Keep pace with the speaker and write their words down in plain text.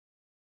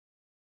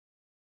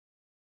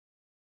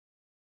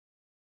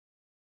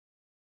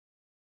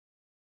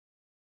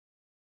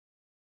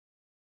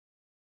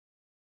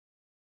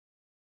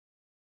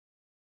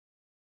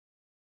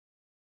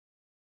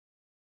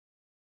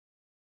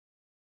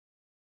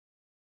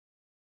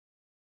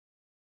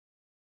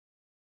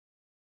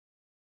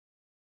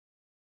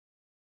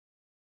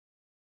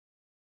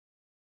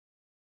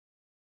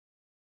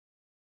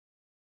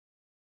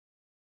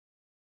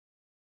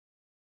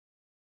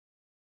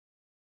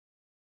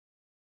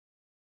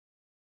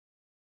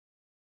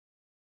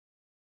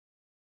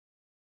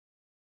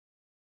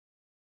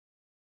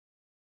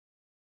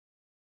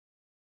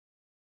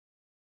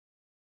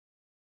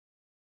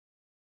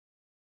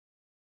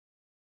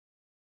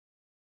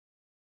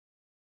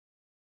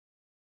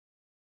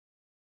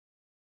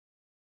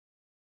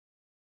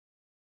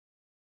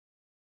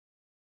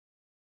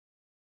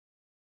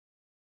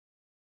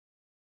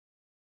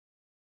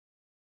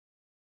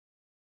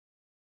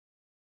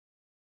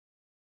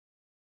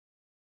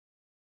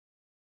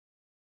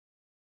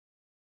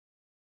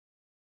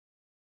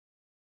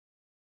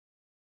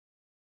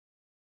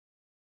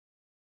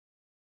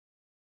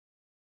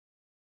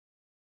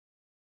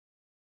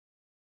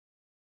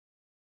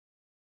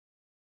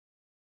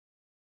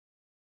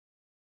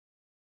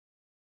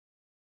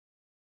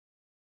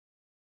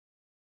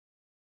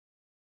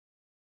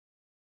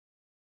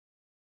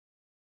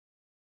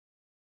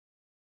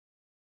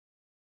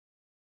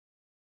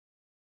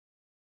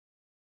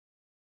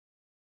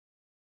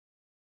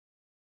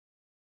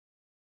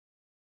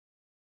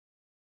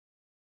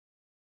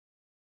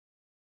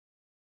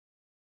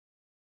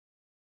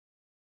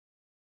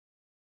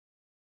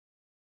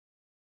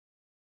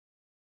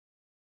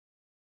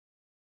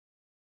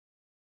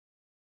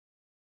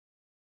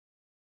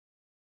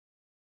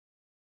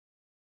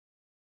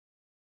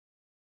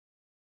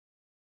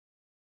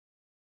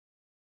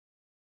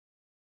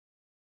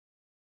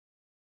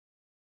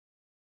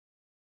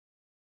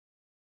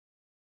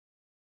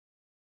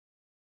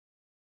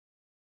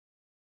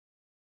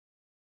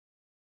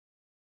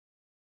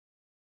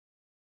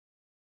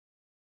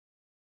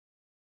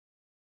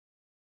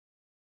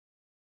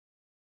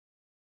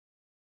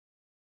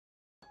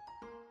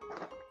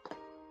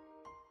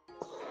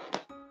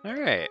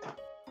Alright.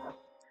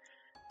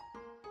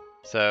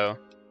 So,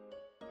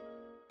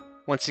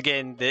 once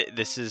again,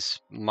 this is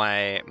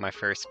my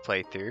first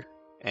playthrough,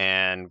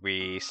 and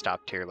we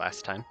stopped here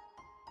last time.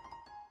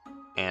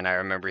 And I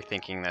remember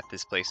thinking that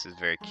this place was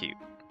very cute.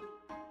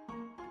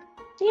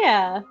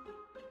 Yeah.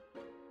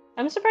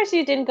 I'm surprised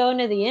you didn't go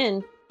into the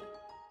inn.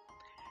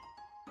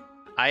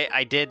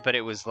 I did, but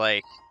it was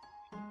like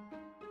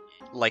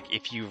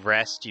if you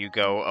rest, you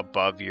go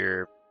above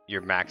your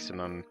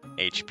maximum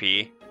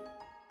HP.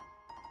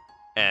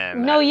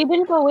 And No, you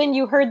didn't go in.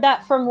 You heard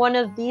that from one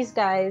of these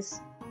guys.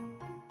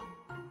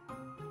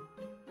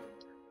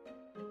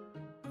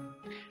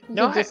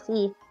 No, You just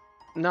see.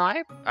 No,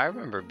 I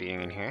remember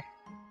being in here.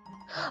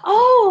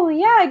 Oh,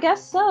 yeah, I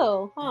guess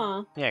so.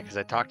 Huh. Yeah, because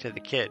I talked to the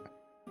kid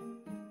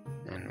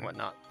and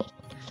whatnot.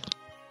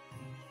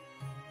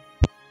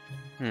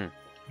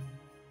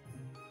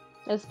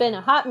 It's been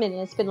a hot minute.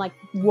 It's been like,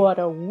 what,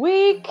 a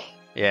week?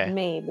 Yeah.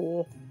 Maybe.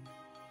 Oh,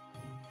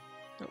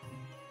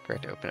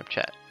 forgot to open up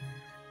chat.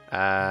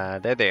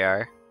 There they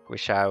are.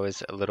 Wish I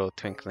was a little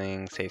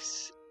twinkling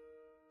safe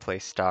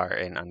place star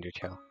in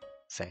Undertale.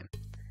 Same.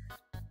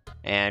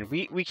 And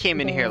we came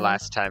in here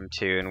last time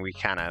too, and we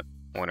kind of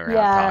went around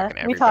talking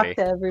to everybody. We talked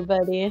to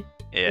everybody.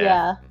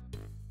 Yeah.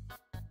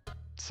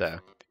 So.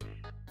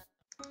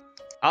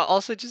 I'll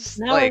also just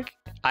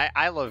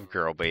I love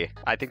Girlby.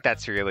 I think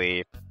that's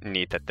really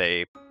neat that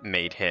they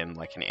made him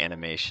like an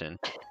animation.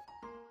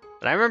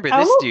 But I remember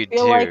this dude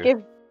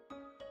too.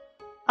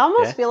 I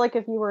almost feel like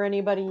if you were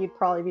anybody, you'd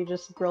probably be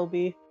just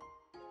Grillby.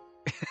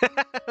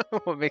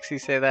 What makes you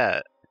say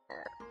that?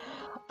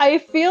 I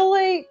feel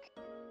like,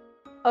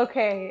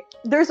 okay,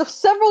 there's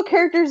several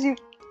characters you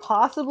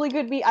possibly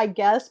could be, I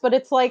guess, but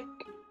it's like,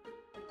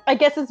 I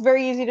guess it's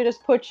very easy to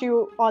just put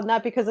you on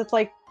that because it's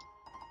like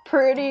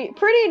pretty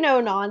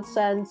no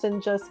nonsense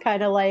and just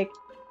kind of like,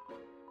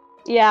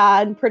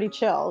 yeah, and pretty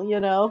chill, you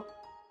know?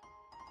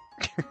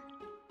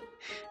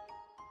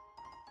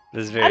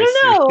 This is very I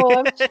don't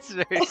know. It's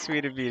very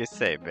sweet of you to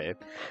say, babe.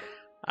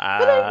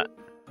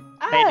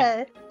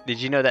 Hey, did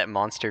you know that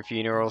monster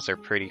funerals are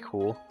pretty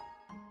cool?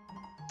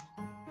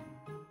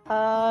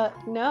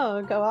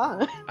 No, go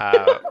on.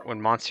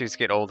 When monsters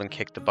get old and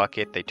kick the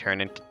bucket, they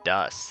turn into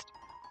dust.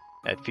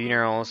 At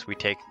funerals, we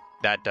take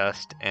that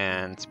dust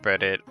and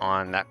spread it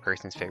on that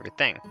person's favorite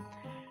thing.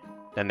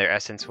 Then their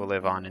essence will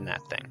live on in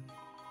that thing.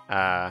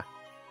 Am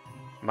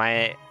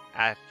I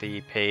at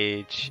the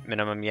page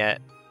minimum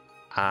yet?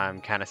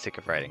 I'm kind of sick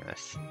of writing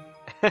this.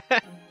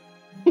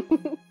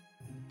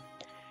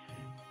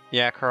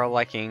 Yeah, Carl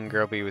liking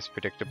Girlby was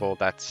predictable.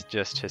 That's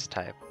just his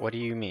type. What do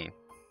you mean?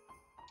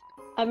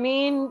 I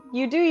mean,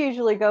 you do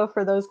usually go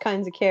for those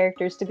kinds of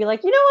characters to be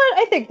like, you know what?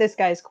 I think this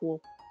guy's cool.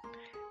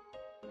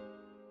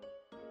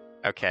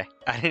 Okay,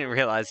 I didn't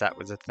realize that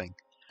was a thing.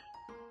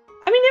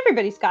 I mean,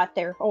 everybody's got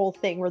their whole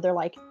thing where they're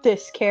like,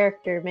 this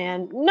character,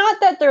 man. Not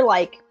that they're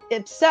like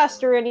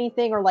obsessed or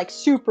anything or like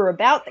super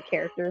about the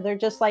character. They're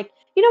just like,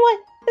 you know what?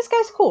 This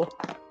guy's cool.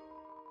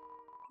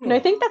 And I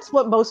think that's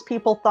what most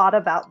people thought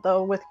about,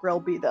 though, with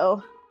Grillby,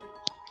 though.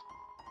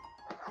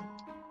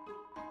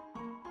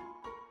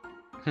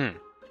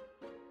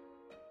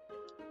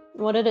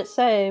 What did it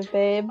say,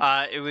 babe?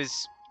 It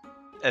was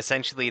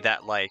essentially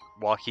that, like,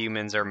 while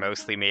humans are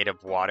mostly made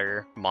of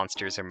water,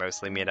 monsters are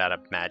mostly made out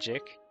of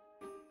magic.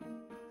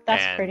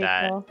 That's pretty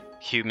cool.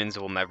 Humans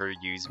will never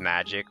use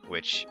magic,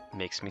 which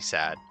makes me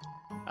sad.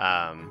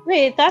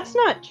 Wait, that's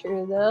not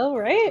true, though,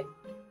 right?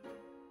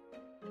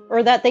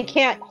 Or that they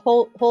can't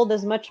hold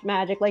as much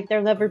magic, like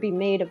they'll never be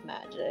made of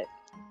magic.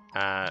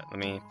 Let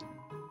me...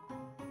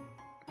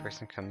 A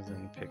person comes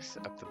and picks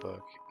up the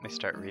book. They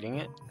start reading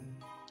it.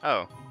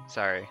 Oh,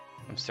 sorry.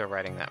 I'm still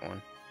writing that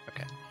one.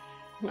 Okay.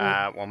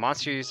 While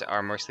monsters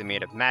are mostly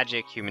made of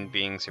magic, human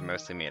beings are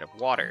mostly made of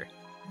water.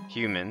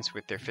 Humans,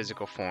 with their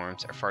physical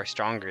forms, are far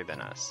stronger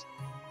than us.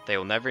 They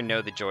will never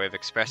know the joy of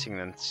expressing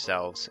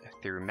themselves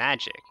through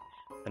magic.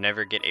 They'll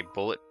never get a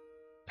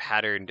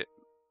bullet-patterned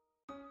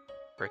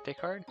birthday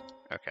card?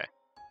 Okay.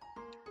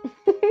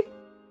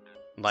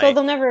 So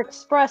they'll never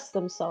express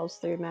themselves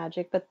through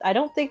magic, but I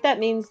don't think that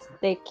means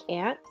they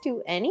can't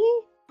do any?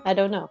 I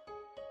don't know.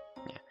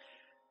 Yeah.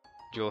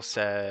 Jewel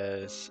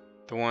says,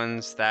 the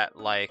ones that,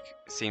 like,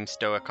 seem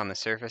stoic on the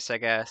surface, I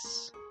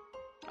guess,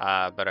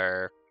 but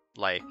are,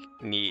 like,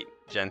 neat,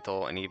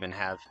 gentle, and even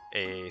have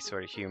a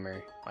sort of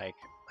humor, like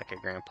a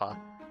grandpa.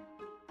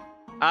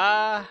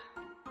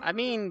 I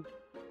mean,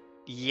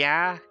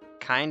 yeah,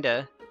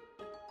 kinda.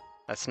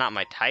 That's not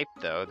my type,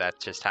 though. That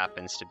just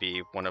happens to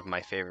be one of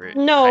my favorite.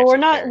 No, we're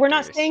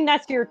not saying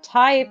that's your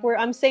type.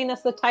 I'm saying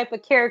that's the type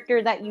of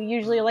character that you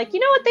usually like. You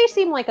know what? They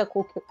seem like a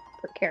cool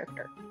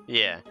character.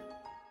 Yeah.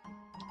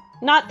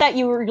 Not that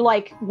you were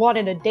like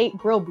wanted to date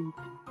Grillby.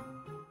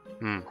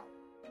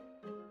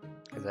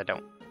 Because I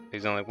don't.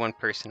 There's only one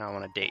person I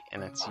want to date,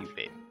 and that's you,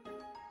 babe.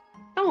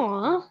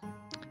 Aww.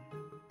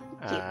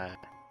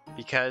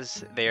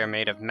 Because they are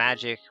made of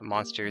magic,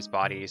 monsters'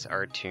 bodies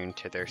are attuned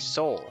to their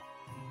soul.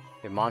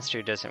 If a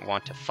monster doesn't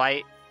want to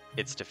fight,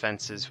 its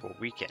defenses will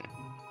weaken.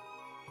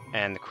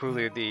 And the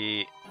crueler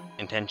the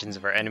intentions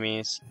of our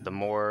enemies, the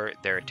more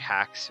their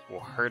attacks will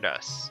hurt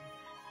us.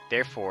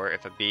 Therefore,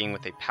 if a being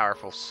with a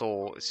powerful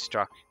soul is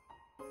struck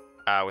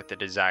with the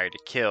desire to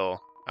kill,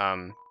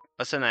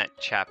 let's end that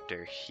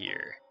chapter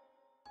here.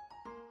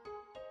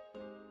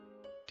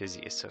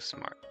 Dizzy is so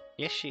smart.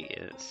 Yes, she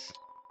is.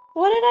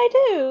 What did I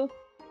do?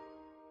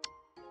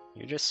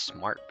 You're just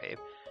smart, babe.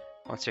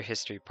 Monster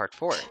History Part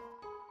 4.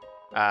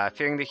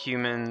 Fearing the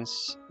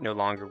humans no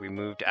longer, we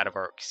moved out of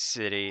our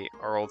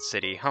old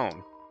city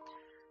home.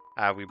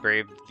 We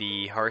braved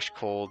the harsh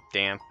cold,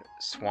 damp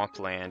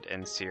swampland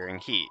and searing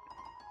heat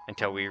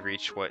until we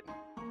reached what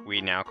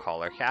we now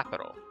call our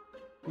capital,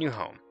 New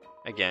Home.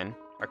 Again,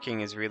 our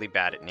king is really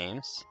bad at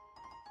names.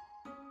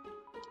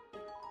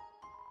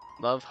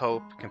 Love,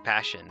 hope,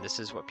 compassion. This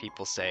is what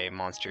people say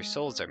monster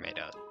souls are made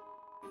of.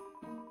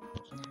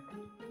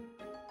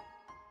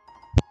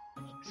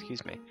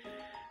 Excuse me.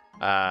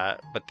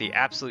 But the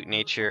absolute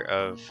nature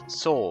of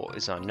soul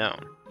is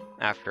unknown.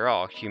 After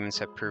all, humans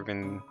have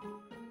proven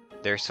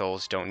their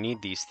souls don't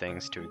need these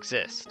things to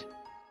exist.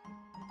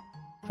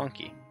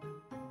 Funky.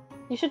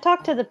 You should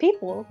talk to the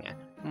people. Yeah.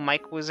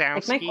 Mike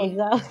Wazowski. Like Mike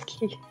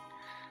Wazowski. You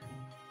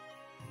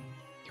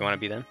want to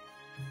be them?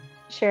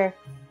 Sure.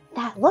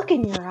 That look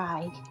in your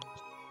eye.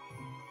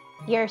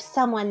 You're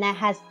someone that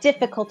has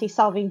difficulty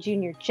solving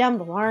Junior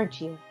Jumble,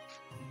 aren't you?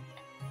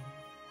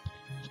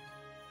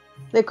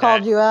 They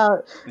called you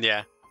out.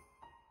 Yeah.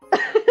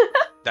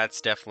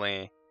 That's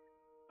definitely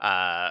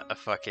a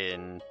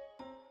fucking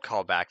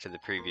callback to the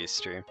previous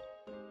stream.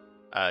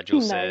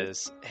 Jules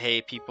says,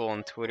 hey, people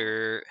on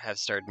Twitter have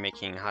started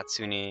making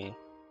Hatsune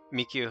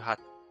Miku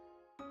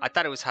I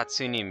thought it was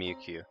Hatsune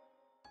Miku.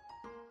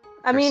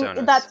 I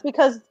mean, that's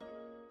because,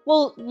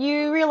 well,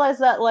 you realize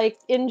that, like,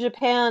 in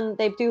Japan,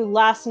 they do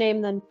last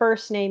name then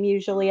first name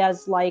usually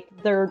as, like,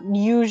 their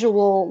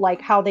usual, like,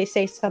 how they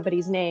say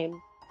somebody's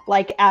name.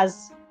 Like,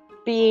 as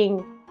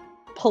being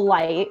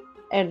polite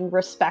and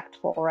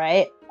respectful,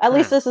 right? At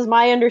least this is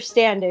my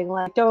understanding.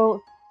 Like,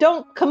 don't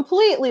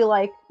completely,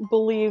 like,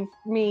 believe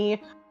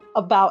me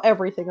about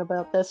everything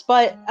about this.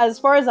 But as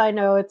far as I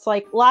know, it's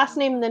like last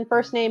name and then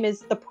first name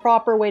is the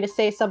proper way to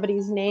say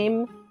somebody's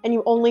name. And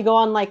you only go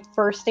on, like,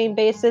 first name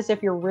basis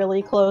if you're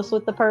really close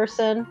with the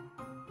person.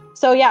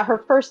 So, yeah, her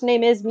first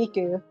name is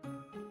Miku.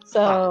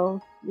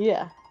 So,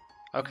 yeah.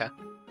 Okay.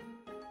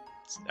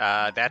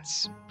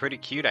 That's pretty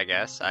cute, I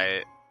guess.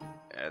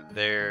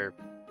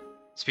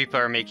 These people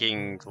are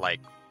making,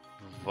 like,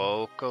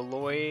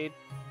 Vocaloid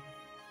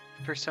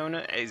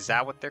persona. Is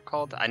that what they're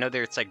called? I know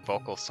it's like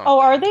vocal something. Oh,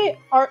 are they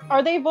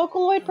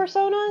Vocaloid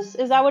personas?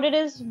 Is that what it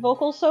is?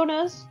 Vocal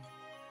sonas?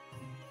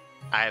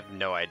 I have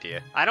no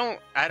idea. I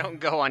don't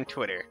go on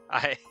Twitter.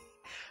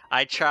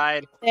 I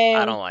tried. Same.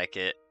 I don't like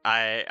it.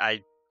 I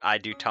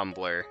do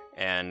Tumblr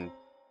and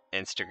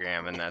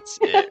Instagram, and that's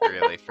it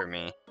really for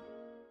me.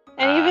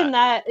 And even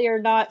that,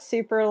 you're not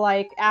super,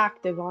 like,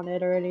 active on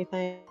it or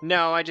anything.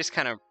 No, I just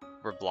kind of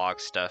reblog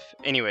stuff.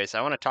 Anyways,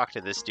 I want to talk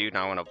to this dude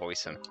and I want to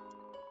voice him.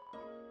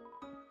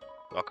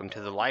 Welcome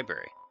to the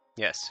library.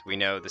 Yes, we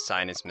know the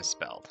sign is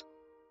misspelled.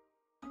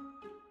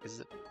 Is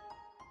it?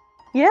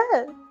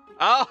 Yeah.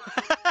 Oh!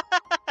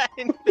 I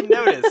didn't even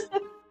notice.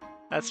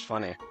 That's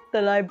funny.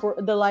 The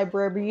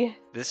library.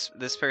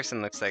 This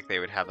person looks like they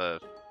would have a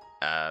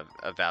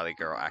Valley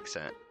Girl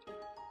accent.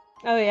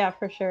 Oh yeah,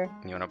 for sure.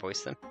 You want to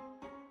voice them?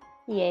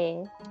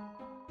 Yeah.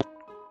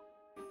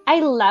 I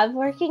love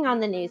working on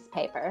the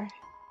newspaper.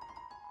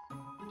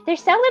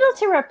 There's so little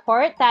to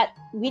report that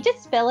we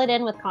just fill it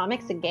in with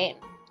comics and games.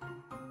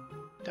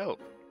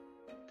 Dope.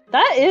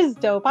 That is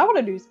dope. I want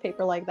a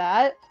newspaper like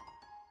that.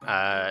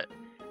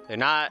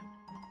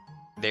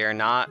 They are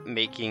not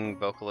making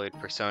Vocaloid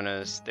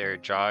personas. They're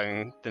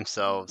drawing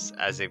themselves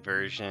as a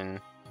version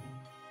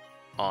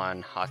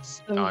on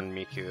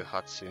Miku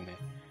Hatsune.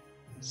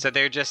 So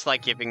they're just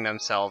like giving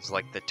themselves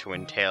like the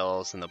twin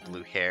tails and the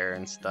blue hair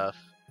and stuff.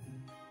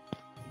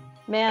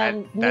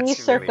 Man, that's me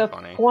circa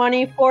really funny.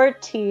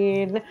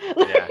 2014.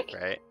 Yeah,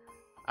 right.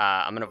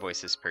 I'm gonna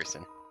voice this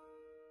person.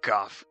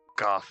 Goff.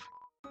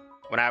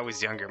 When I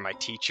was younger, my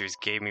teachers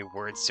gave me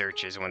word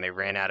searches when they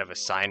ran out of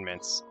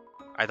assignments.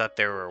 I thought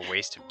they were a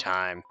waste of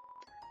time.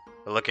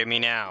 But look at me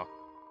now.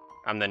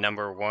 I'm the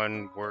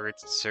 #1 word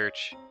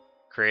search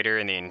creator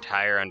in the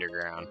entire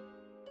underground.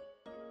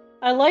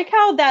 I like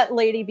how that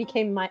lady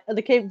became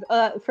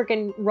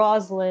freaking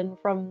Rosalind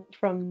from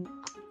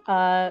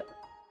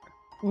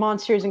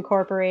Monsters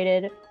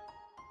Incorporated.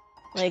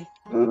 Like,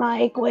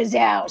 Mike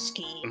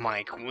Wazowski.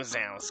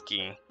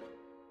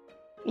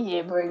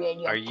 You bring in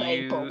your Are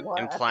you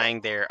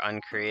implying they're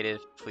uncreative?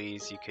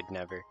 Please, you could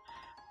never.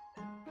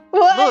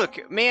 What?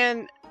 Look,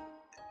 man,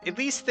 at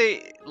least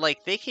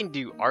they can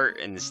do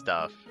art and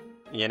stuff,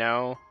 you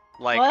know?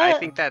 Like, what? I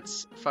think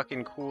that's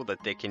fucking cool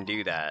that they can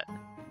do that.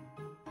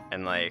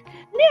 And like,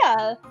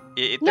 yeah.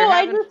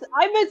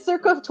 I meant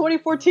circa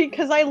 2014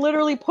 because I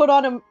literally put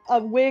on a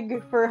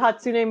wig for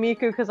Hatsune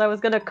Miku because I was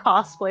gonna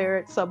cosplay her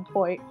at some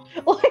point.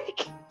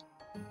 Like,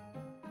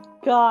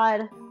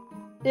 God.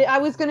 I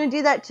was gonna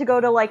do that to go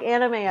to, like,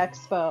 Anime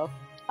Expo.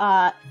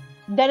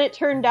 then it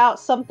turned out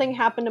something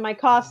happened to my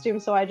costume,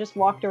 so I just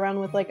walked around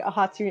with like a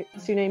Hatsune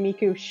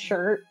Miku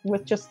shirt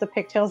with just the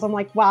pigtails. I'm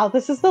like, wow,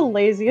 this is the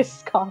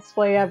laziest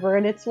cosplay ever,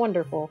 and it's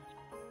wonderful.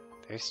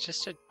 There's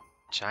just a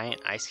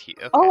giant ice cube.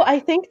 Okay. Oh, I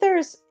think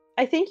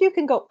you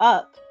can go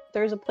up.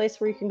 There's a place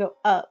where you can go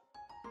up.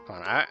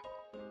 Hold on,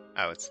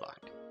 oh, it's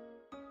locked.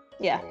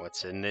 Yeah. Well,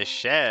 what's in this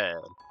shed?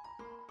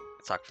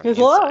 It's locked from There's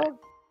the inside.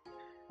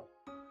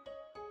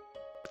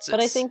 But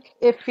I think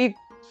if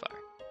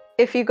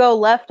you go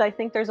left, I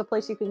think there's a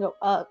place you can go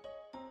up.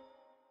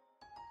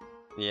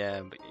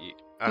 Yeah, but okay.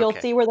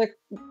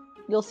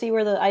 You'll see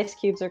where the ice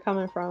cubes are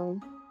coming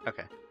from.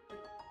 Okay.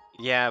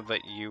 Yeah,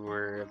 but you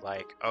were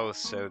like, oh,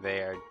 so they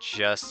are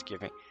just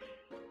giving.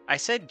 I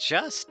said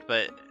just,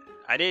 but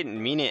I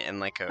didn't mean it in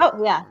like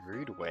a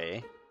rude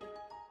way.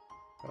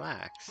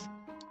 Relax.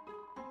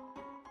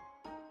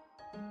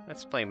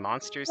 Let's play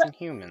monsters and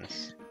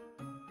humans.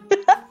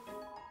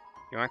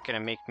 You aren't gonna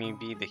make me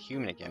be the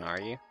human again,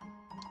 are you?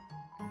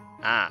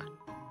 Ah,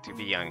 to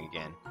be young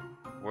again.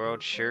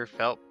 World sure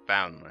felt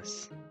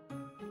boundless.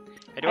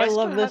 Hey, I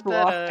love this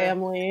rock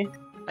family.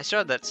 I still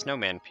have that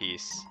snowman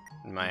piece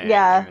in my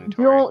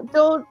inventory.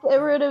 Don't get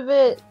rid of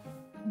it.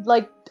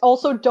 Like,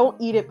 also don't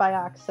eat it by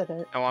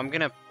accident. Oh, I'm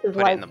gonna put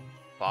it in the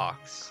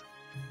box.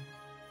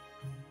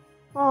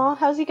 Oh,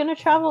 how's he gonna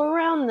travel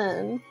around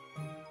then?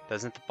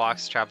 Doesn't the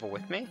box travel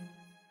with me?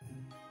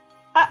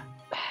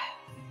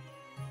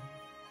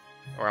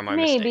 Or am I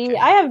maybe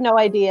mistaken? I have no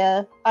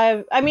idea.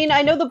 I mean,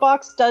 I know the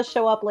box does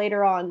show up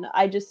later on.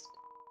 I just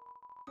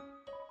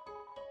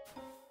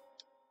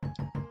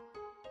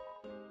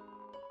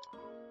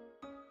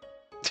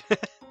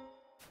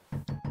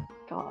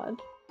God.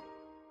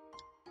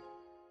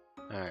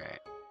 All right,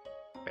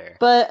 fair.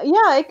 But yeah,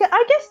 I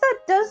guess that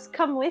does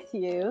come with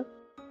you.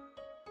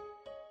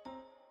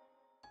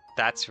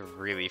 That's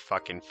really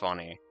fucking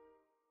funny.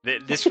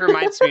 This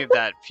reminds me of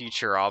that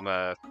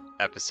Futurama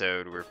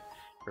episode where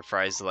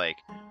Fry's like,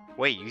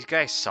 wait, you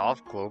guys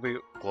solved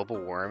global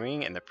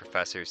warming? And the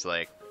professor's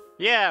like,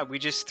 yeah, we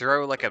just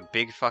throw like a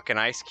big fucking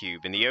ice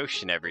cube in the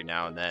ocean every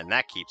now and then.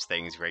 That keeps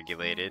things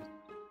regulated.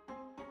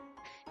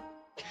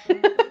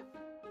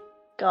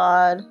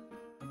 God.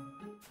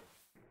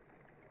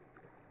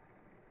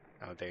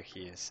 Oh, there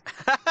he is.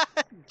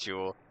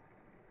 Jewel.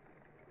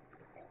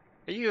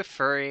 Are you a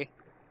furry?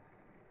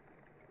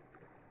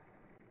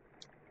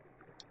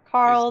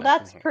 Carl,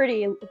 that's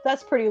pretty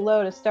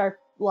low to start,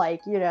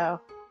 like, you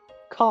know,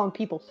 calling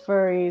people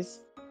furries.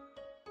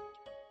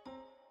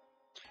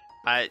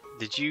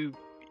 Did you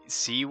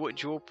see what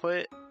Jewel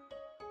put?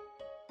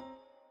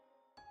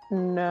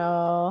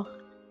 No.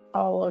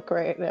 I'll look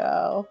right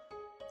now.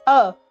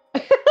 Oh.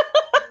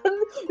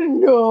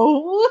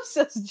 No,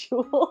 says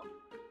Jewel.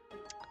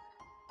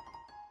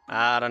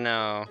 I don't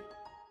know.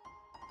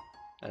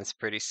 That's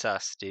pretty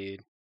sus,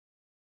 dude.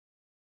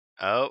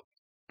 Oh.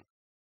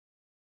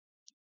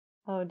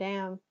 Oh,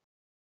 damn.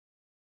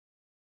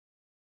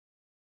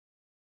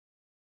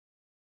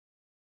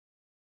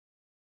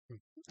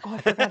 Oh, I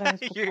forgot I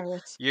was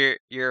papyrus.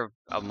 You're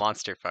a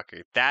monster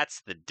fucker.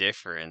 That's the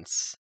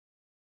difference.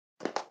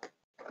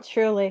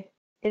 Truly.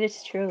 It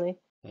is truly.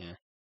 Yeah.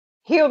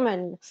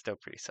 Human. Still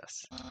pretty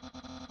sus.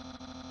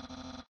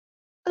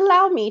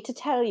 Allow me to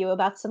tell you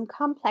about some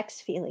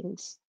complex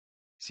feelings.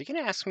 Is he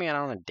gonna ask me out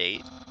on a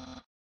date?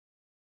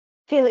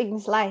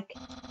 Feelings like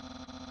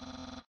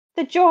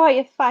the joy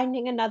of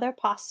finding another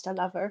pasta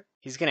lover.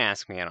 He's gonna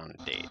ask me out on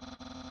a date.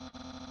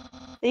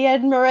 The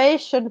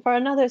admiration for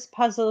another's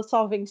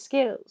puzzle-solving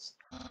skills.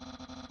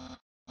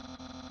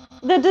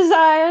 The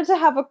desire to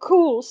have a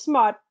cool,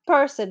 smart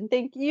person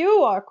think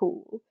you are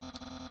cool.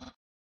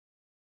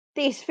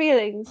 These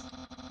feelings,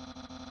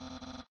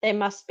 they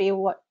must be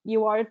what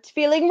you are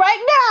feeling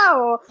right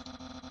now!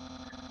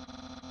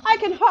 I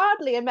can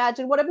hardly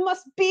imagine what it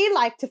must be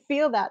like to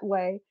feel that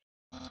way.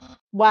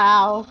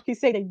 Wow, he's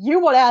saying that you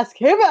want to ask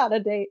him out a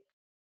date.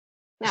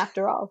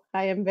 After all,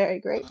 I am very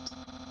great.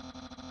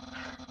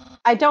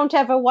 I don't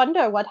ever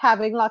wonder what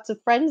having lots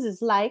of friends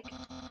is like.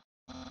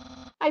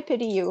 I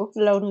pity you,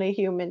 lonely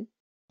human.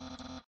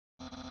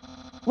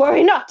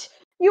 Worry not,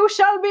 you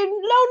shall be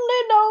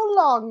lonely no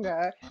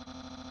longer.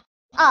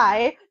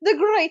 I, the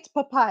great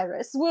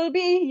Papyrus, will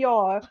be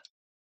your...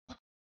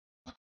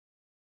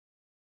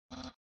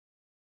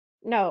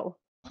 No.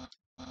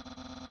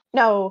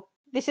 No,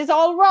 this is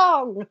all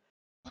wrong.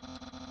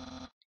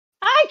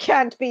 I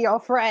can't be your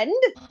friend.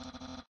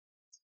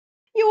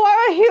 You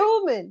are a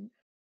human.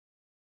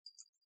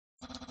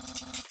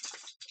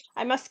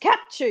 I must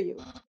capture you.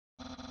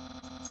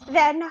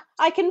 Then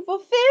I can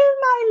fulfill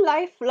my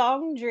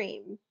lifelong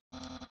dream.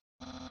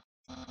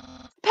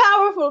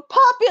 Powerful,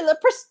 popular,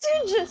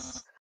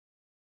 prestigious.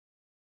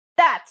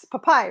 That's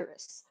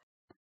Papyrus.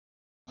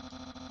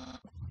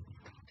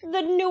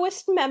 The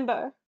newest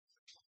member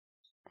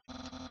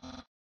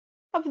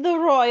of the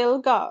Royal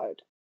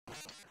Guard.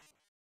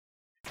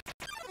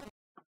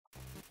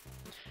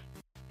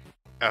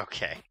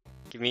 Okay.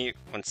 Give me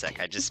 1 sec.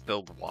 I just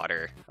spilled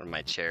water on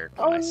my chair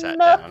when I sat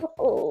no!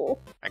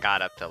 down. I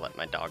got up to let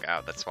my dog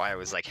out. That's why I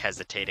was like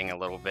hesitating a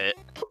little bit.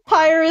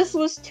 Papyrus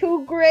was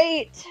too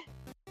great.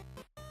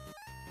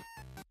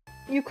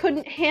 You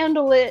couldn't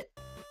handle it.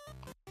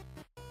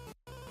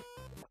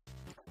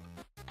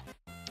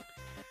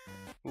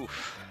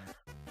 Oof.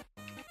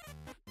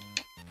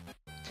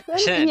 I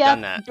shouldn't have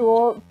done that.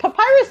 Jewel.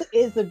 Papyrus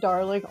is a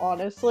darling,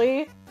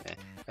 honestly. Yeah,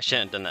 I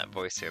shouldn't have done that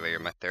voice earlier.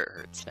 My throat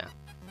hurts now.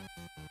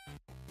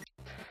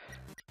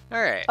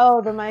 Alright.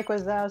 Oh, the Mike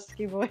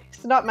Wazowski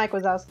voice. Not Mike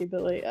Wazowski,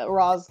 Billy.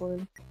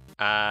 Roslyn.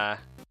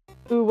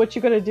 Ooh, what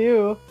you gonna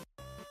do?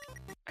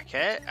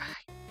 Okay.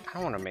 I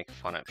don't want to make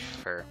fun of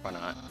her. Why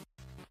not?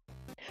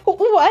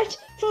 What?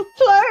 For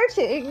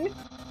flirting?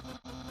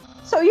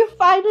 So you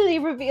finally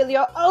reveal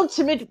your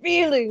ultimate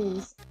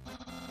feelings.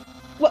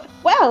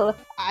 Well,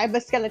 I'm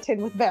a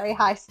skeleton with very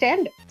high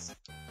standards.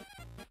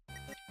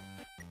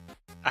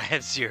 I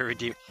have 0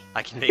 redeem.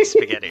 I can make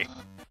spaghetti.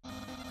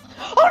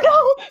 Oh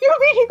no! You're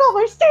meeting all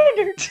my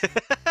standards!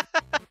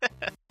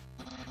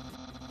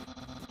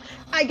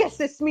 I guess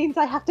this means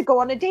I have to go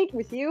on a date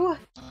with you.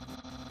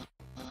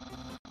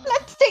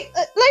 Let's date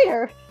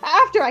later,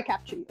 after I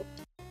capture you.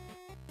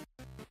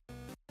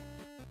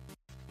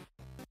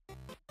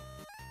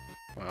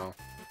 Well.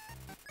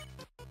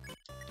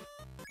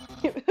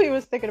 He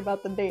was thinking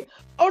about the date.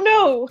 Oh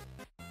no!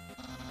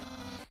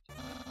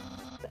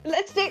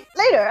 Let's date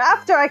later,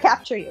 after I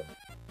capture you.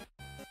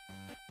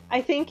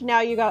 I think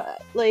now you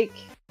got, like,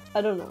 I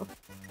don't know.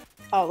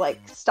 I'll, like,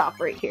 stop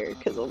right here,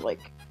 because I'm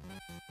like...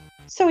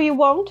 So you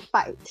won't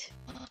fight.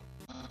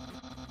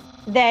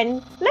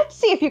 Then, let's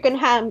see if you can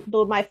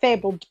handle my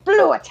fabled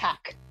blue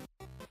attack.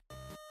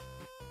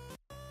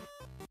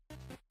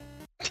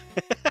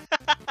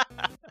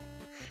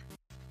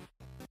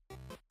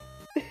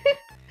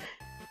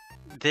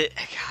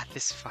 God,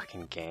 this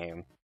fucking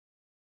game.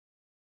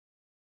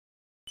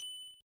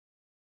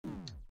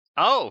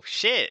 Oh,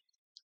 shit!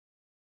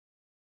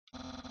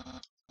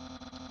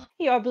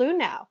 You're blue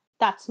now.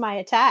 That's my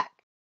attack.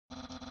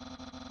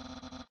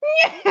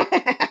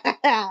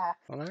 Well,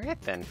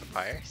 alright then,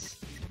 Papyrus.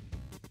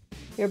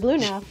 You're blue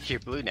now. You're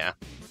blue now.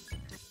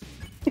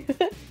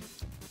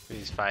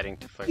 He's fighting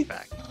to flirt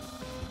back.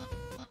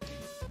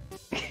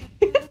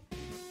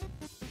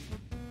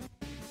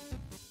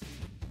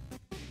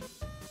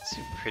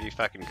 Some pretty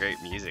fucking great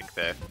music,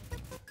 though.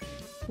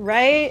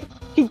 Right?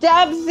 He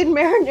dabs in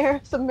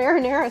some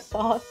marinara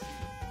sauce.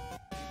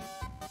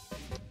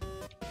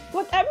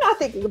 What? I'm not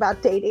thinking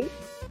about dating.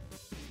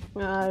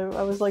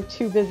 I was like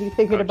too busy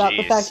thinking about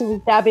the fact he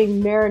was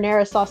dabbing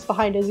marinara sauce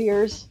behind his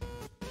ears.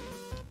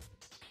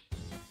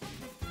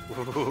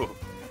 Ooh.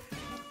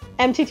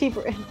 MTT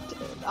brand.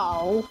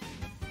 Oh.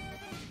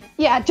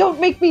 Yeah, don't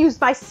make me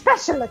use my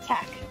special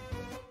attack.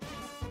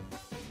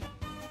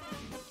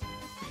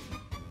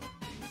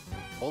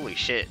 Holy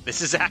shit,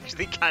 this is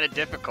actually kind of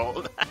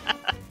difficult.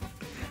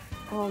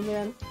 Oh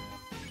man.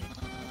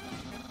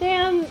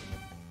 Damn.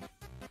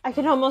 I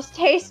can almost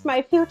taste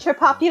my future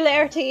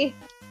popularity.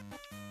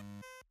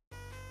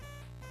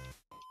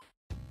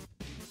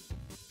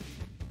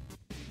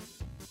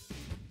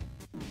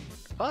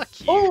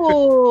 Fuck you.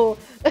 Oh.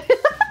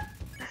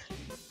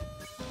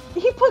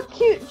 He put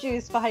cute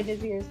juice behind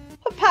his ears.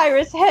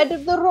 Papyrus, head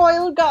of the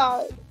royal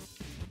guard.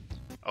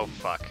 Oh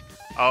fuck.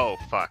 Oh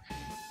fuck.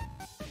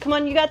 Come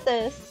on, you got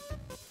this.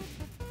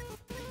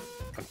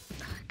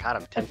 God,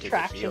 I'm tempted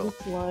Attraction to heal.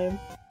 slime.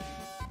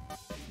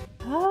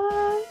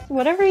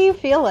 Whatever you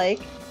feel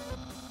like.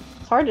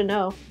 It's hard to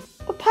know.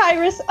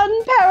 Papyrus,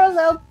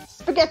 unparalleled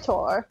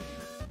spaghettor.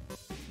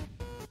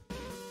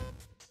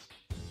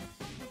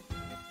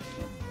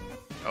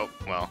 Oh,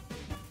 well.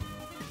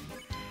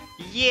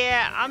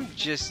 Yeah, I'm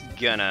just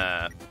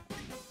gonna...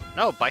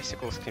 No,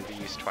 bicycles can be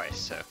used twice,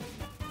 so...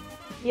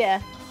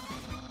 Yeah.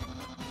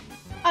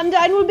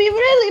 Undyne will be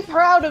really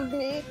proud of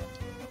me.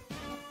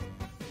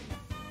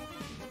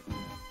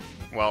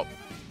 Well...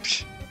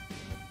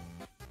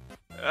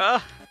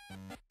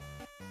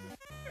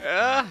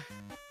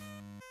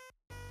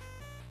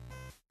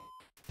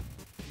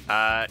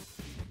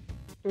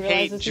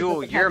 Hey,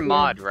 Jewel, you're a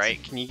mod,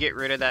 right? Can you get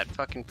rid of that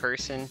fucking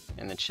person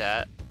in the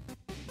chat?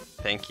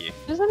 Thank you.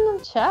 Who's in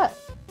the chat?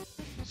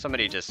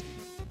 Somebody just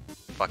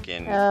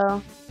fucking...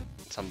 Oh.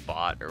 Some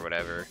bot or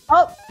whatever.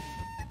 Oh!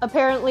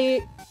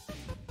 Apparently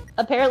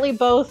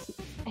both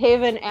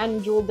Haven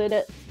and Jewel did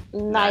it.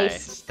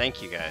 Nice.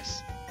 Thank you,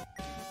 guys.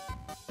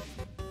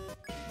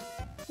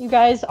 You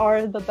guys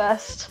are the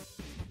best.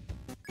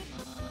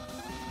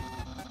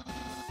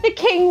 The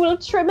king will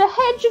trim a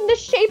hedge in the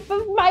shape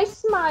of my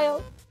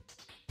smile.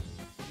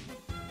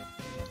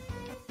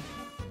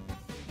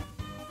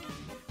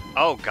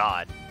 Oh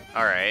god.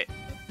 Alright.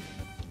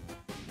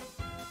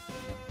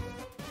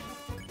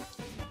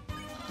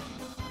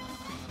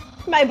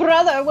 My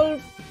brother will,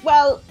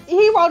 well,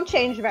 he won't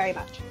change very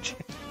much.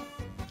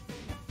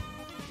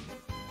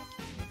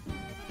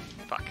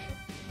 Fuck.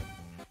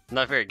 I'm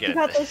not very good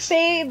You at got the this.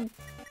 same...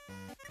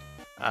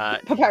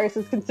 Papyrus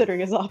is considering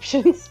his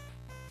options.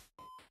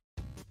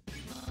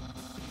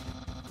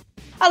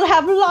 I'll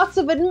have lots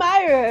of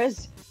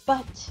admirers,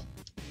 but...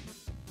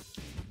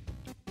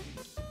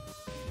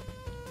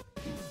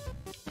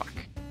 Fuck.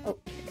 Oh,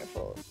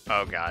 careful.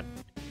 Oh god.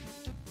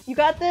 You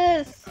got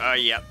this! Oh,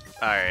 yep.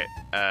 Alright.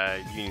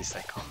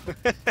 Unicycle.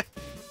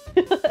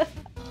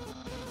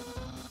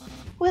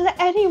 Will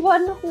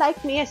anyone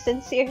like me as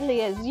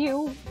sincerely as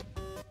you?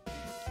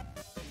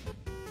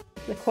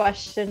 The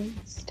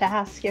questions to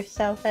ask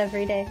yourself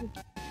every day.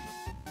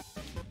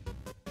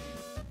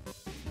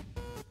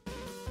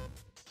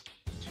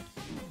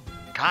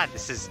 God,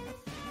 this is...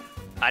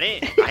 I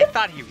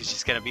thought he was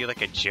just gonna be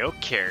like a joke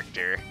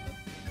character.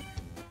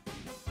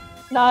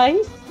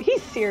 No,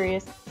 he's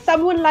serious.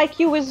 Someone like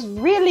you is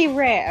really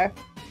rare.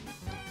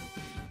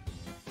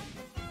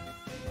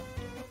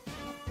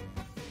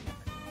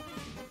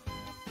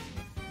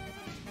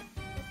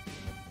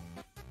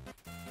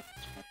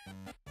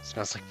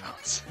 Smells like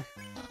bones.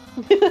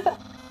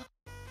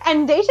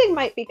 And dating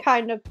might be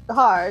kind of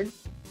hard.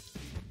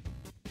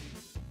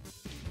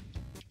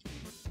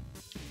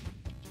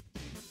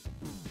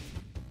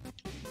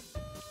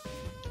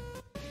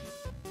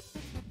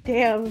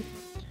 Damn.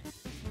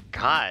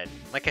 God,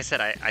 like I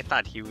said, I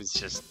thought he was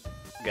just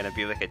gonna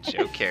be like a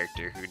joke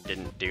character who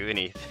didn't do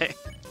anything.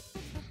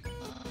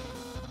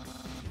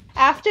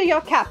 After you're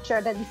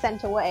captured and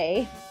sent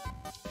away.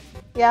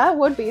 Yeah, it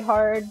would be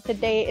hard to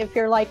date if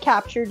you're like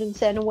captured and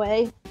sent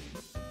away.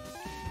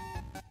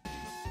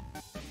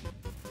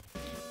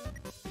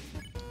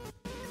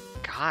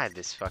 God,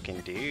 this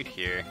fucking dude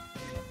here.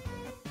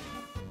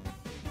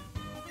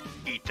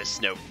 Eat the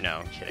snow. No,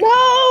 I'm kidding.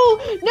 No!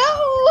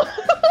 No!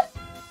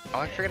 Oh,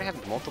 I forgot I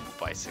have multiple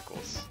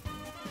bicycles.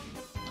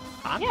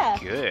 I'm Yeah.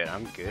 good,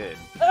 I'm good.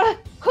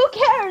 Who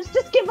cares?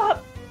 Just give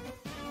up!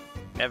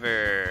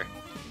 Never.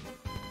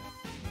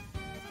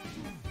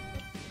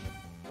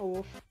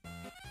 Oof.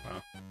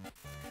 Well.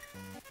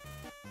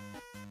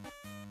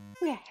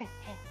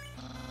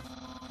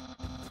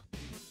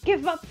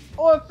 Give up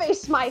or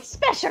face my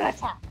special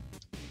attack!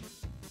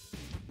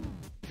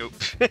 Oop.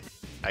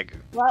 I go.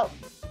 Well,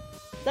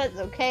 that's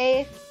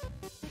okay.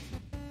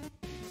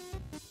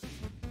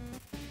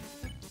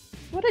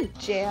 What a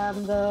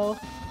jam, though.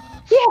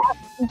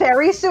 Yeah,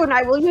 very soon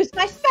I will use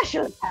my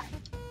special attack.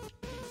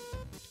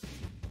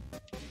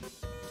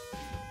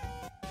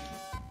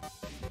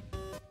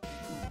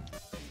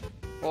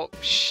 Well,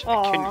 I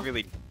Aw. couldn't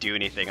really do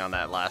anything on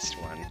that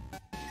last one.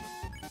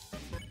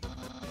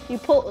 You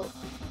pull...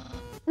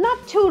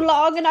 Not too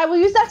long and I will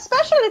use that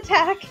special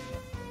attack!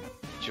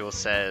 Jewel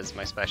says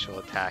my special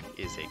attack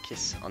is a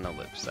kiss on the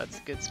lips. That's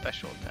a good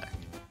special attack.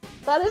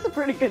 That is a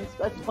pretty good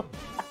special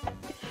attack.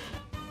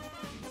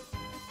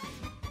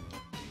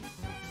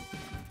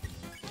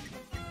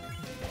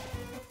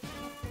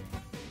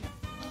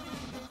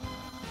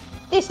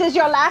 This is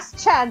your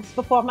last chance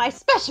before my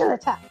special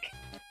attack.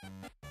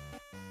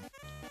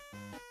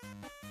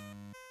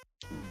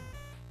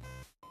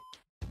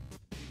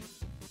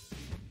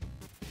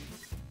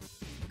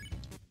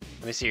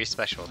 Let me see your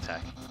special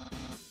attack.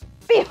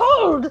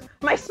 Behold,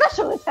 my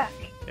special attack!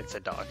 It's a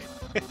dog.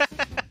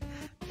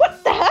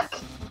 What the heck?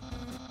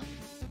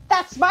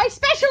 That's my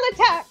special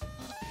attack!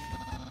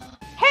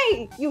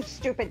 Hey, you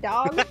stupid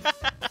dog!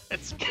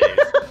 It's good.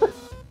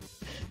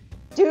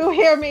 Do you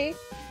hear me?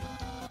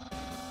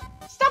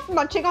 Stop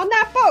munching on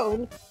that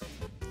phone!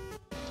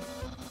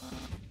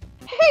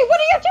 Hey, what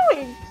are you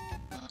doing?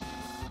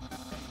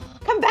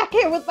 Come back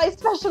here with my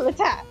special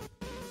attack!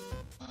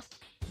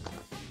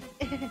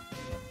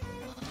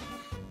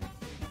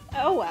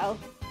 Oh well.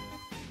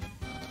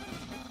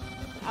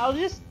 I'll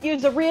just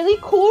use a really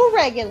cool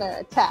regular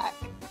attack.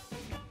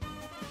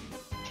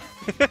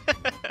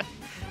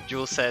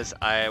 Jewel says,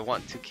 I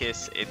want to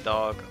kiss a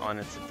dog on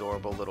its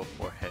adorable little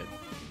forehead.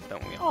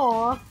 Don't we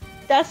all? Aw,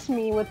 that's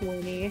me with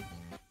Winnie.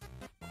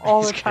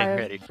 All He's the getting time.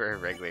 ready for a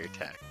regular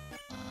attack.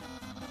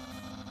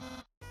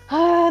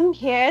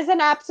 Here's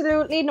an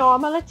absolutely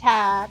normal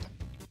attack.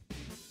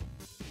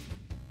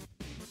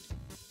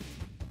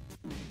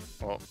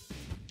 Well,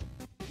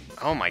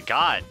 oh my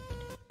god.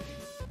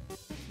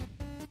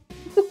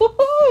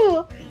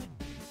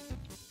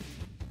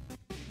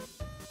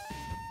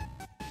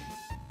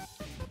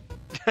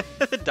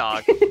 The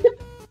dog.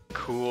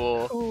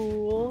 Cool.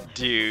 Cool.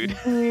 Dude.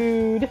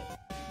 Dude.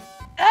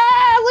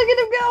 Ah, look at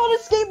him go on a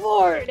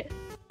skateboard!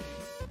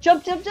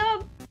 Jump, jump,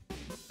 jump!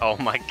 Oh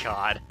my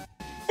god.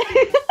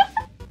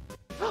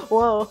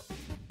 Whoa.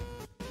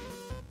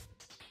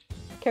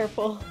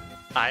 Careful.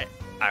 I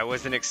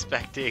wasn't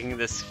expecting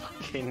this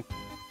fucking...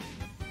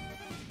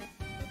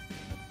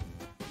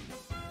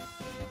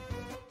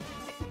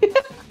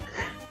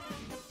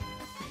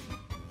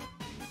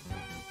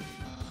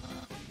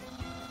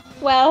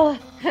 Well,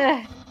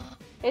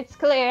 it's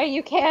clear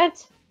you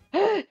can't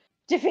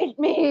defeat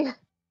me.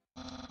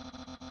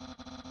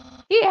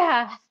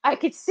 Yeah, I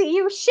could see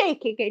you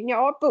shaking in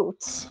your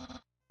boots.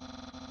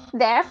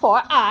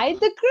 Therefore, I,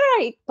 the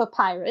great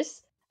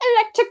Papyrus,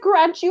 elect to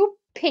grant you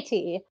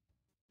pity.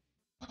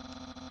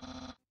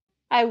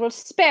 I will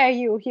spare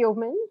you,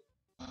 human.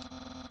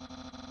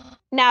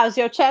 Now's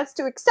your chance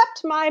to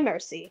accept my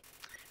mercy.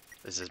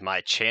 This is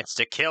my chance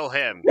to kill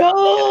him.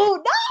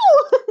 No,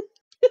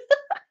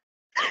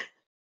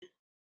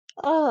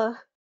 no!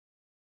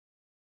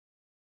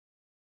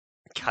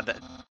 God,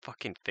 that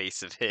fucking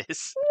face of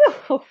his.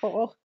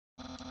 No.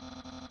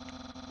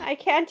 I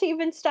can't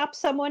even stop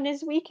someone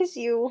as weak as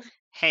you.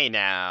 Hey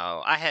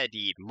now, I had to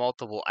eat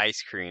multiple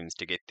ice creams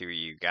to get through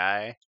you,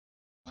 guy.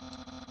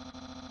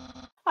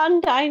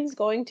 Undyne's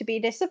going to be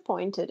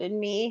disappointed in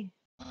me.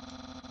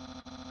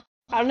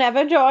 I'll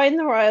never join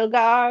the Royal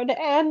Guard,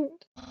 and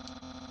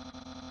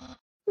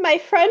my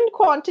friend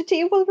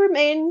quantity will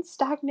remain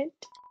stagnant.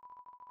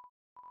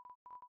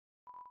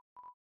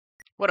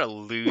 What a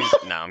loser.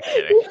 No, I'm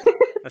kidding.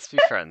 Let's be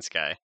friends,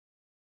 guy.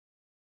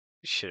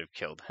 You should have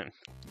killed him.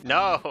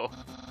 No!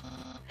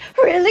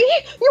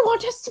 Really? You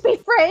want us to be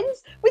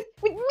friends? With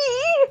me?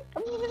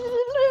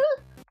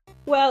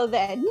 Well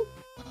then.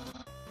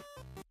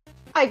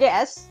 I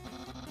guess.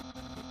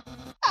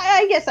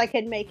 I guess I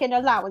can make an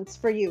allowance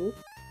for you.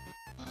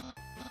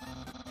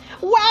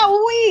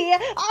 Wowee!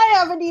 I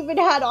haven't even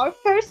had our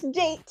first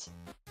date!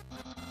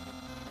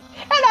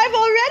 And I've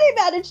already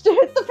managed to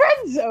hit the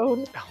friend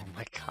zone! Oh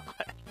my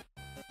god.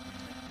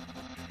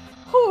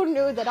 Who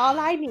knew that all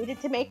I needed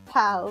to make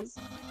pals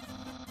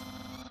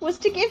was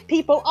to give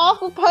people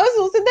awful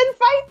puzzles and then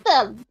fight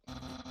them?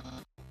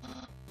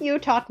 You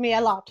taught me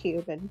a lot,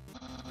 human.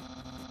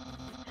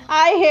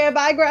 I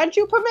hereby grant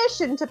you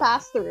permission to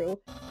pass through.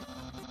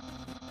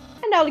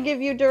 And I'll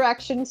give you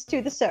directions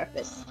to the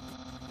surface.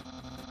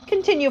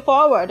 Continue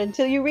forward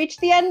until you reach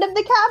the end of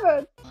the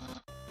cavern.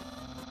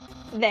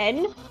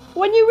 Then,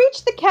 when you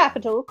reach the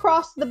capital,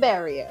 cross the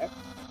barrier.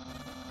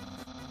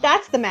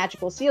 That's the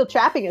magical seal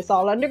trapping us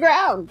all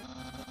underground.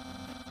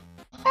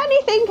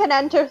 Anything can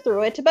enter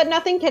through it, but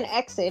nothing can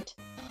exit.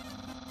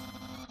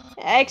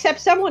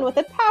 Except someone with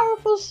a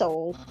powerful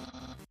soul.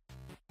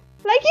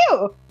 Like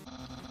you!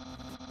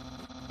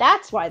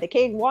 That's why the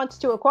king wants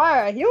to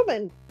acquire a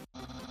human.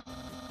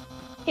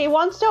 He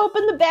wants to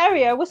open the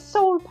barrier with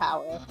soul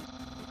power.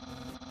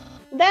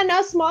 Then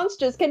us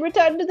monsters can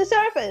return to the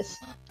surface.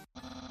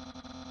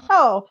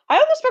 Oh, I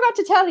almost forgot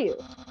to tell you.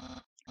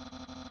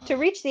 To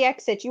reach the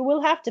exit, you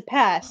will have to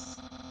pass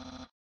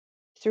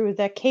through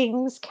the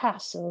king's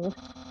castle.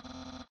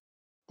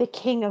 The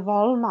king of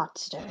all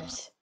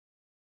monsters.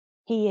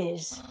 He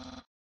is,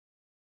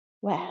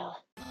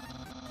 well,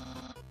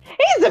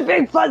 he's a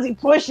big fuzzy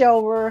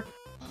pushover.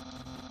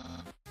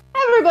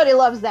 Everybody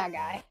loves that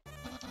guy.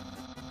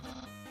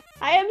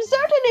 I am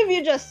certain if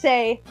you just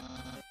say,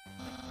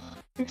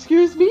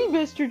 "Excuse me,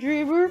 Mr.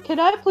 Dreamer, can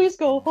I please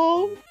go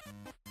home?"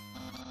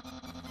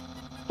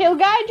 He'll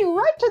guide you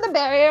right to the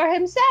barrier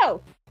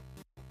himself.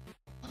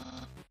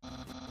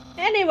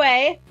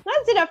 Anyway,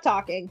 that's enough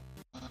talking.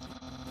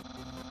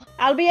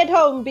 I'll be at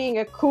home being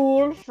a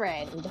cool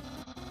friend.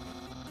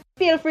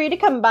 Feel free to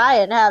come by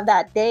and have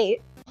that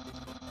date.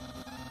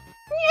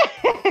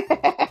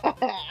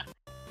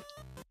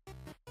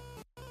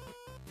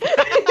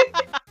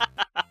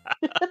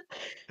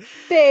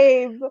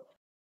 Babe.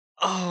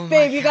 Oh my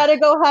Babe, you god. gotta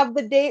go have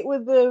the date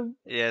with the...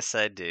 Yes,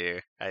 I do.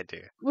 I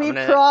do. We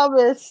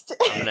promised.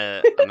 I'm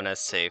gonna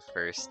save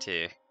first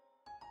too.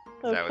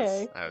 'Cause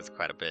Okay. that was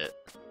quite a bit.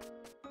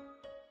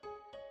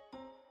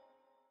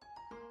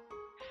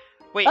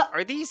 Wait,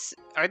 are these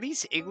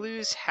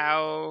igloos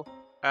how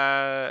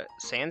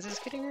Sans is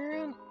getting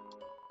around?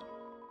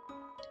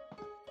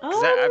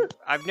 'Cause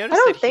I've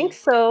noticed I don't think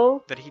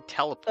so. that he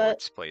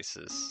teleports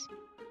places.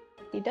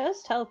 He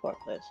does teleport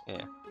places.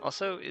 Yeah.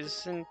 Also,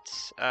 isn't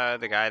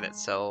the guy that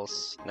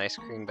sells ice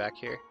cream back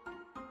here?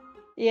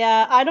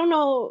 Yeah, I don't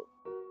know.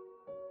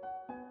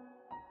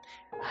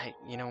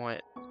 You know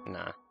what?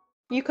 Nah.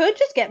 You could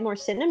just get more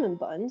cinnamon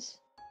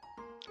buns.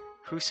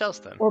 Who sells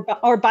them?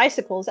 Or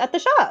bicycles at the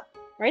shop.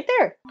 Right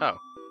there. Oh.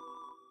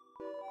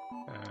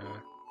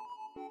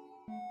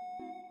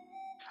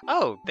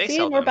 Oh, they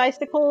sell more them.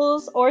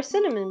 Bicycles or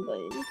cinnamon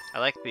buns. I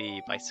like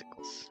the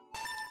bicycles.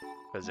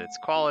 Because it's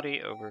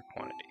quality over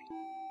quantity.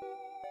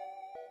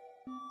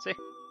 See?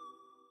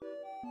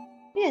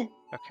 Yeah.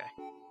 Okay.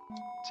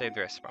 Save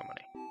the rest of our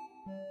money.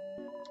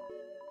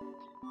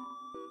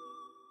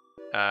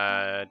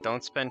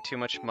 Don't spend too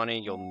much money,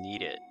 you'll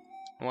need it.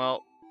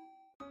 Well...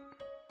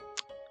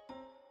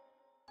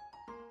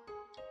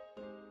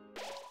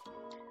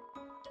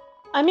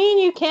 I mean,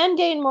 you can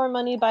gain more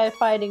money by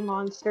fighting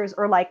monsters,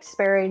 or like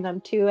sparing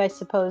them too, I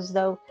suppose,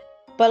 though.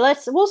 But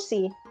we'll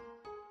see.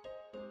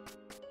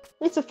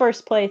 It's a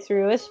first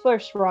playthrough, it's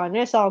first run,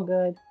 it's all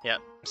good.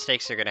 Yep,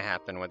 mistakes are gonna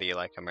happen whether you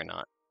like them or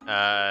not.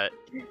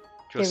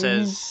 Jewel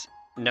says,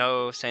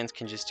 no, Sans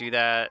can just do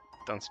that.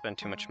 Don't spend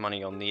too much money,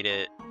 you'll need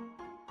it.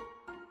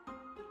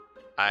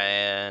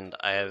 And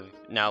I have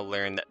now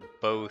learned that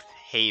both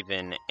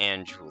Haven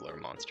and Jewel are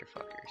monster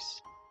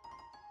fuckers.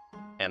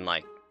 And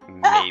like,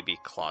 maybe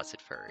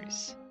closet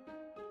furries.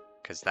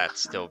 Because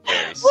that's still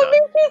very sub.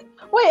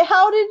 Wait,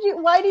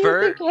 why do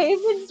you think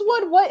Haven's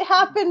one? What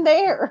happened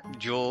there?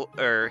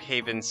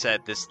 Haven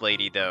said this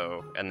lady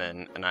though, and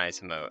then an eyes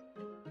emote.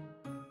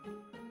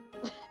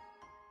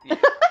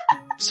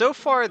 So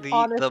far, the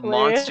Honestly,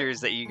 monsters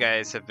that you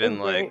guys have been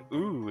it's like,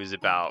 ooh, is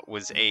about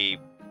was a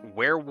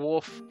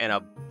werewolf and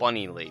a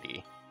bunny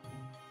lady.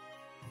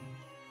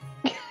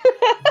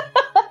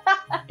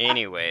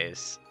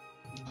 Anyways,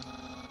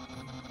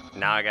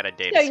 now I got a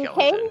date So a you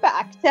skeleton. came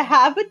back to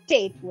have a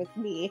date with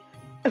me.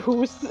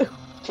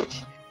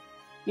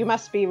 You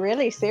must be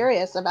really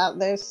serious about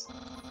this.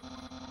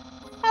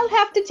 I'll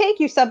have to take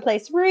you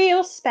someplace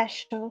real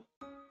special.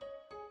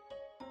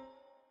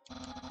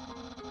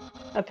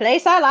 A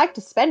place I like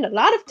to spend a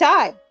lot of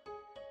time.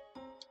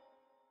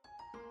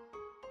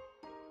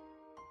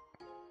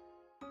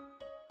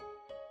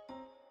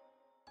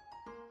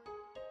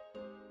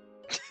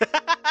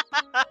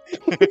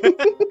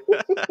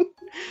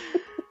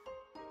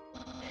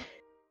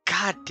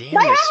 God damn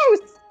My this!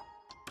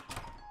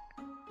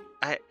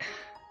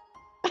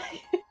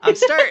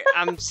 house!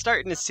 I'm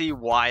starting to see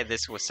why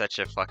this was such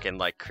a fucking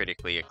like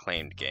critically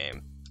acclaimed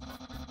game.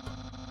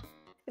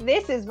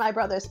 This is my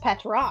brother's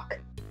pet rock.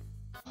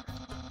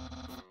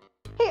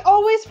 He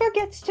always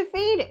forgets to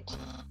feed it.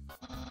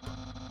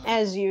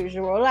 As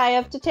usual, I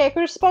have to take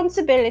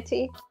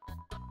responsibility.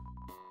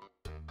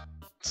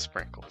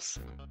 Sprinkles.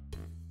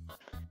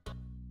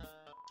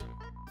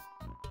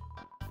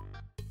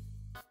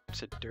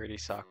 It's a dirty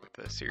sock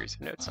with a series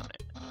of notes on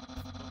it.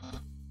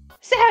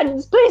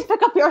 Sans, please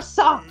pick up your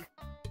sock.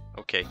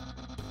 Okay.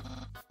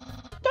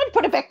 Don't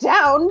put it back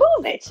down.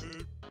 Move it.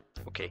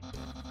 Okay.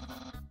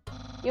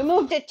 You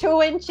moved it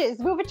 2 inches.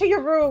 Move it to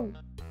your room.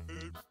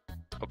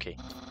 Okay.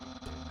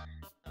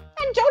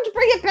 And don't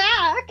bring it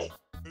back.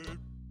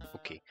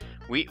 Okay.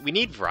 We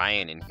need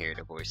Ryan in here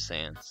to voice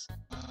Sans.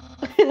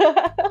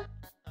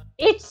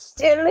 It's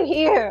still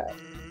here.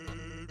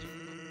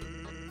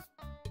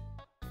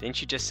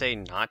 Didn't you just say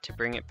not to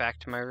bring it back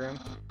to my room?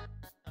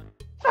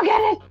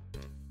 Forget it.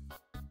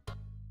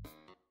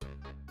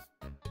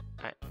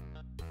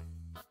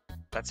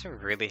 That's a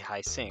really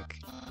high sink.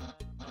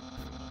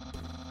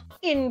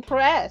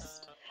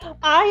 Impressed.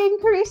 I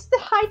increased the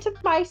height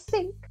of my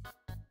sink.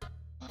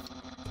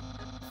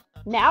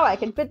 Now I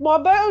can fit more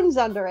bones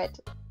under it.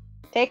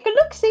 Take a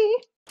look-see.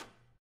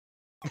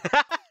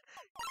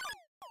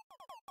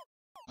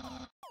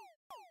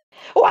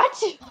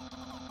 What?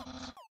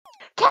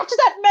 Catch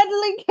that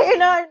meddling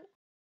canine!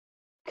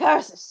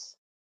 Curses.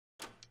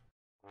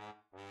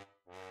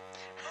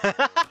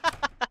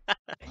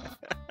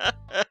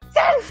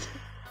 Sense!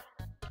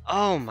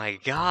 Oh my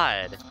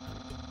god.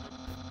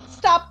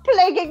 Stop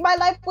plaguing my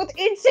life with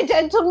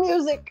incidental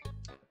music!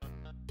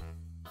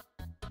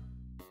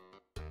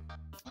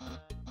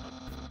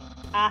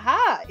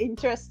 Aha!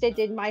 Interested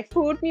in my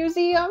food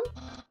museum?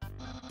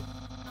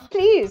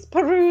 Please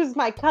peruse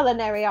my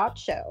culinary art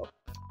show.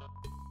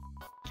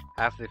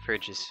 Half the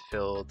fridge is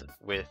filled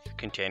with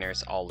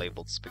containers all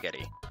labeled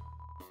spaghetti.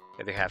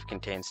 The other half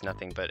contains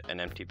nothing but an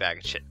empty bag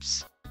of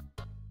chips.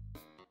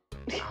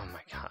 Oh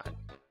my god.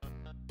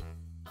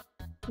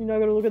 You're not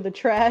gonna look at the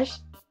trash?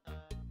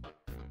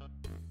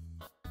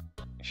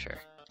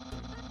 Sure.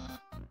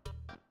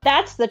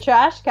 That's the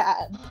trash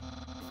can.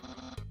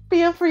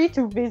 Feel free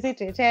to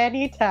visit it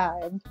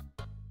anytime.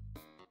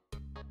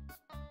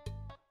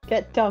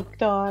 Get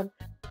dunked on.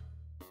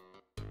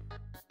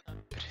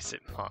 But is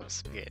it mom's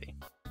spaghetti?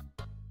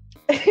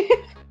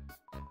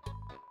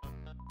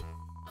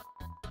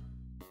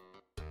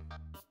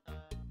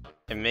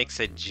 It makes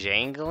a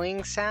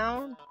jangling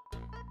sound?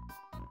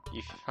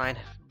 You find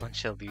a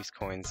bunch of loose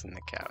coins in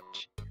the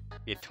couch.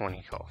 You get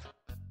 20 gold.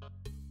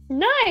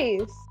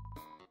 Nice!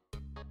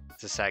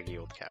 It's a saggy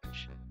old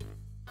couch.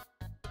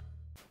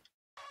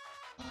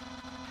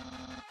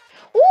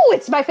 Ooh,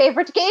 it's my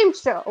favorite game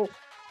show!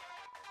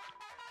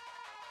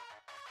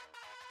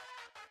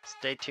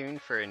 Stay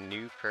tuned for a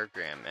new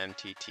program,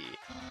 MTT.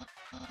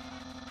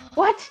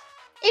 What?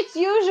 It's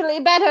usually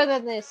better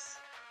than this.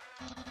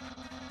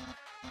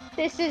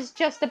 This is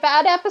just a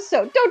bad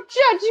episode. Don't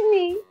judge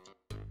me!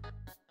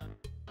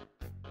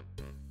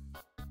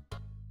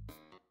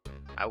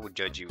 I will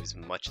judge you as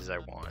much as I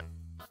want.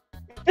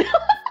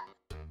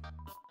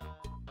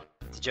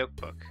 It's a joke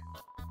book.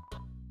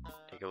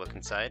 Take a look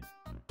inside.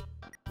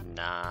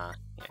 Nah.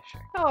 Yeah,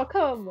 sure. Oh,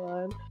 come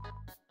on.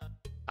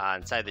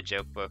 Inside the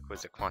joke book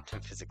was a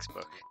quantum physics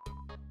book.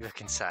 You look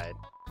inside.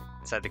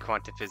 Inside the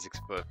quantum physics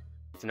book,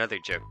 it's another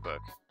joke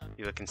book.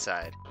 You look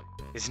inside.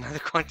 There's another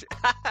quantum...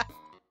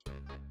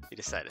 You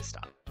decide to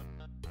stop.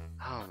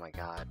 Oh my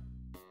god.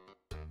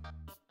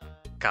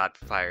 God,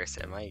 Papyrus,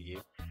 am I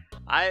you?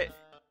 Are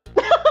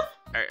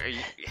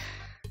you...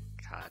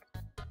 God.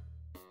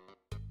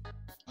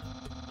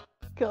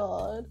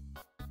 God.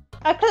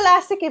 A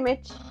classic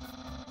image.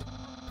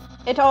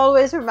 It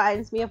always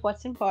reminds me of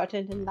what's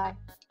important in life.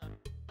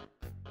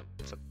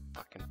 It's a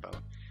fucking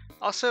bone.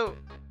 Also,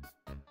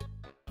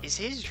 is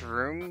his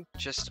room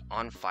just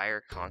on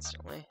fire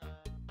constantly?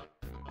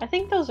 I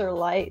think those are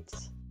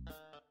lights.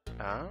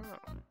 Oh,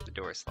 the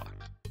door is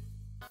locked.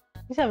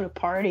 He's having a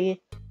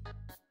party.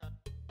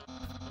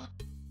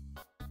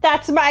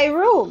 That's my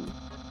room!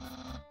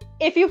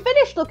 If you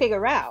finish looking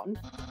around,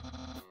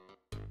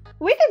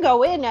 we could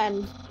go in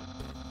and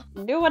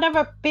Do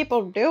whatever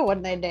people do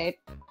when they date.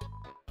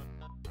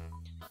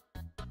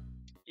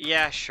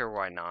 Yeah, sure,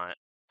 why not?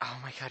 Oh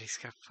my god, he's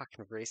got a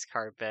fucking race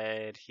car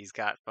bed. He's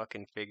got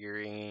fucking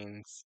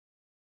figurines.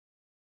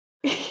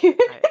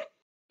 I...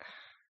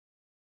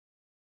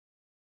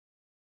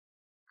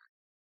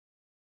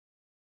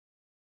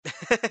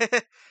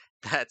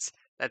 that's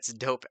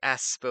dope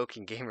ass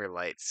spoken gamer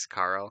lights,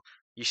 Carl.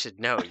 You should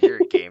know you're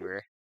a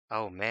gamer.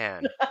 Oh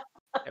man.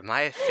 Am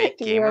I a fake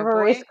Do you gamer have a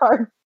race boy?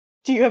 car?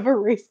 Do you have a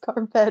race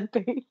car bed,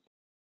 babe?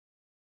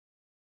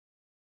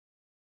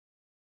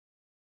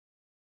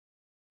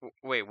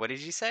 Wait, what did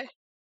you say?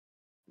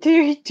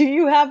 Do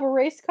you have a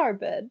race car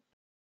bed?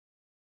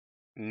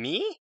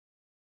 Me?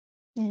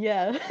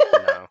 Yeah.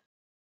 No.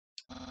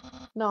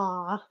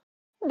 Nah.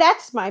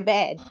 That's my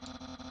bed.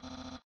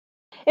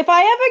 If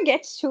I ever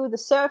get to the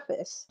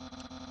surface,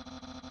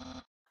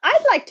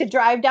 I'd like to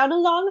drive down a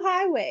long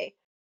highway.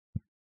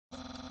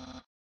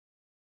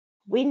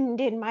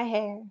 Wind in my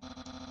hair.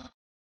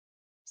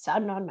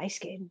 Sun on my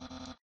skin.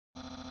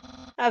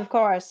 Of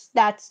course,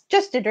 that's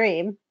just a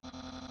dream.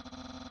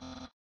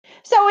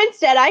 So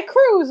instead, I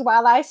cruise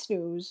while I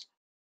snooze.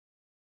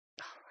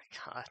 Oh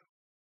my god.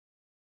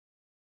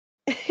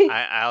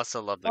 I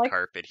also love the Like,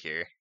 carpet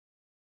here.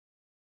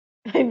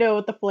 I know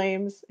with the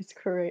flames. It's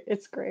great.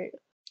 It's great.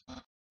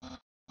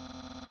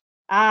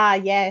 Ah,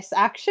 yes,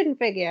 action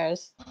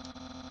figures.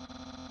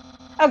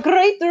 A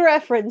great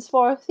reference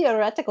for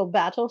theoretical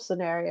battle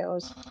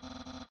scenarios.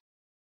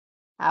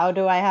 How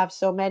do I have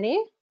so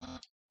many?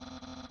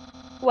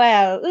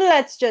 Well,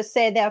 let's just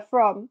say they're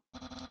from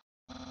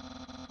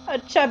a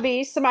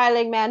chubby,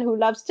 smiling man who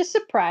loves to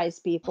surprise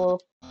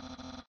people.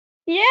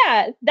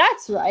 Yeah,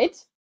 that's right.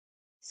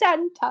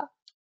 Santa.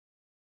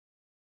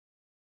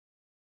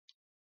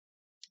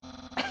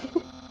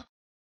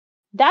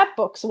 That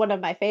book's one of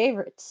my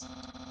favorites.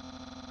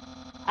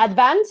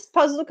 Advanced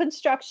Puzzle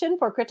Construction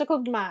for Critical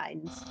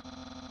Minds.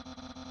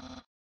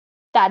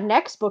 That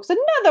next book's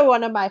another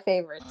one of my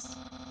favorites.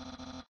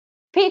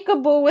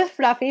 Peekaboo with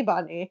Fluffy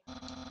Bunny.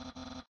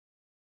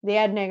 The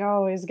ending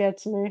always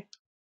gets me.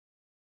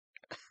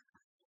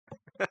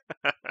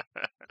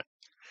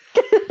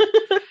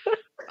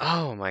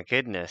 Oh my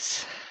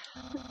goodness.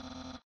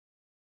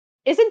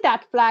 Isn't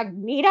that flag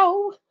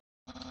neato?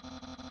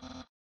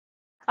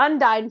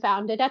 Undyne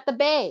found it at the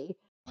bay.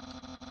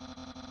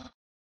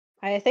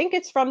 I think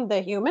it's from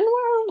the human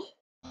world.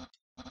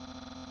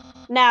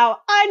 Now,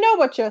 I know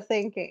what you're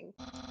thinking.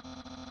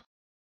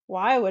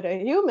 Why would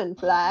a human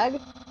flag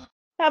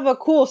have a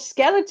cool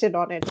skeleton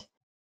on it?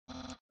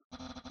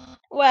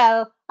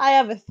 Well, I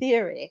have a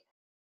theory.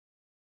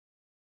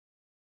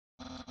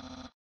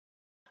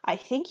 I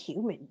think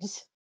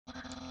humans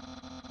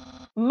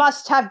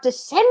must have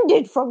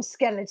descended from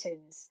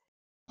skeletons.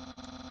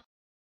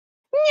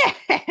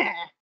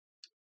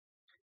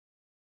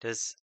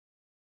 Does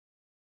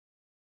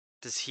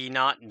he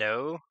not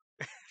know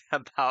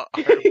about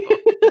our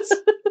bones?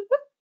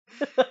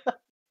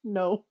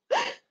 No.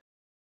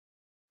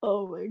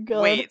 Oh my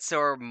god. Wait, so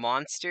are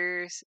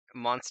monster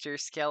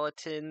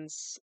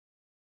skeletons,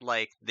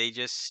 like, they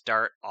just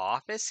start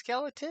off as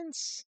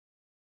skeletons?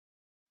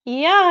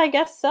 Yeah, I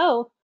guess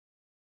so.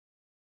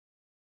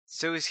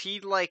 So is he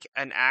like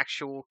an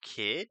actual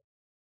kid?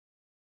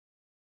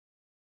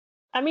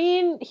 I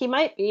mean, he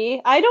might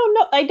be. I don't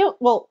know.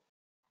 Well,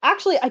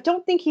 actually, I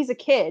don't think he's a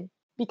kid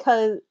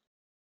because,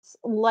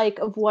 like,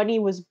 of when he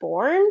was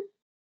born.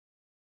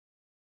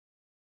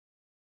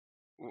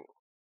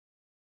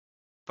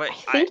 But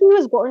I think he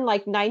was born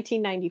like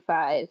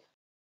 1995.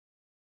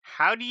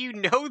 how do you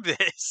know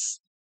this?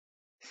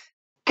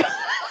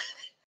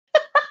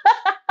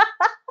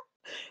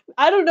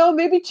 I don't know.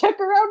 Maybe check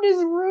around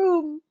his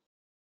room.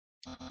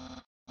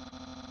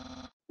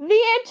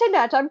 The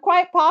internet. I'm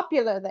quite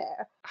popular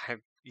there.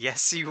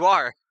 Yes, you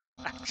are,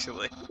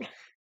 actually.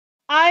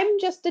 I'm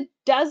just a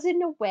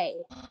dozen away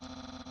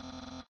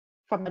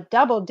from a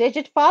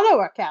double-digit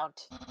follower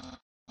count.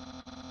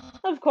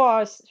 Of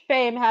course,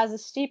 fame has a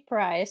steep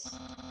price.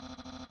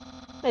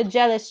 A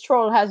jealous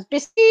troll has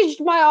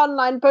besieged my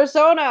online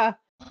persona,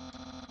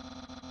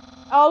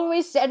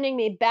 always sending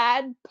me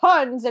bad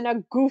puns in a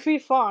goofy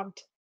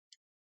font.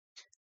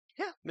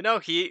 Yeah, but no,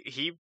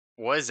 he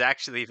was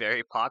actually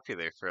very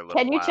popular for a little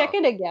Can you while. check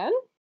it again?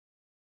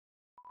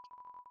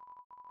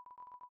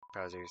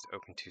 Browsers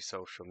open to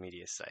social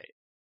media site.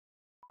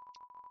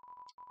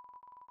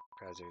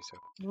 Browsers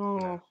open. Oh.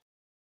 No.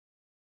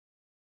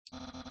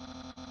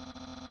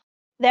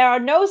 There are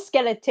no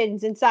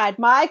skeletons inside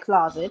my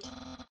closet.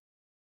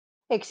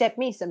 Except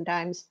me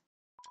sometimes.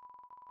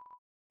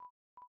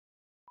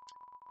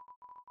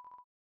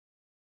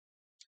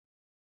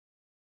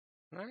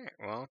 Alright,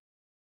 well.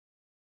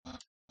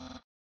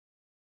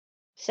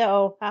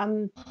 So,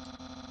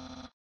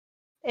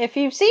 if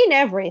you've seen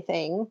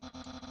everything,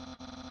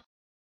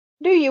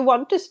 do you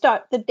want to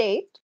start the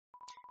date?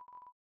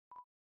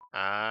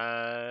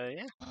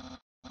 Yeah.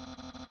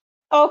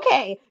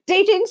 Okay,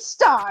 dating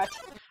start.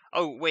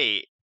 Oh,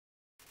 wait.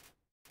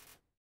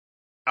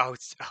 Oh,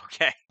 it's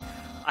okay.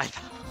 I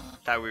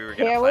thought we were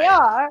gonna Here fight. we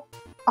are.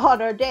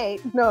 on our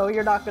date. No,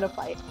 you're not gonna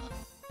fight.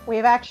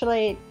 We've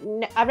actually,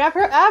 I've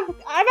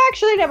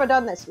actually never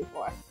done this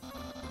before.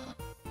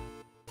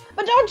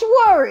 But don't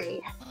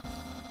worry.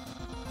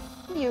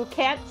 You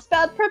can't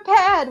spell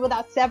prepared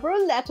without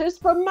several letters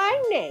from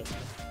my name.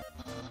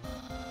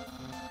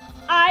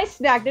 I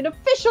snagged an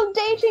official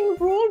dating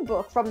rule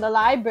book from the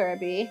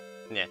library.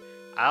 Yeah,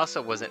 I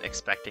also wasn't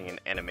expecting an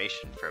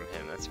animation from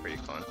him. That's pretty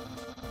fun.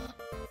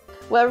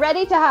 We're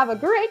ready to have a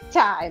great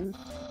time.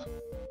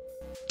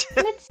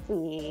 Let's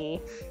see.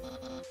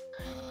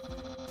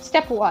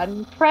 Step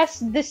 1. Press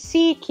the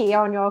C key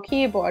on your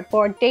keyboard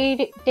for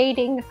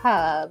dating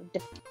hub.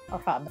 Or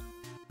hub.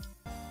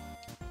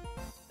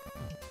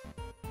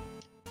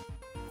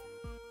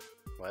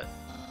 What?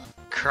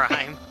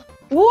 Crime?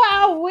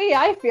 Wowee,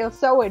 I feel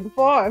so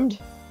informed.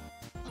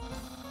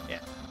 Yeah.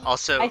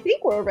 Also, I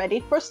think we're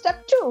ready for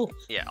step 2.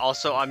 Yeah,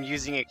 also I'm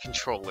using a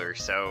controller,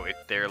 so if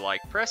they're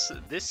like, press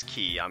this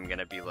key, I'm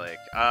gonna be like,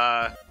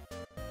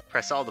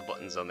 press all the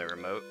buttons on the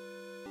remote.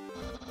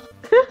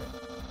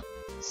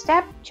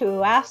 Step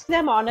 2. Ask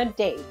them on a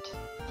date.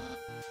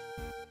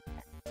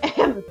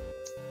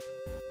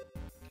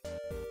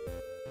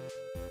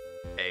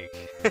 Egg.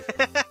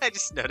 I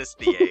just noticed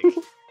the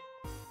egg.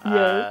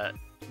 Yes.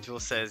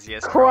 Jules says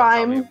yes.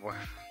 Crime.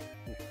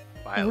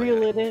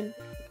 Reel it in.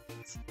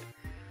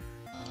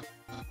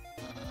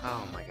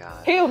 Oh my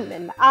god.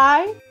 Human,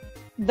 I,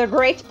 the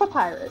Great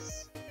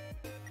Papyrus,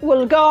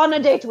 will go on a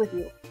date with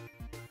you.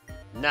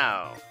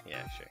 No.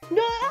 Yeah, sure.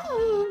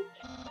 No.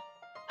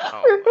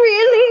 Oh.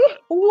 Really?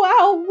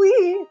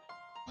 Wowee.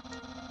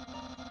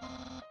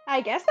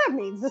 I guess that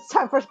means it's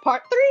time for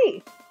part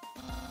 3.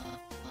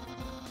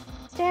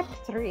 Step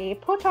 3.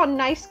 Put on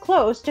nice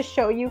clothes to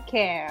show you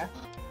care.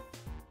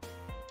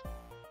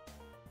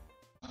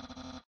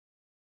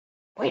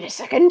 Wait a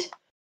second.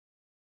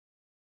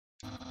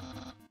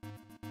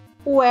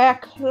 Wear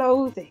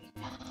clothing.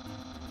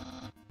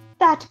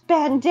 That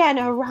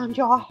bandana around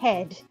your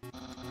head.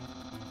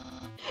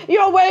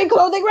 You're wearing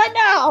clothing right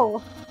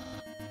now!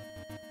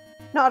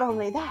 Not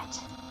only that,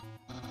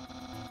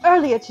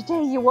 earlier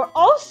today you were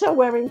also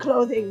wearing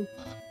clothing.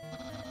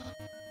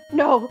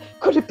 No,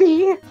 could it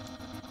be?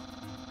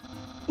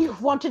 You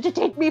wanted to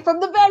take me from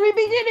the very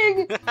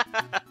beginning!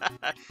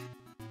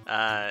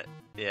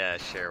 Yeah,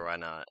 sure, why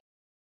not?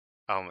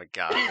 Oh my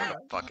god, what a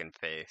fucking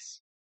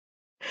face.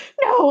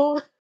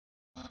 No!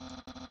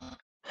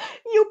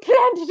 You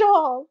planned it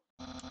all!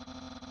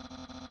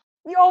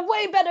 You're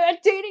way better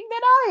at dating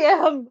than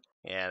I am!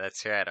 Yeah,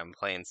 that's right, I'm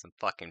playing some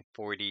fucking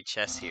 4D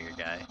chess here,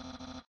 guy.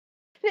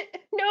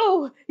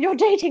 No! You're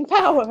dating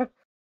power!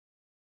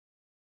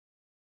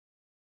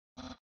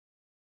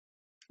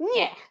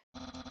 Yeah!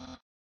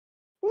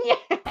 Yeah!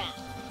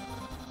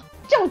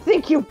 Don't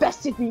think you've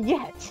bested me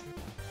yet!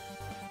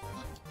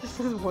 This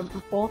is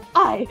wonderful.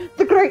 I,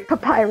 the Great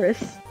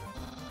Papyrus,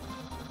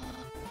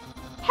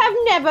 have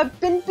never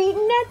been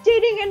beaten at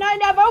dating and I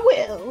never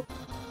will!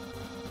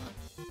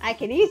 I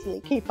can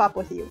easily keep up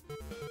with you.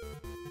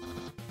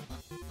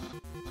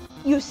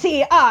 You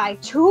see, I,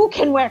 too,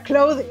 can wear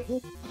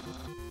clothing.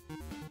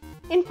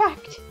 In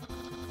fact,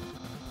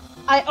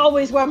 I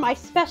always wear my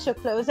special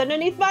clothes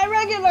underneath my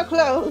regular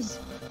clothes.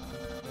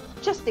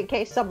 Just in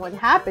case someone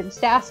happens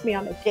to ask me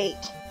on a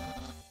date.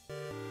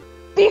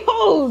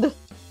 Behold!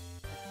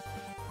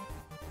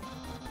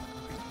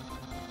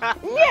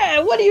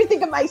 Yeah, what do you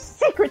think of my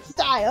secret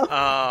style?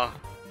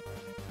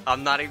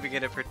 I'm not even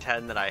gonna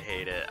pretend that I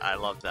hate it. I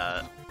love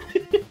that.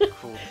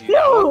 Cool dude.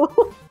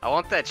 No! I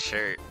want that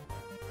shirt.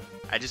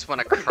 I just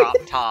want a crop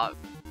top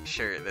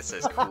shirt that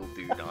says cool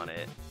dude on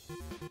it.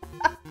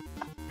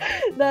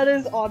 That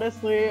is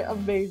honestly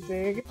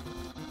amazing.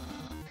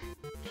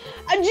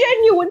 A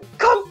genuine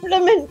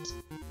compliment!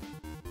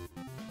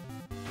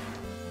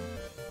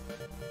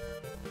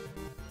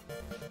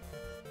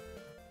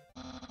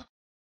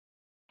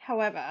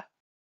 However,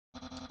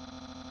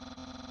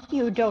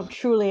 you don't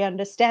truly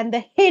understand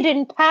the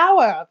hidden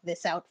power of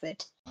this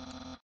outfit.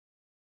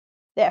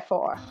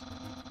 Therefore,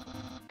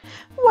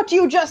 what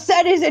you just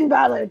said is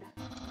invalid.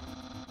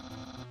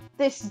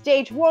 This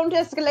date won't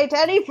escalate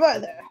any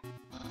further.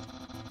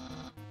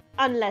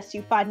 Unless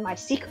you find my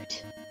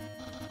secret.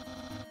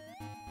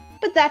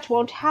 But that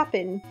won't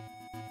happen.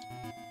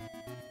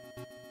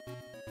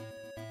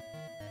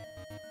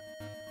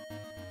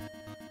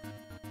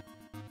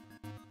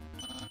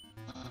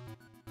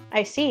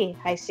 I see,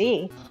 I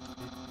see.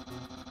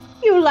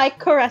 You like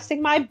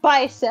caressing my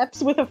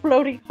biceps with a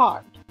floating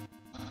heart.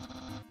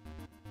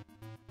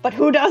 But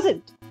who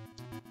doesn't?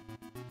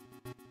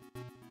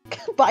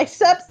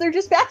 Biceps, they're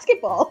just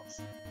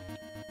basketballs.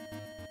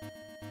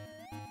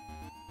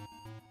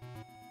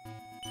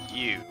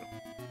 You.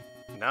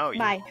 No, you.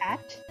 My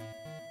hat.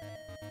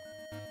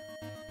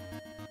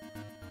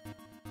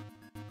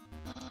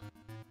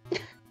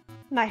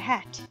 My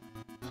hat.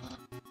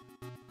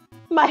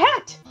 My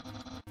hat!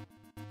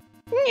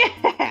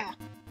 Yeah!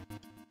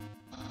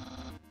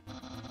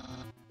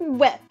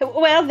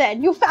 Well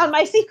then, you found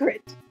my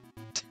secret.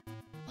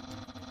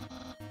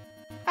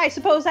 I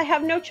suppose I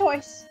have no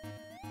choice.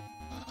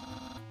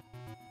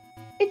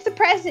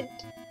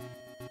 present.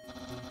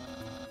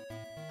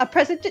 A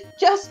present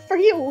just for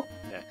you.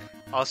 Yeah.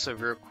 Also,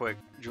 real quick,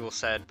 Jewel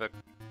said, but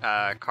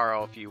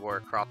Carl, if you wore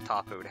a crop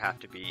top, it would have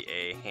to be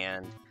a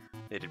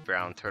hand-knitted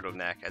brown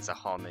turtleneck as a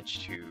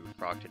homage to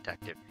Frog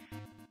Detective.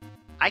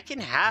 I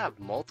can have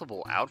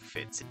multiple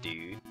outfits,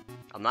 dude.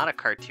 I'm not a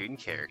cartoon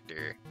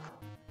character.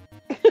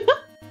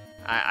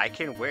 I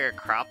can wear a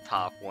crop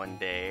top one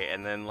day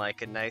and then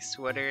like a nice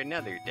sweater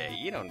another day.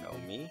 You don't know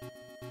me.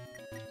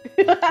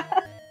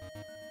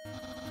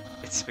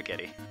 It's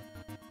spaghetti.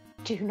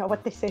 Do you know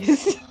what this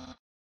is?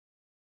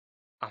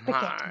 I'm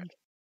Spaghetti. not.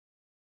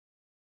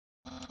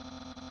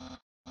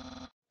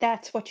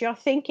 That's what you're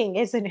thinking,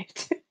 isn't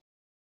it?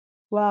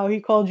 Wow,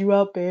 he called you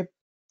out, babe.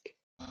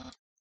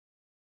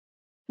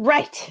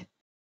 Right.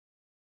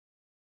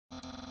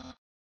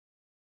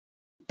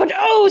 But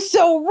oh,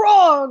 so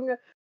wrong!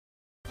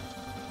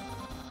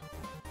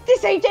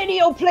 This ain't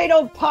any old plain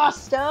old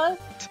pasta!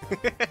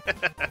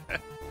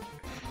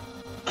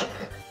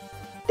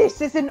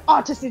 This is an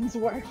artisan's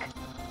work.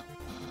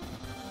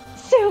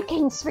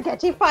 Silken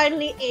spaghetti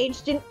finally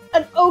aged in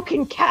an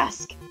oaken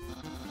cask.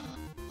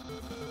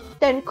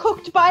 Then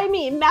cooked by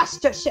me,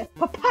 Master Chef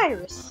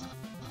Papyrus.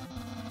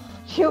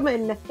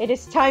 Human, it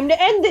is time to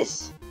end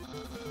this.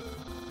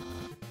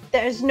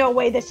 There's no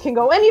way this can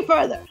go any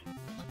further.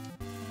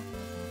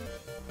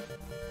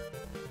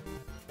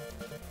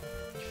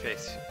 Your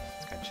face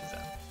scrunches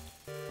up.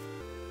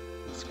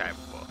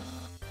 Indescribable.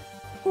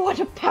 What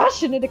a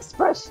passionate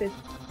expression.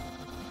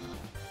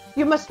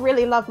 You must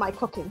really love my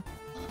cooking.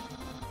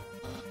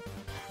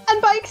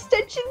 And by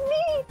extension,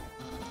 me.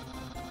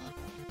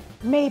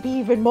 Maybe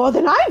even more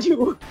than I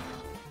do.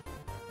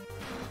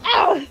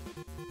 Ow!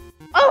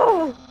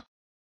 Oh!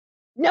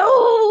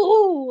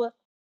 No!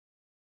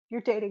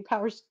 Your dating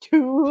power's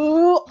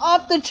too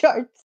off the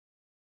charts.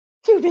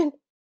 Cuban,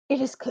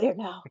 it is clear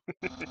now.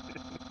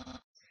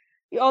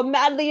 You're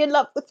madly in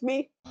love with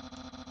me.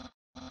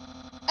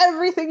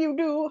 Everything you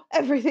do,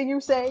 everything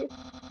you say,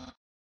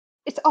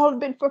 it's all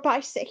been for my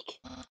sake.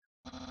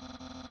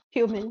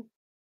 Human,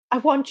 I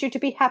want you to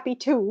be happy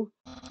too.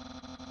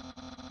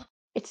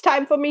 It's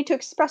time for me to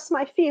express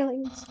my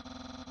feelings.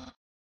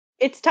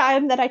 It's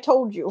time that I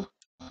told you.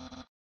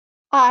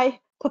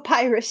 I,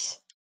 Papyrus.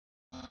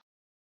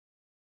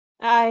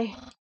 Boy,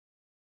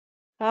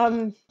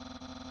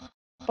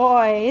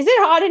 is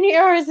it hot in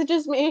here or is it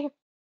just me?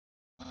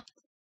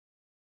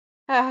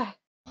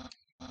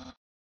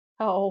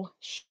 Oh,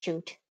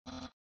 shoot.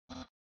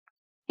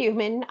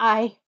 Human,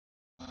 I'm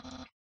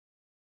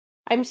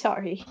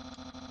sorry.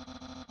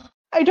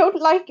 I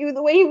don't like you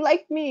the way you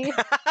like me.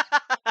 Oh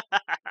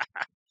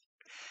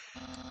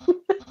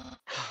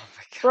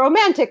my god.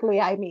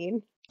 Romantically, I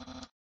mean.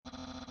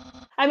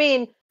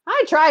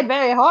 I tried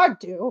very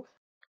hard to.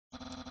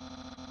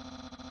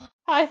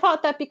 I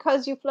thought that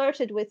because you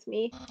flirted with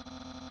me,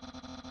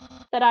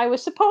 that I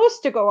was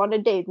supposed to go on a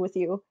date with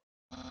you.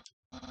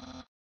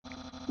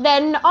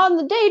 Then on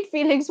the date,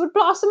 feelings would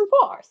blossom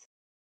forth.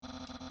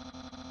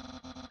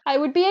 I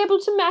would be able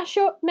to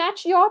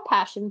match your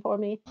passion for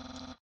me.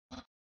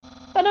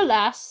 But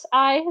alas,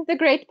 I, the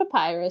great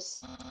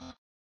Papyrus,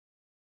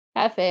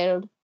 have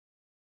failed.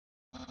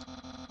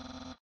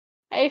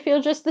 I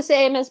feel just the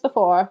same as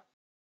before.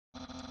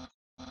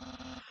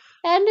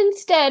 And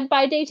instead,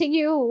 by dating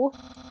you,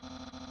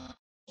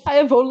 I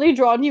have only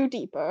drawn you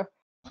deeper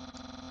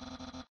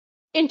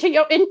into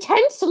your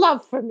intense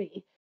love for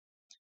me.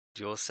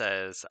 Jewel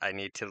says, I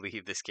need to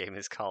leave. This game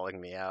is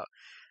calling me out.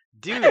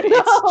 Dude,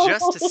 it's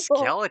just a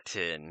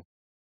skeleton.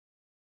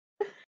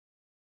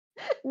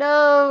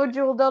 No,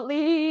 Jewel, don't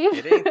leave.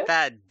 It ain't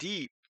that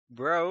deep,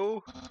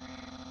 bro.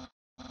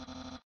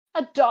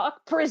 A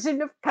dark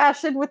prison of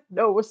passion with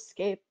no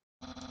escape.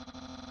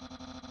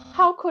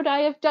 How could I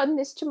have done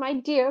this to my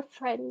dear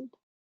friend?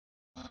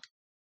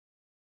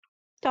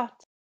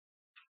 Dot.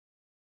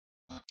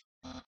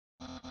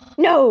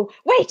 No,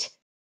 wait!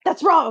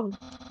 That's wrong!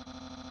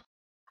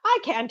 I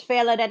can't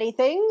fail at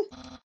anything.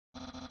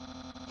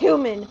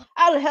 Human,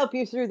 I'll help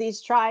you through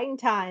these trying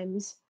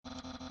times.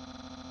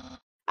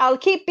 I'll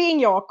keep being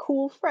your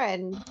cool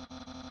friend.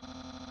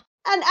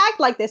 And act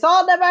like this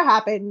all never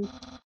happened.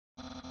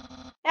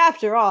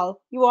 After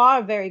all, you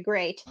are very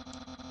great.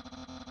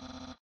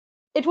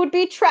 It would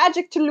be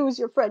tragic to lose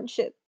your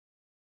friendship.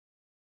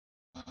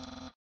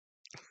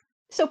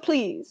 So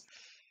please,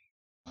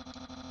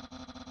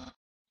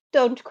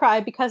 don't cry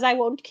because I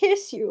won't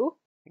kiss you.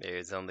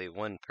 There's only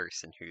one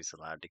person who's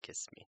allowed to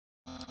kiss me.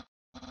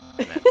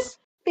 And that's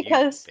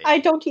Because you, I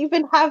don't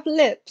even have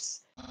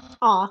lips.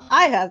 Aw,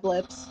 I have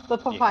lips,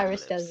 but You have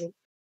Papyrus lips. doesn't.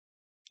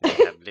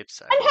 You have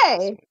lips. And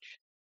hey!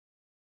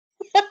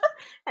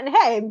 And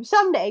hey,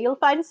 someday you'll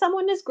find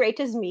someone as great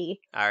as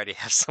me. I already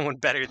have someone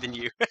better than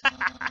you.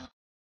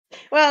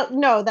 Well,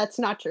 no, that's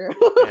not true.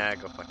 Yeah,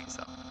 go fuck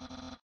yourself.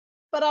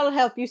 But I'll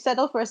help you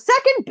settle for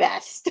second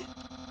best.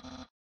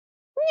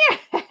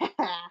 Yeah.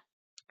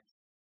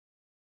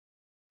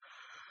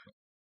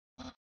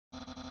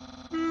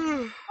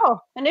 Oh,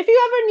 and if you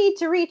ever need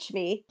to reach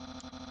me,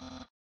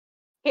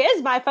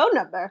 here's my phone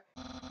number.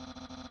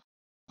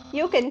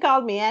 You can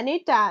call me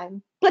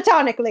anytime.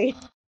 Platonically.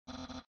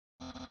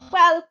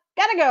 Well,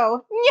 gotta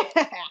go.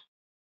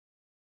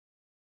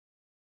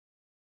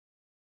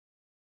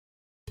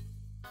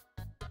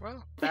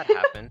 Well, that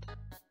happened.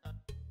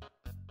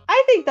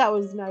 I think that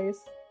was nice.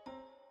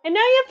 And now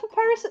you have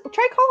Papyrus.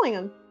 Try calling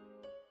him.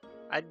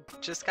 I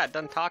just got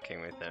done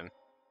talking with him.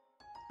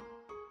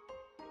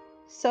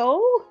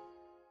 So?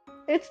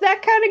 It's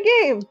that kind of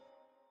game.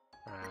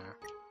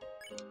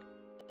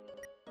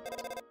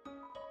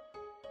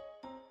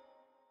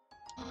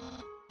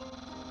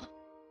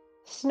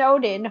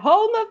 Snowdin,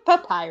 home of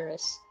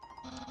Papyrus.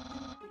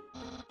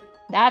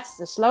 That's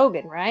the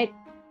slogan, right?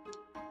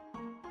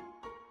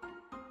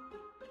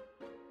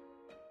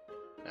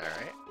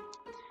 Alright.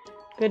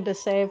 Good to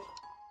save.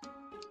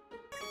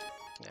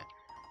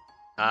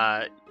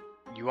 Yeah.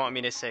 You want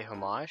me to say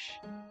homage?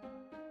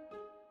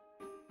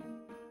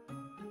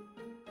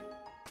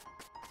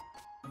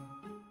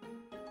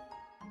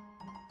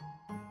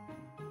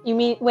 You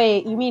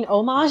mean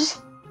homage?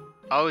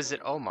 Oh, is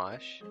it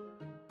homage?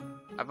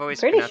 I've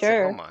always Pretty pronounced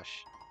sure. it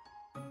homage.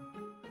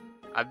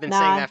 I've been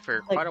saying that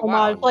for like quite a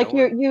homage, while. Like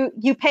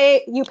you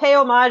pay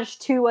homage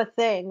to a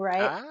thing,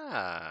 right?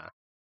 Ah.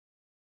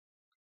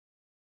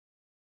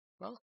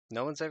 Well,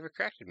 no one's ever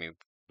corrected me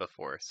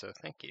before, so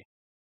thank you.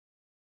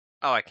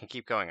 Oh, I can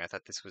keep going. I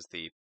thought this was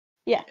the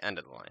end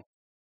of the line.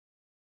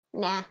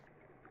 Nah.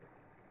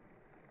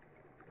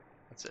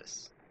 What's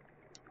this?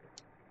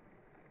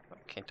 Oh,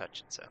 can't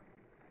touch it, so.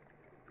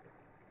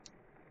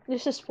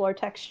 This is floor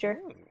texture.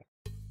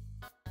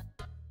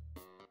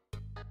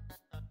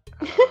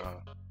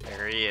 Oh,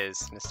 there he is,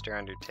 Mr.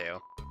 Undertale.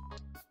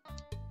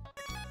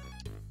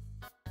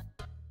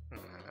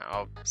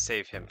 I'll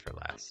save him for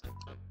last.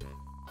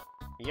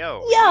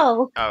 Yo!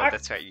 Yo! Oh,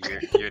 that's right,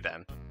 you're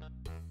them.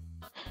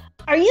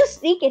 Are you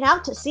sneaking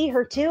out to see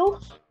her too?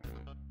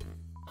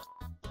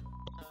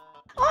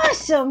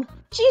 Awesome!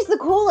 She's the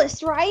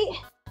coolest, right?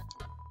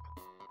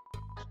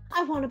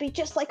 I want to be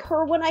just like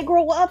her when I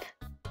grow up.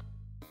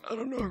 I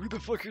don't know who the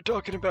fuck you're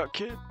talking about,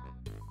 kid.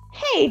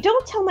 Hey,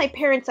 don't tell my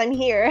parents I'm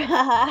here.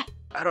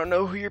 I don't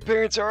know who your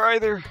parents are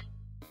either.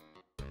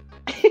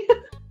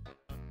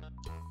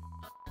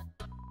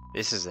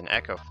 This is an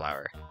echo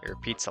flower. It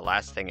repeats the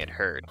last thing it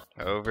heard,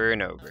 over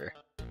and over.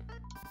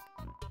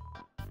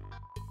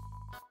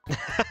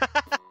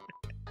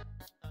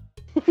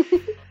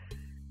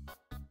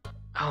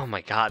 Oh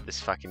my god,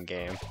 this fucking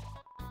game.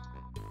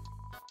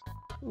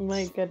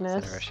 My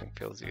goodness. This rushing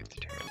fills you with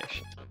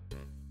determination.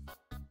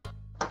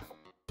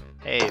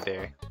 Hey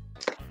there.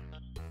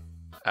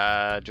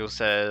 Jules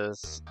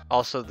says,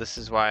 also this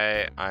is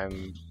why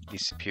I'm the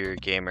superior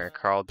gamer.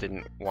 Carl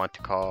didn't want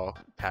to call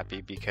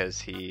Pappy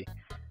because he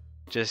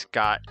just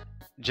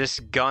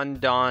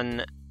gunned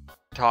on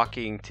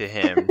talking to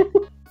him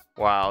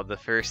while the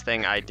first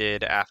thing I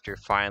did after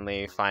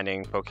finally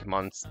finding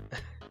Pokemon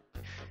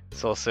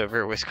Soul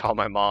Silver was call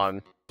my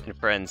mom and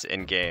friends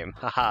in game.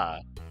 Haha.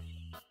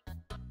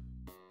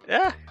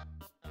 Yeah.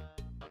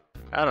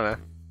 I don't know.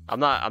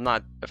 I'm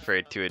not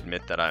afraid to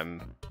admit that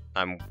I'm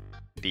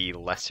the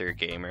lesser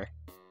gamer.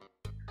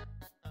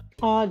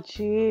 Oh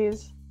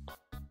jeez.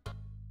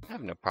 I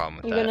have no problem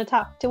with that. You gonna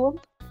talk to him?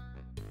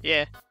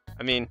 Yeah.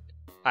 I mean,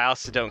 I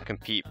also don't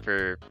compete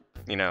for,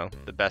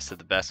 the best of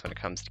the best when it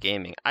comes to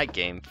gaming. I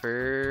game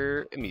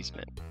for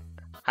amusement.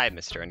 Hi,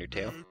 Mr.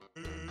 Undertale.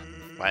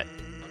 What?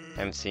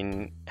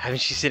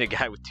 Haven't you seen a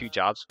guy with 2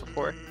 jobs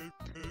before?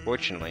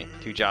 Fortunately,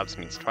 2 jobs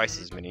means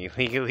twice as many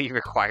legally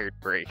required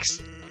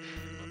breaks.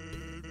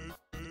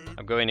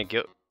 I'm going to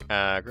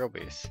Girl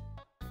Base.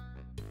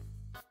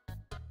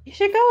 You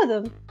should go with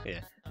him.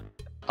 Yeah.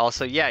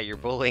 Also, yeah, your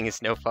bullying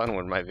is no fun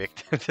when my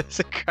victim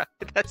doesn't cry.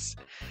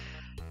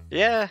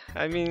 Yeah,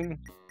 I mean,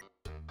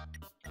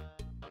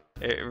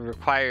 it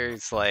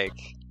requires,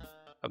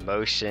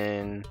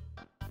 emotion,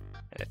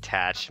 and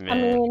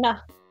attachment.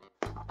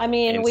 I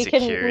mean, we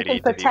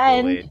can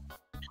pretend.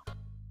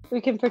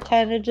 We can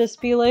pretend and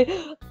just be like,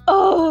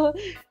 oh,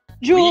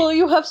 Jewel,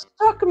 you have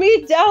struck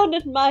me down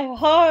in my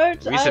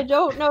heart. I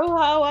don't know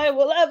how I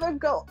will ever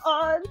go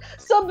on.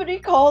 Somebody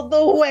called the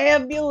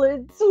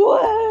ambulance.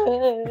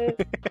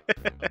 What?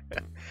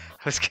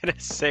 I was gonna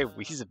say,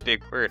 we's a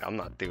big word. I'm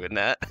not doing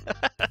that.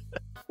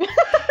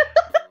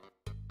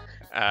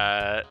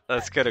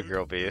 Let's go to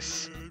Girl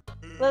Bees.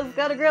 Let's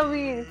go to Girl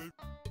Bees.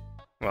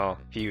 Well,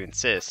 if you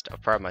insist, I'll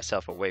prod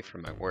myself away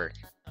from my work.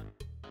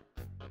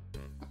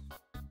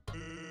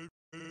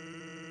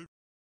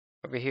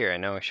 Over here, I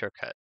know a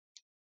shortcut.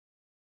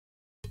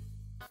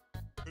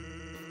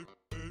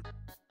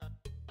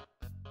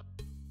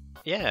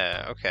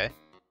 Yeah, okay.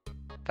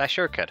 Fast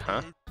shortcut,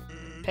 huh?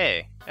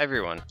 Hey,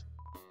 everyone.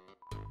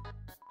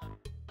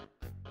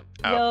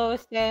 Oh. Yo,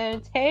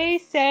 Sans. Hey,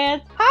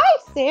 Sans. Hi,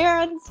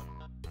 Sans.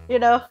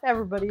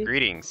 Everybody.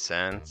 Greetings,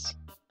 Sans.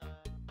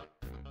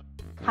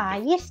 Hi,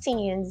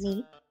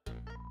 Sansy.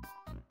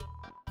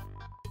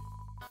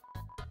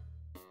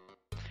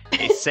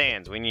 Hey,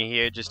 Sans, when you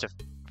here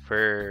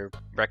for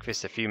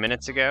breakfast a few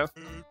minutes ago?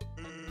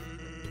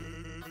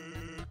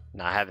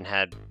 No, I haven't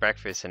had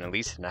breakfast in at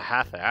least a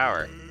half an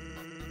hour.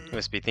 He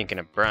must be thinking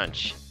of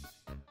brunch.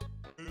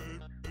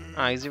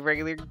 Ah, he's a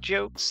regular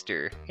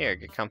jokester. Here,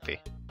 get comfy.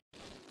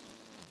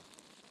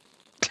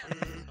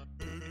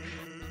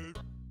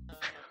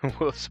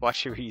 Whoops,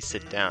 watch where you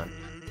sit down.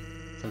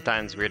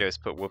 Sometimes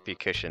weirdos put whoopee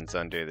cushions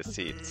under the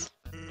seats.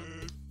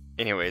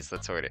 Anyways,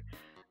 let's order.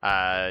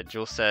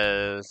 Jewel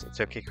says,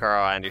 it's okay,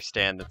 Carl, I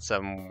understand that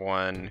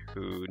someone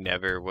who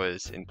never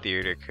was in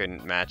theater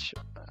couldn't match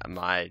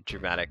my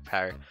dramatic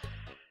power.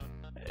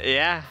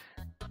 Yeah.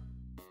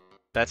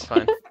 That's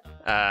fun.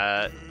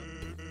 What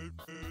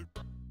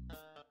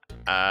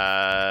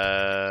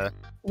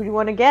do you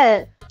want to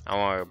get? I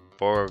want a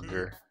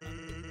burger.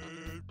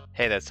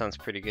 Hey, that sounds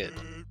pretty good.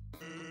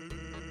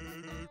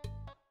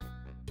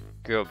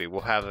 Groby,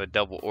 we'll have a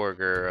double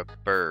order of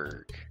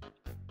burg.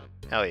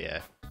 Hell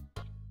yeah.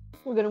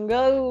 Look at him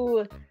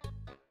go.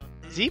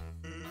 Is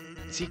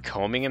he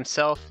combing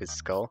himself? His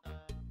skull?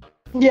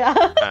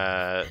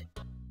 Yeah.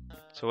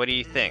 So what do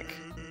you think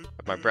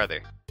of my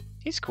brother?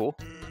 He's cool.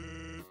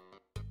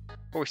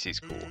 Of course he's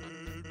cool.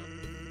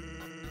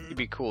 You'd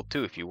be cool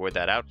too if you wore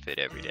that outfit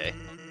every day.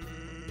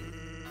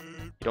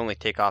 You'd only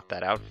take off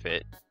that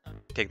outfit,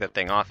 take that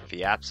thing off if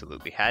he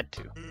absolutely had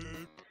to.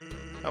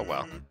 Oh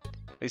well,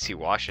 at least he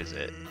washes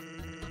it.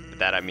 But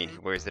that I mean he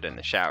wears it in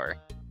the shower.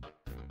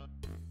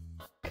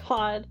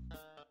 God.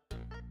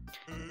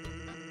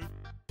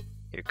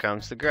 Here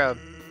comes the grub.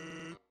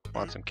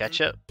 Want some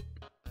ketchup?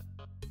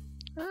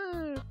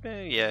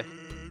 Yeah.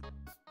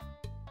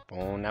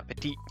 Bon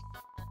appetit.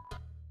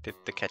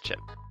 Dip the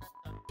ketchup.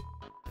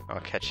 Oh,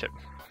 ketchup.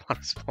 On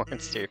his foreign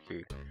steer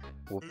food.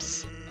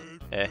 Whoops.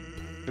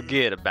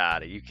 Forget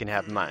about it. You can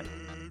have mine.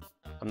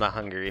 I'm not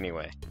hungry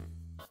anyway.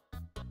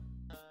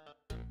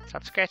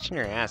 Stop scratching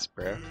your ass,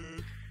 bro.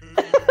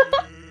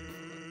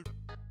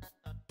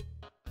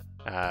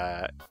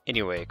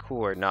 Anyway,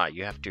 cool or not,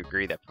 you have to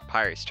agree that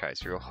Papyrus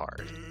tries real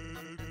hard.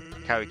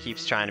 Look how he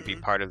keeps trying to be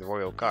part of the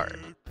Royal Guard.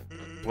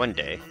 One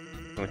day,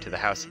 he went to the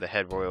house of the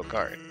head Royal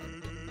Guard.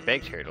 He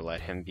begged her to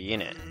let him be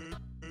in it.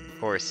 Of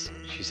course,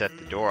 she shut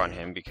the door on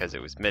him because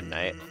it was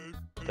midnight.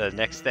 The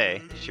next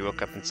day, she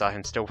woke up and saw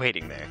him still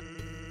waiting there.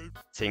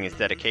 Seeing his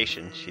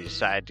dedication, she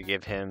decided to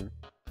give him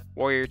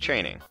warrior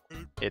training.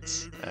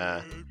 It's,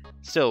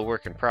 still a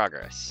work in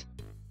progress.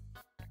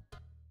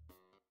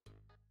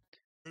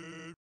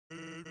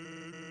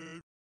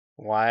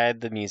 Why'd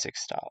the music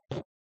stop?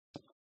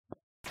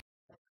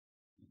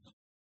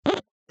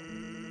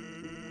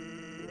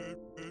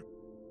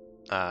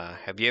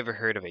 Have you ever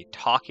heard of a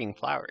talking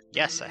flower?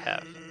 Yes, I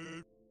have.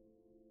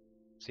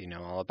 So you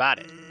know all about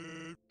it.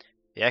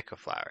 The echo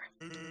flower.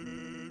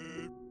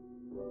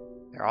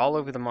 They're all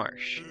over the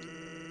marsh.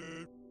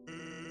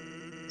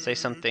 Say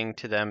something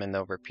to them and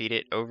they'll repeat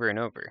it over and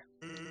over.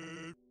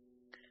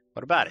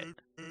 What about it?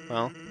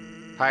 Well,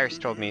 Papyrus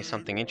told me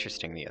something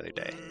interesting the other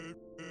day.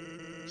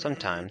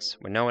 Sometimes,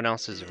 when no one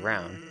else is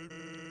around,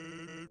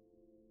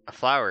 a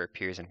flower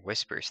appears and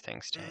whispers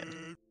things to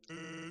him.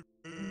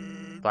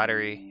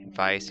 Flattery,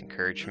 advice,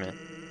 encouragement,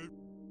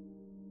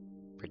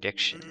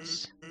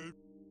 predictions.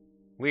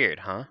 Weird,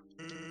 huh?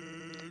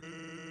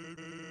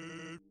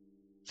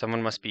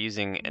 Someone must be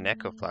using an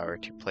echo flower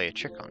to play a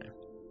trick on him.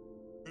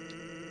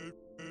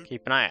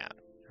 Keep an eye out,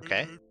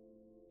 okay?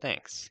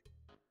 Thanks.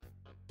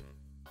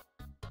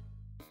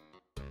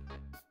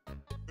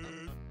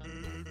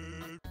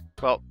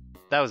 Well,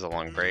 that was a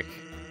long break.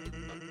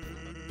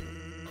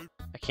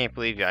 I can't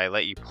believe I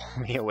let you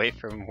pull me away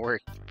from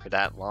work for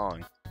that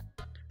long.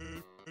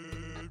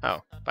 Oh,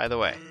 by the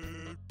way,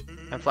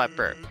 I'm Flat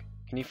Burke.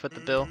 Can you foot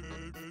the bill?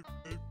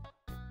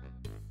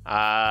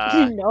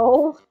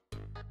 No.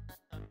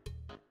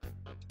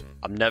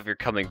 I'm never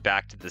coming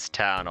back to this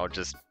town. I'll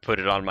just put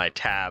it on my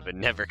tab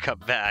and never come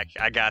back.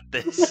 I got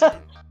this.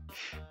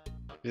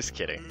 Just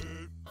kidding.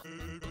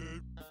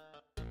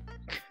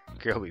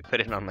 Girl, we put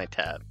it on my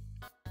tab.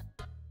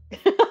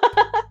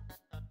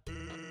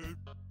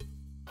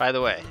 By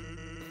the way,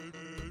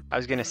 I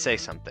was gonna say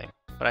something,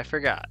 but I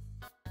forgot.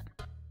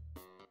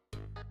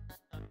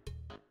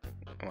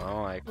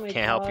 Well, I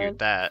can't help you with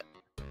that.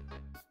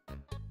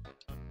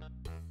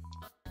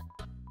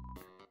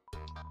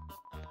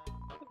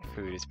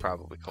 Food is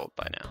probably cold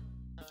by now.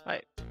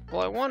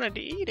 Well, I wanted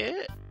to eat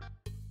it.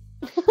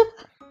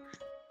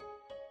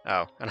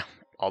 Oh, and I'm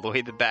all the way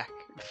in the back.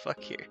 The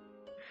fuck here.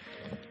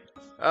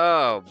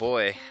 Oh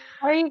boy.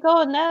 Where are you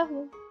going now?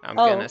 I'm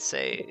gonna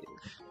save.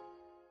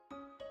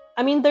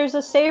 I mean, there's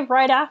a save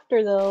right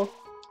after, though.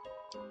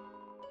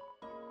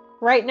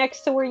 Right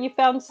next to where you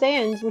found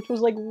Sans, which was,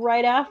 like,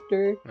 right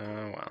after.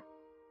 Oh, well.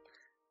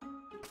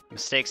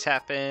 Mistakes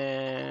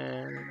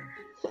happen.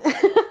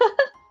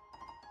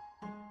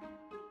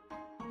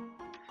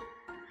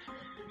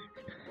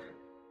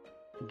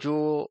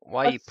 Jewel,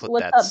 why you put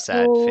that up,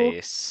 sad Jewel?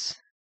 face?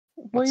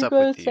 What's Why up you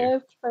got with a you?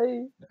 sad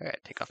face? I gotta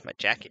take off my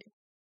jacket.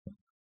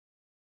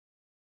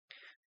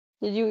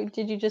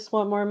 Did you just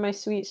want more of my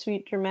sweet,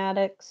 sweet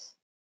dramatics?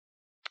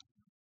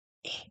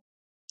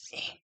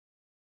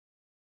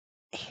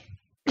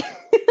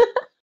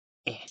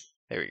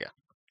 There we go.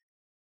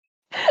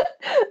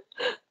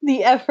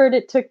 the effort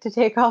it took to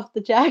take off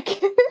the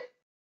jacket.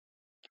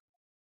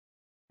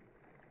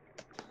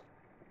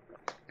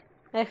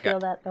 I feel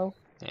that though.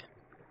 Yeah.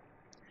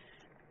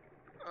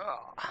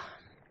 Oh.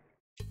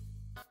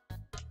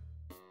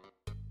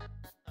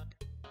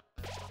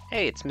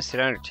 Hey, it's Mr.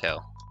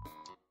 Undertale.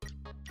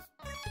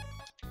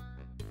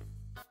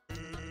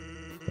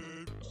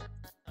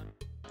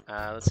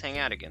 Let's hang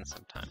out again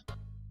sometime.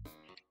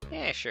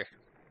 Yeah, sure.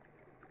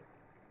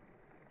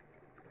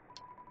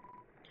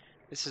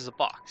 This is a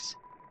box.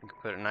 You can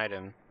put an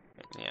item.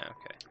 Yeah,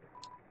 okay.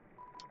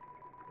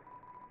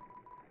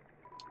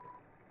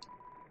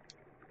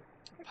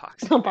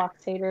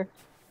 Box hater.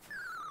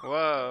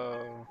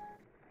 Whoa.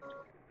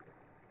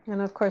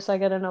 And of course I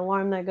get an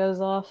alarm that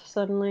goes off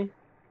suddenly.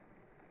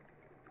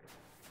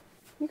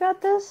 You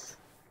got this?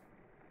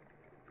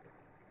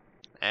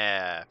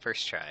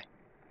 First try.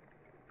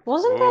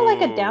 Wasn't there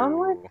like a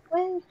downward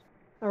way?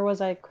 Or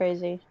was I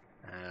crazy?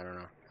 I don't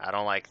know. I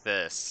don't like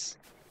this.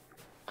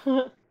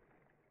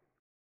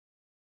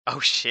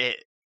 Oh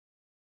shit.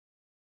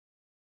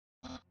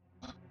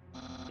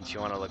 Did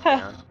you want to look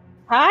down?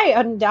 Hi,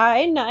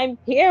 Undyne. I'm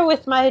here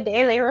with my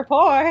daily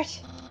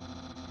report.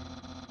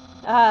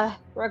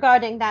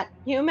 Regarding that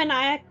human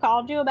I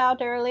called you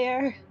about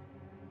earlier.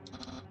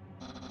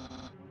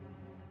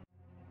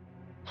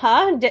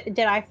 Huh? Did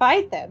I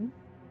fight them?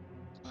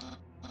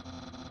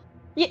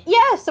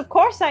 Yes, of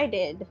course I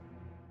did.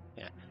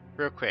 Yeah.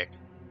 Real quick.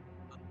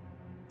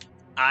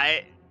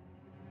 I'm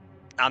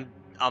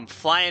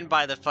flying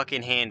by the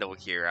fucking handle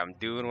here. I'm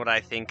doing what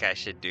I think I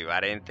should do. I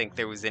didn't think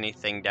there was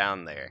anything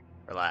down there.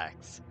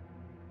 Relax.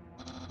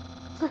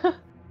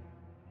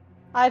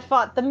 I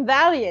fought them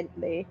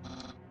valiantly.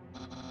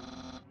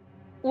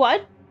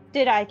 What?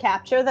 Did I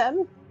capture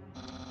them?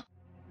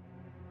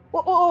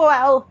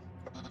 Well,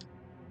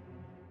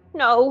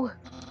 no.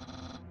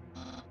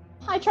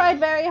 I tried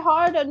very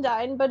hard,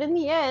 Undyne, but in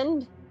the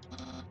end,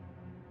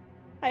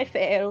 I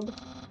failed.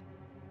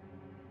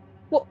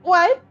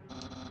 What?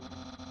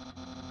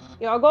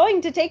 You're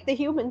going to take the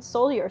human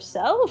soul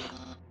yourself?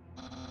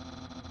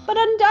 But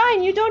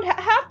Undyne, you don't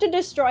have to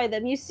destroy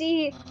them. You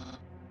see...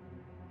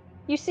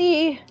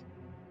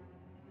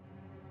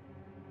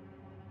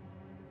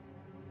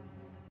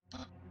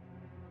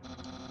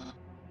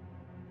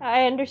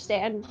 I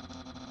understand.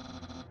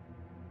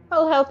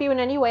 I'll help you in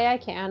any way I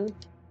can.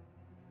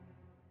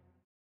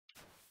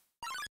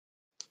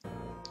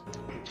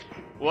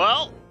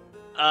 Well,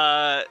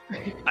 I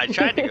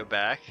tried to go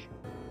back.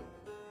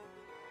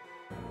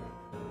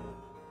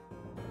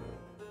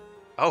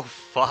 Oh,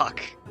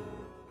 fuck.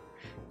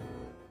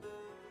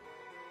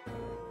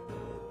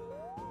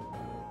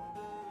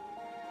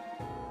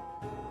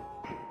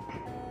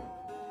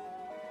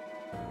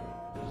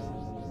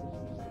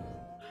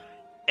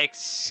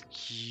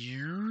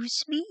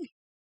 Excuse me?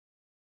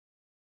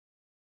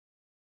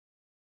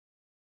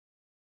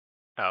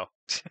 Oh.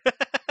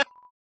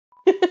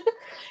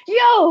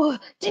 Yo!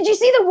 Did you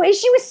see the way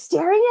she was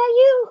staring at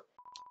you?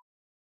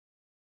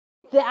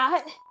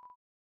 That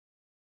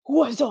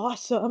was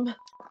awesome.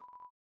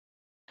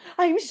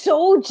 I'm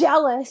so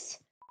jealous.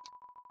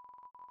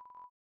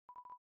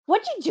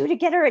 What'd you do to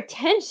get her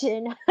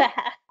attention? Come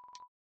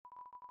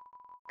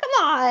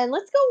on,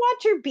 let's go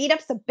watch her beat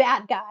up some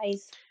bad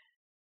guys.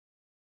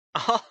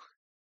 Oh.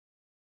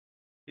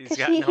 He's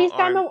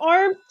got no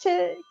arm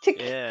to...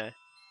 Yeah.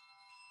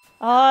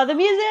 The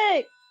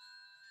music!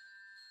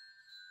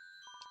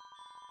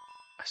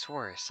 I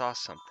swore I saw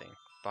something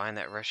behind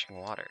that rushing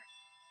water.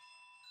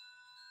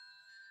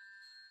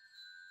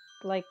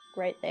 Like,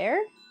 right there?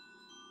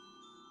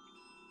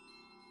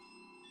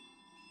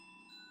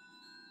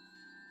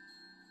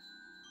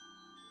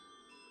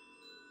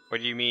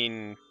 What do you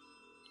mean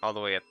all the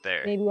way up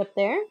there? Maybe up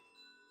there?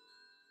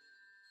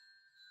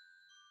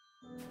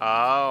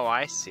 Oh,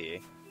 I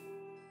see.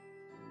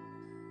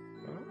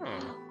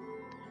 Oh.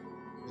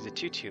 There's a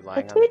tutu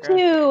lying on the ground.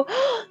 You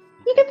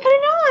can put it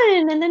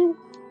on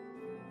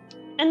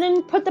and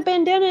then put the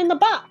bandana in the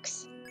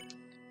box.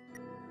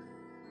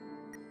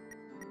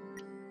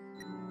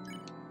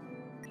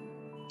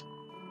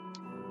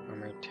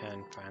 Armor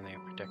 10, finally a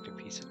protective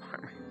piece of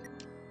armor.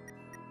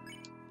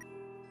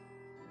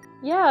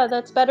 Yeah,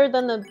 that's better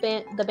than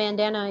the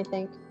bandana, I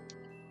think.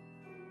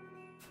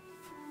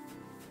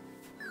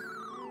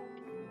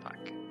 Fuck.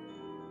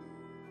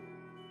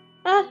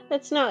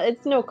 It's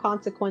no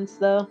consequence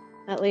though,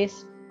 at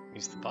least.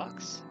 Use the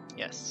box?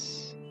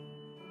 Yes.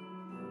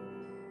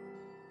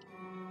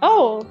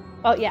 Oh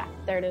yeah,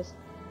 there it is.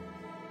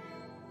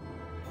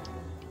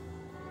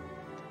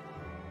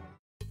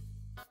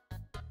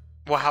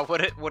 Wow,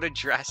 what a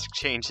drastic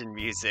change in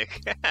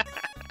music.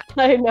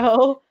 I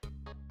know.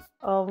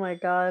 Oh my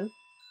god.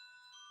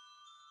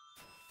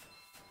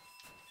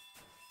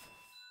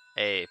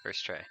 Hey,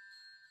 first try.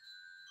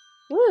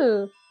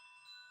 Woo.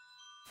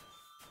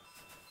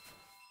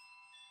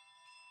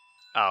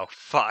 Oh,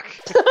 fuck.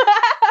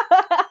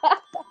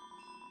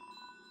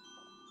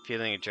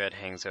 Feeling of dread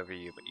hangs over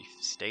you, but you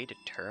stay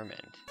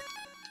determined.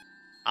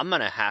 I'm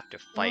gonna have to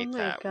fight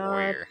that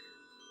warrior.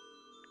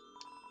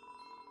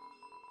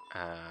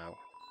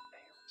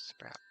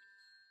 Sprout.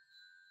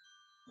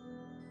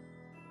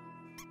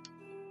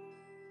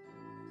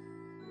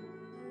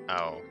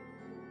 Oh.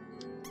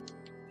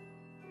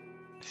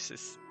 This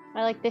is...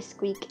 I like this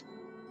squeak.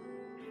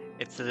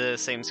 It's the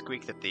same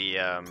squeak that the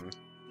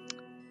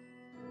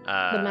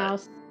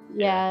mouse.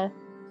 yeah. Yeah.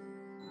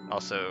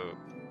 Also,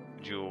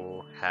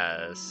 Jewel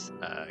has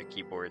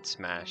keyboard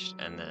smashed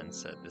and then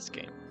said this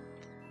game.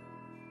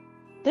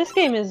 This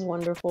game is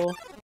wonderful.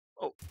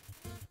 Oh.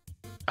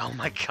 Oh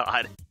my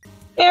god.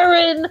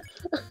 Aaron!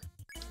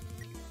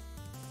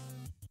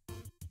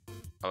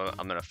 Oh,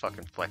 I'm gonna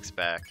fucking flex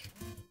back.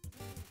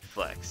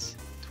 Flex.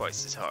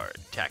 Twice as hard.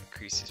 Attack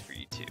increases for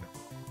you too.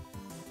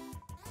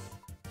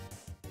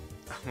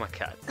 Oh my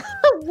god.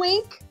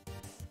 Wink!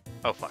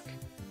 Oh fuck.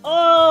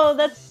 Oh,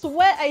 that's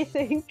sweat, I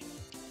think.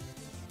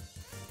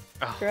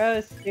 Oh.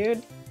 Gross,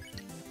 dude.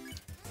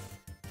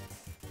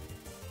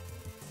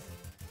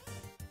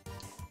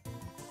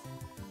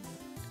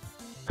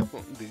 I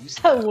won't lose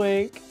A that.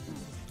 wink.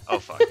 Oh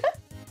fuck.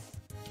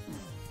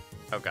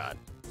 Oh god.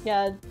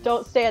 Yeah,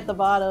 don't stay at the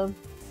bottom.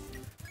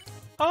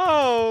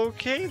 Oh,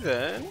 okay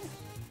then.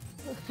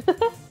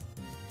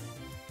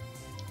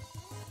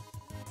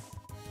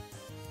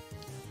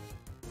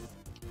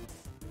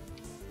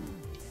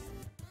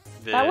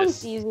 That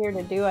one's easier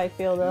to do, I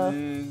feel, though.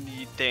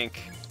 You'd think.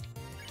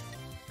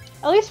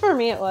 At least for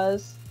me it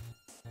was.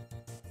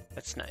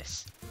 That's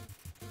nice.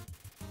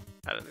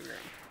 Out of the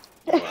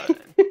room.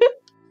 But...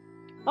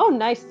 Oh,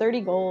 nice,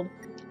 30 gold.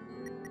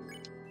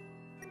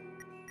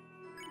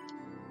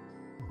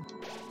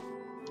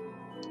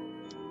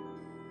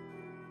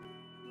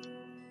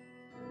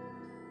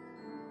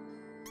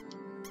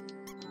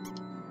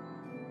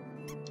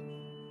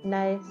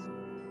 Nice.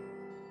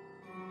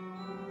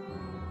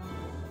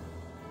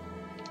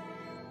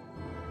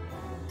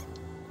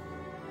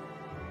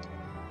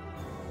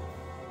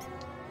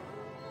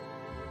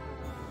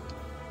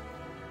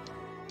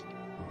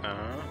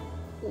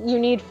 You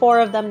need 4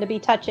 of them to be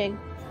touching.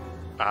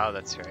 Oh,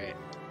 that's right.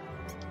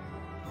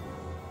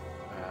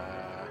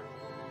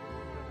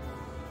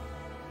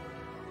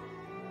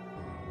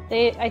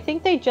 I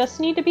think they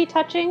just need to be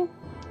touching.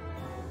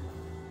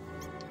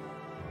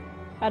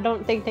 I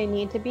don't think they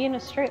need to be in a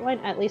straight line,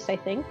 at least I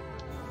think.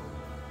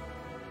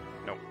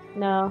 Nope.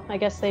 No, I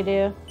guess they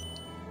do.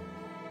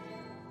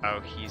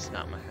 Oh, he's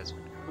not my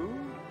husband. Who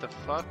the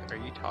fuck are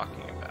you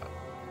talking about?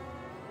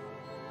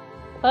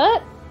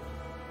 What?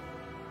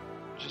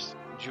 Just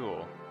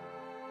Jewel.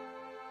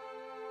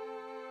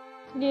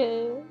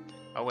 Yeah.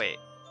 Oh, wait.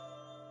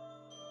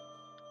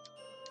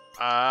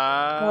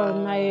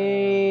 Oh,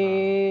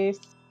 nice.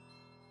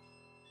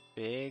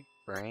 Big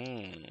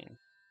brain.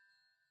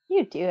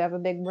 You do have a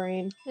big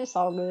brain. It's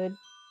all good.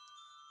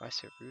 Why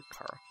so rude,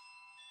 Carl?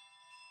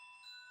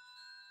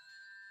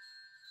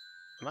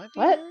 Am I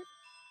being What?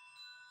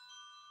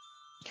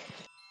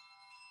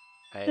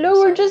 rude? No,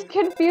 we're just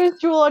confused,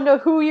 Jewel, on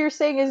who you're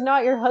saying is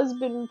not your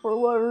husband and for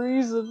what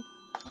reason.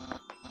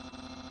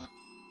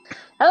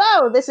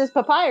 Hello, this is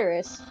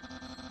Papyrus.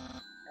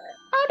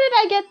 How did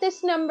I get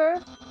this number?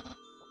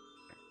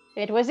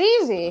 It was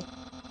easy.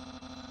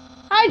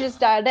 I just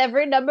dialed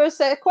every number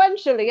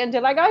sequentially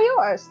until I got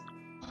yours.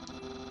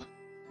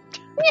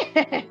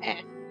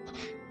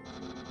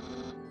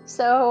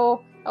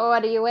 So,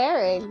 what are you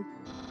wearing?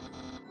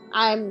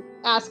 I'm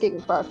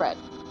asking for a friend.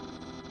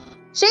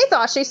 She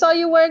thought she saw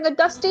you wearing a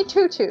dusty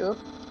tutu.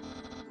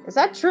 Is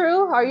that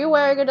true? Are you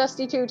wearing a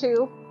dusty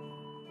tutu?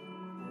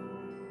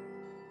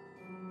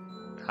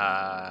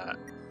 I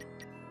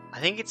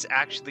think it's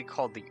actually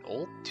called the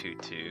old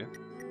tutu.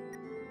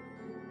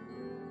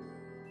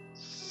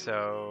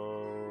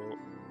 So...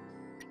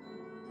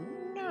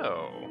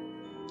 no.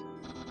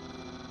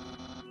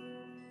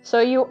 So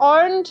you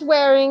aren't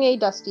wearing a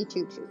dusty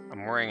tutu.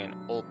 I'm wearing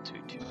an old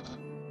tutu.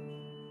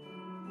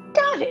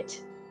 Got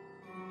it!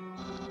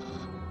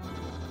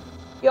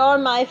 You're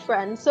my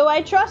friend, so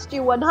I trust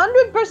you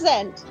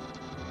 100%!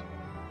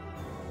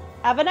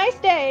 Have a nice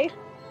day!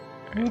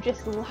 You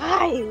just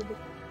lied!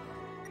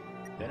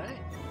 Did I?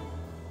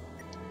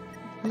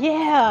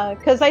 Yeah,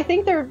 because I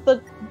think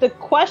the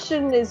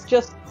question is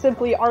just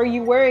simply, are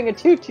you wearing a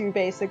tutu,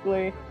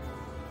 basically?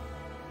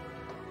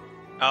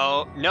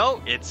 Oh,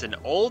 no, it's an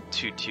old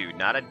tutu,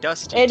 not a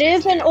dusty It tutu.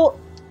 is an old...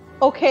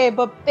 Okay,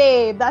 but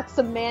babe, that's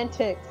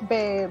semantics,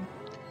 babe.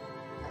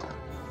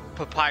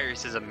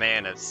 Papyrus is a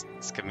man of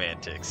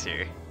semantics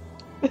here.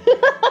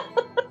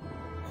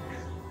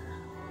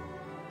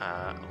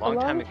 A long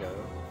time ago...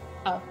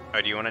 Oh.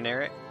 Oh, do you want to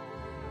narrate?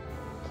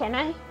 Can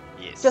I?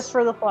 Yes. Just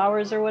for the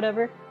flowers or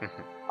whatever?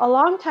 A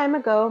long time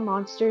ago,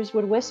 monsters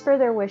would whisper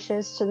their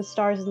wishes to the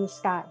stars in the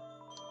sky.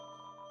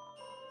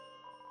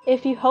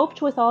 If you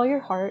hoped with all your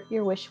heart,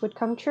 your wish would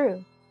come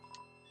true.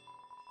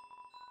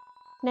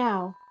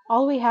 Now,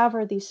 all we have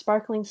are these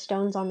sparkling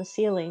stones on the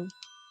ceiling.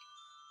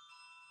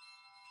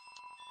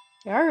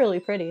 They are really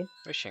pretty.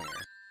 Wishing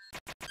her.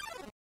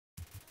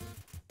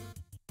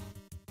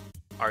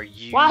 Are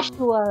you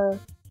Joshua!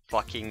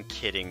 fucking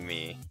kidding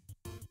me?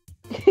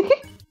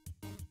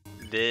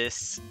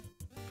 This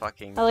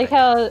fucking I like thing.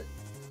 how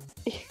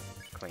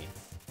Clean.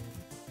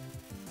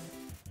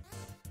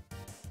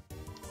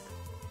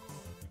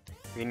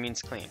 Green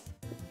means clean.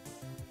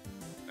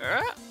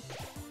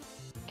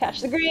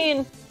 Catch the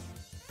green!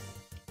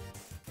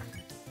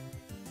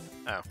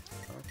 Oh.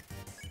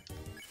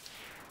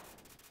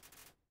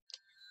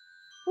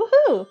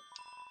 Woohoo!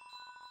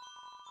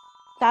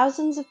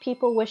 Thousands of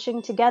people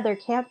wishing together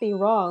can't be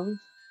wrong.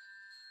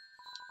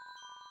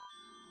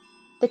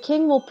 The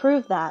king will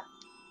prove that.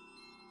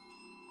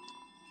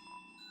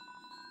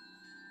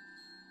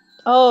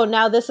 Oh,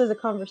 now this is a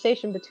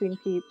conversation between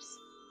peeps.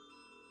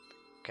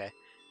 Okay.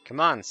 Come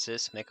on,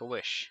 sis, make a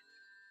wish.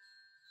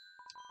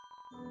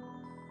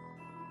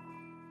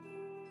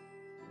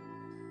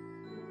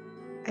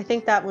 I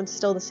think that one's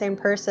still the same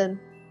person.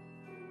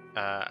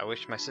 I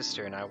wish my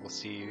sister and I will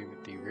see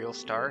the real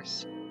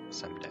stars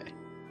someday.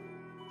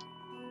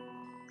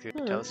 Through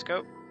the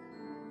telescope?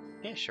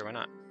 Yeah, sure, why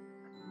not?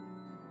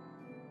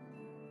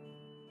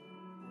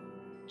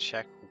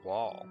 Check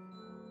wall.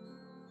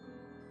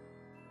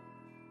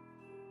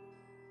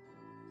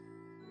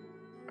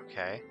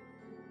 Okay.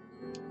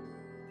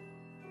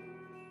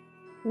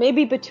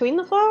 Maybe between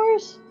the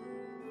flowers?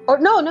 Or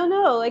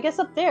no, I guess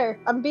up there.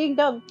 I'm being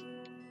dumb.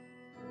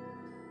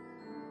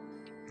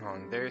 Oh,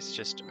 there's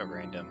just a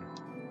random...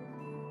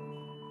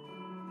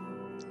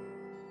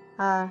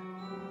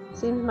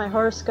 Seems my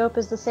horoscope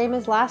is the same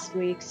as last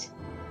week's.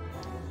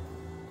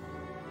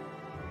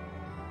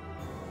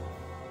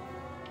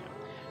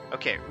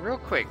 Okay, real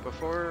quick,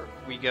 before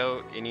we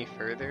go any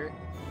further,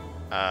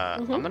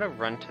 I'm gonna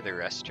run to the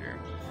restroom.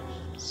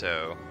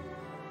 So,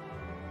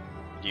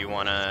 do you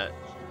wanna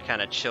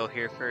kind of chill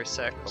here for a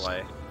sec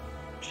while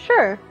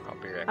Sure. I'll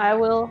be right back.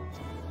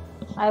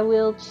 I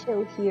will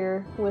chill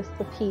here with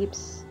the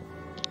peeps.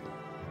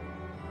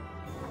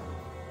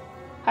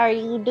 How are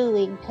you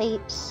doing,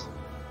 peeps?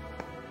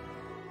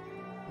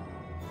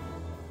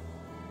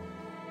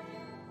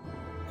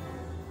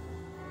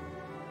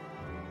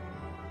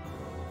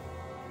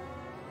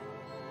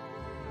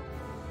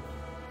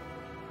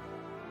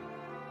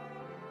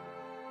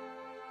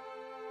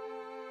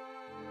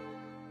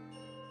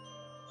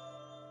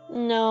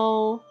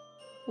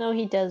 No,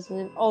 he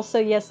doesn't. Also,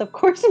 yes, of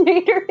course,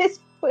 Mater is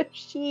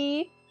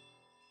pushy.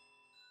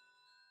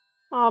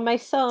 Aw, my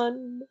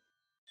son.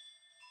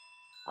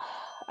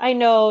 I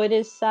know, it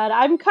is sad.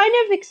 I'm kind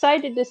of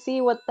excited to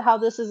see how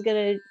this is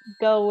gonna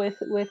go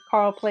with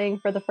Carl playing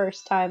for the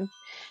first time.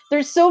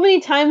 There's so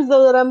many times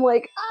though that I'm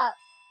like,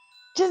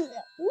 just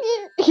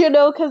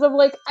because I'm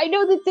like, I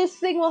know that this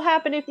thing will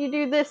happen if you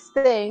do this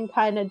thing,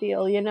 kind of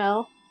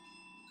deal,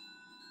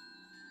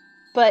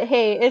 But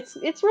hey,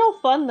 it's real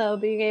fun though,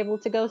 being able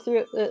to go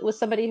through it with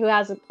somebody who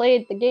hasn't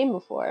played the game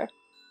before.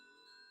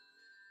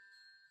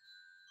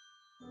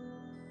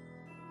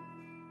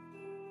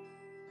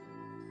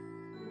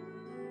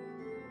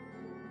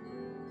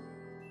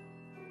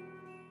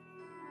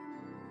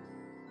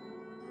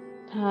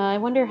 I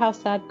wonder how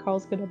sad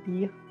Carl's gonna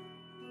be.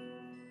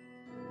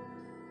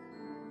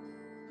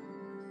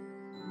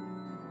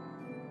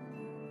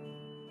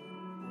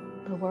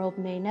 The world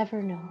may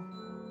never know.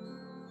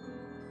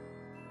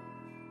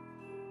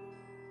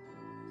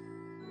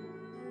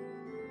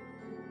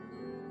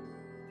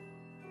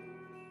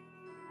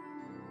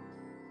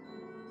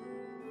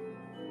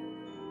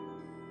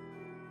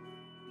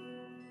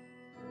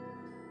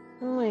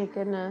 Oh my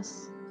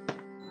goodness.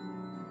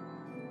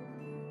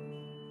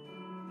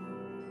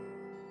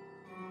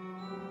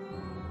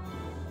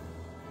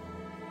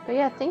 But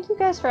yeah, thank you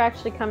guys for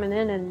actually coming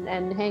in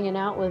and hanging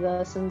out with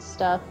us and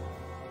stuff.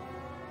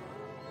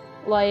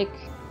 Like,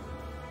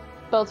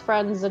 both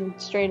friends and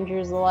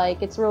strangers alike.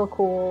 It's real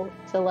cool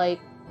to,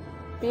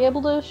 be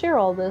able to share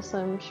all this,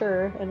 I'm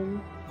sure.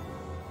 And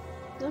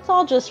it's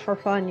all just for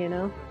fun,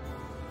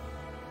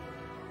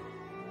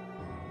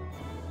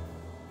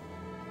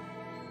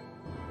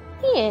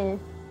 Yeah.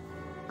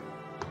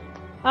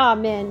 Aw,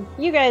 man.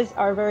 You guys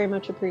are very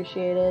much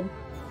appreciated.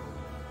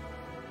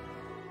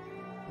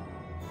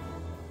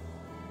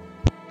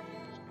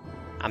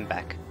 I'm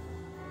back.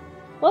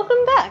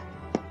 Welcome back.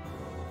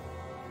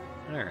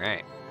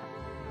 Alright.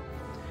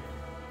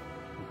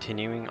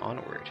 Continuing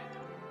onward.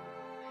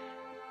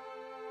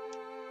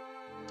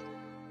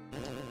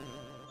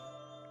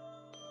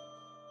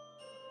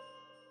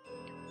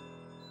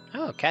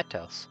 Oh,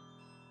 cattails.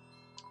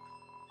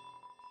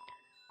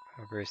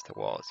 Raise the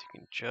walls. You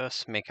can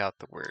just make out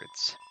the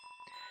words.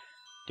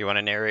 Do you want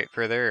to narrate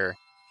further, or?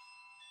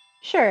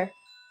 Sure.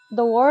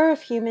 The War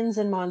of Humans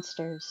and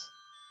Monsters.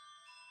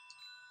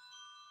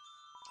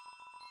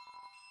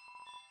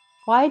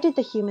 Why did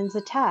the humans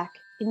attack?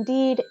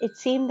 Indeed, it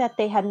seemed that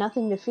they had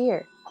nothing to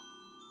fear.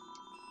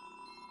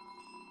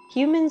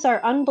 Humans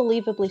are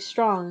unbelievably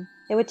strong.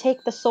 It would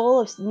take the soul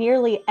of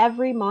nearly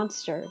every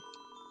monster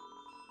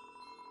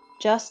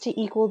just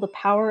to equal the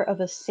power of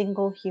a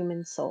single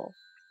human soul.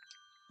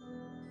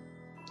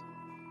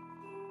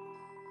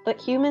 But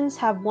humans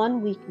have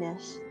one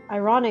weakness.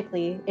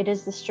 Ironically, it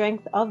is the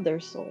strength of their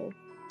soul.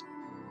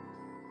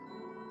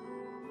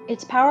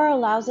 Its power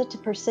allows it to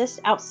persist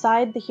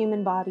outside the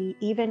human body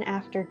even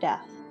after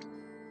death.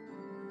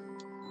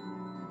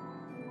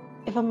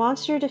 If a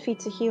monster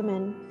defeats a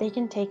human, they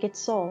can take its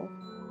soul.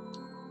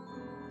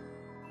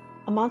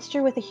 A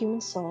monster with a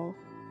human soul,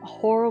 a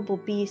horrible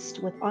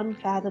beast with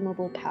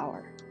unfathomable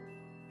power.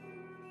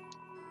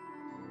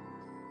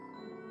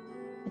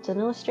 It's an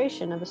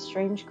illustration of a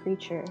strange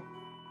creature.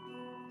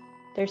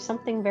 There's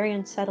something very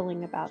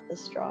unsettling about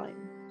this drawing.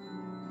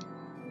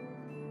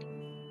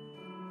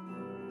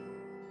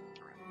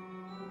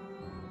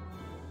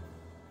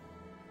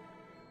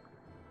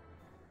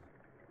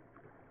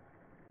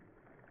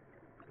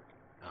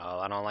 Oh,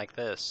 I don't like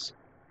this.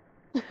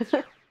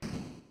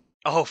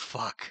 Oh,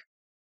 fuck.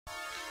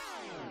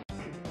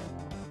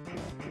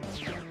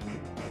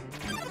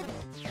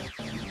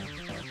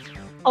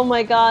 Oh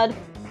my god.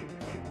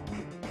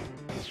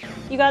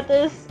 You got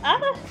this.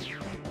 Ah!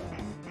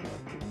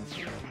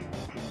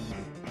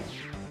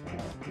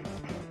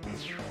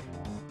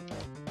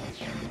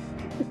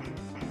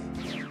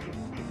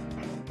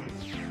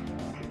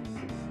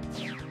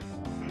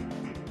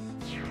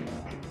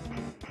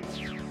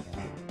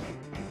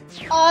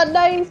 Oh,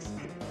 nice!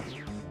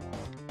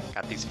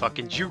 Got these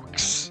fucking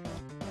jukes.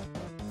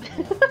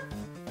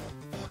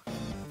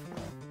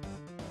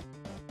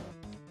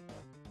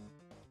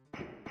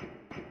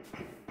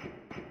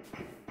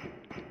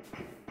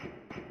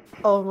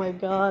 Oh my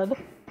god.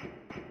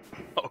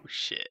 Oh,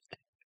 shit.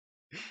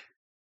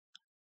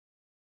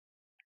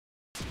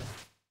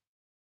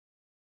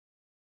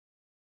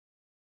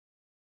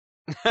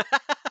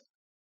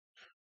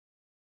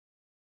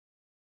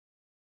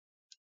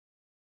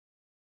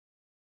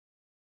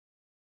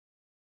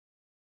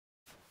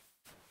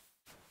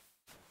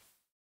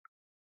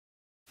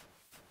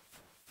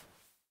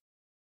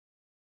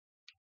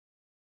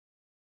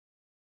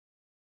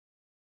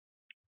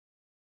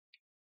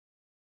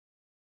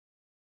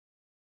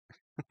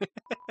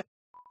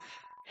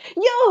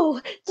 Yo!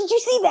 Did you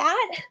see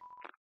that?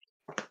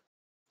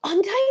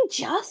 Undying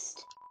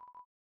Just?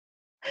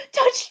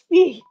 Touched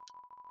me!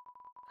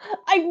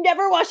 I'm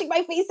never washing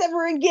my face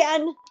ever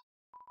again!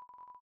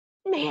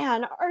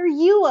 Man, are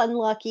you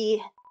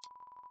unlucky?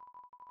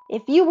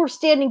 If you were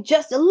standing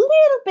just a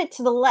little bit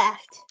to the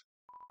left.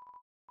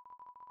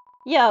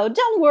 Yo,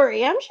 don't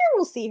worry, I'm sure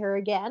we'll see her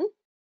again.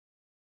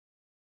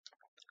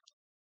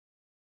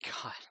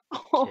 God.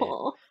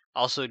 Oh.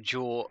 Also,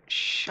 Jewel,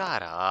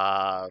 shut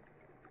up.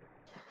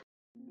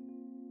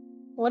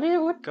 What did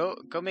it?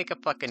 Go make a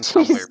fucking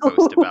Jeez Tumblr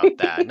post about Louise.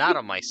 that. Not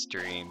on my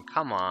stream.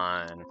 Come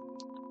on.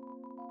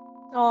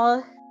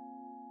 Aw.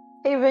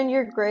 Haven,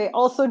 you're great.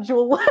 Also,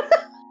 Jewel.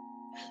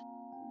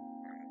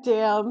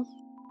 Damn.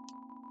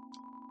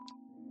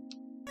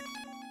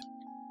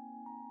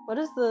 What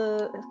does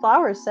the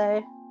flowers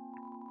say?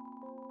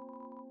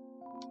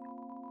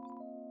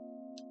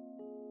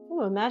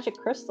 Ooh, a magic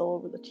crystal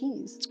over the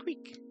cheese.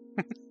 Squeak.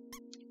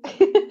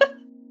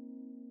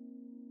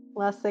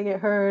 Last thing it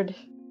heard.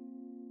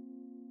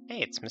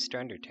 Hey, it's Mr.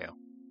 Undertale.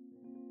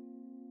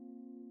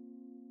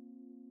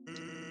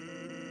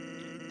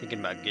 Thinking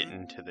about getting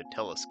into the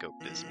telescope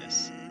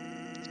business.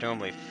 It's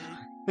normally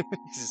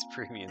uses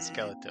premium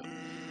skeleton.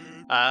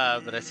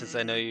 But since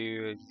I know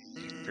you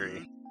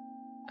free,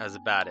 how's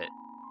about it?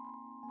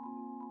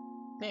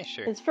 Yeah,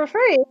 sure. It's for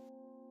free.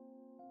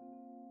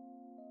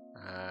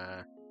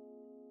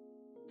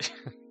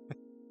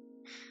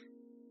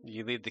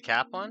 You leave the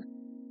cap on?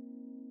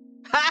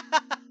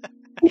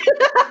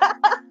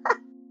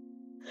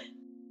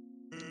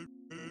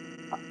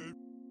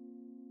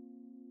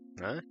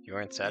 Huh? You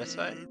aren't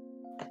satisfied?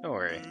 Don't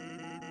worry.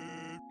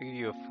 I'll give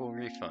you a full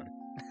refund.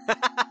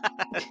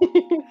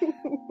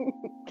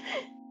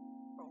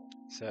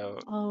 So.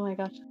 Oh my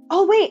gosh.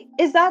 Oh wait,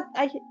 is that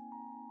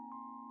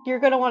You're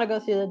gonna want to go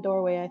through the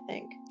doorway, I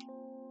think.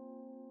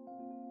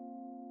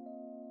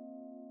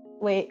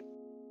 Wait,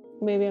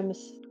 maybe I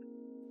miss.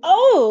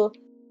 Oh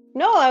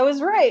no, I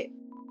was right.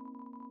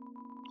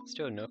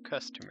 Still no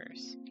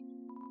customers.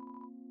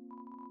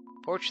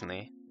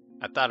 Fortunately,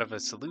 I thought of a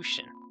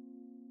solution.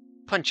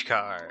 Punch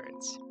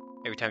cards!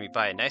 Every time you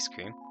buy an ice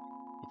cream,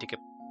 you take a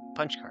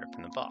punch card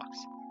from the box.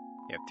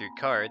 You have 3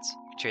 cards,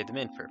 you trade them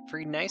in for a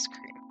free ice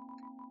cream.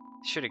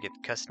 Sure to get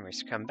the customers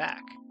to come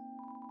back.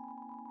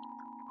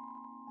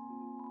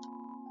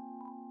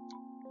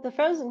 The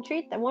frozen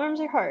treat that warms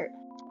your heart.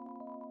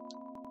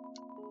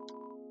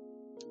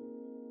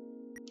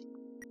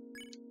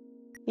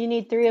 You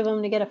need 3 of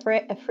them to get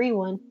a free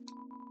one.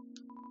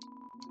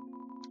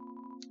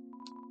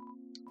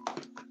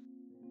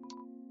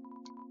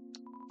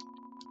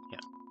 Yeah.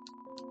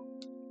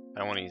 I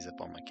don't want to use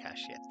up all my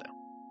cash yet,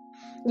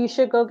 though. You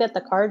should go get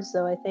the cards,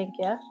 though, I think,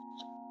 yeah?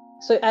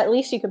 So at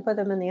least you can put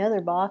them in the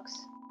other box.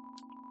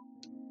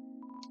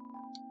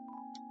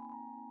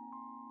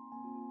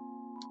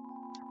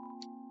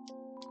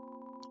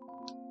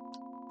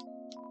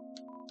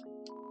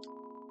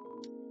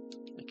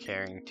 You're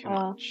carrying too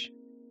much.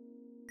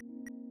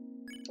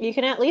 You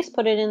can at least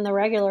put it in the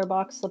regular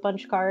box, the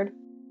punch card.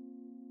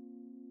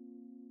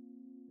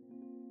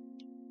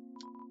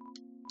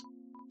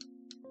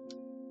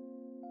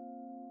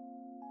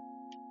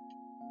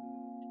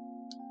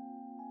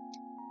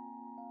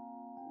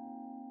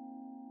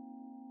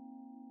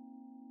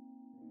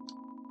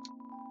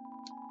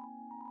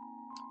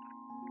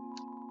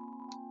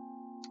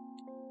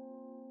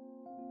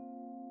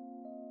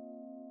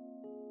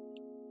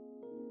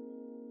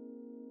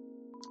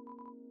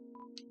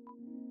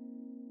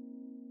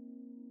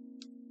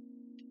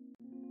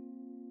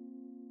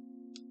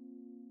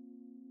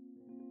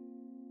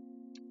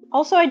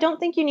 Also, I don't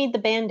think you need the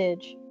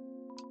bandage.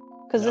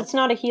 Because No? it's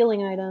not a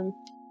healing item.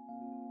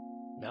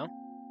 No?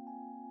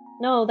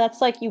 No,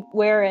 that's like you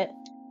wear it.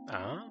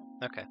 Oh,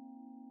 okay.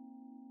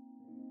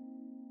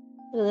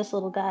 Look at this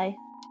little guy.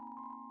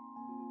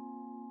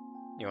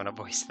 You want to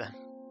voice them?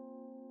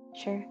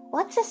 Sure.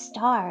 What's a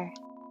star?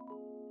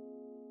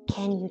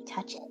 Can you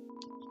touch it?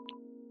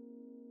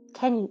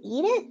 Can you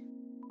eat it?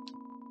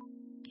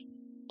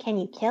 Can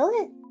you kill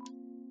it?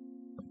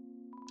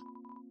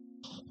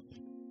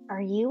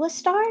 Are you a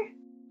star?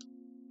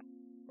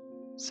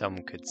 Some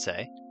could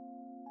say.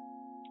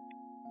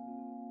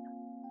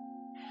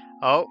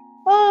 Oh,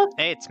 Oh,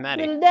 hey, it's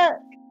Maddie. little duck.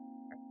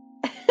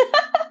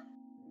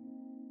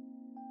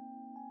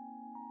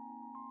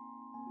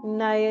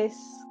 Nice.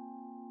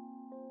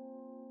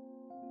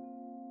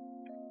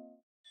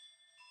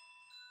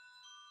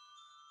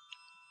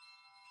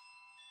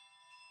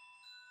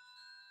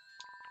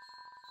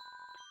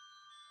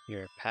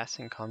 You're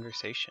passing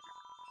conversation.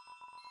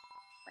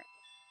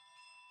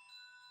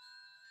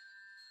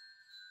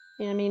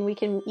 Yeah, I mean, we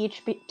can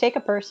each take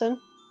a person.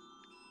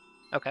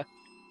 Okay.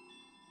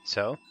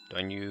 So,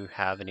 don't you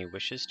have any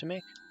wishes to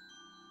make?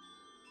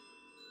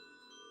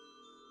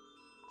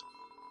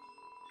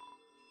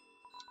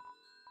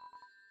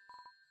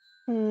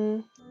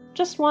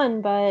 Just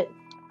one, but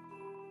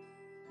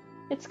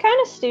it's kind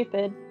of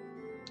stupid.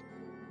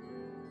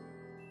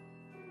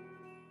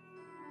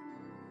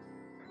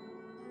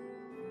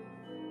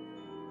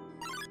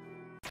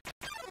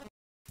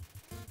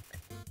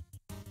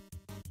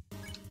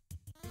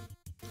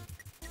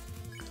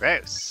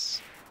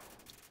 Gross.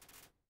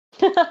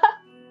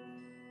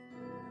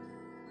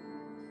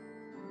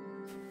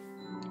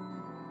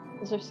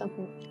 Is there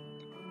something?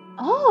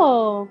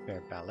 Oh,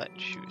 Wear ballet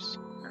shoes.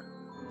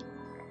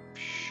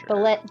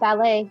 Sure.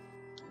 ballet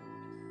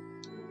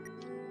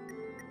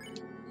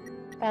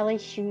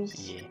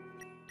shoes. Yeah.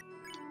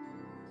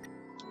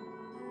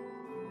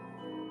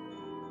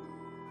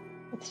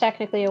 It's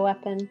technically a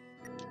weapon,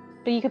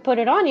 but you could put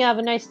it on. You have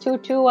a nice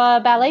tutu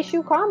ballet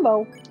shoe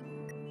combo.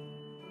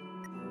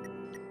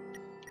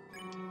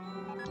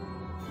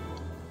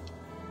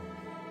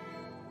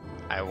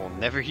 I will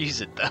never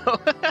use it though.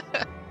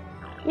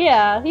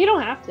 Yeah, you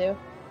don't have to.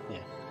 Yeah.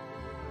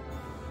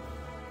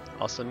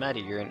 Also,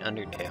 Maddie, you're in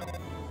Undertale.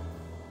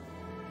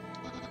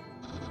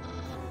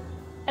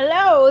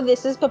 Hello,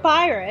 this is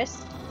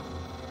Papyrus.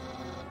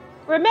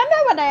 Remember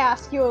when I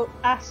asked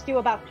you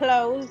about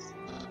clothes?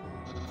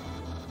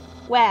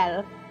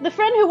 Well, the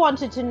friend who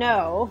wanted to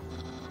know,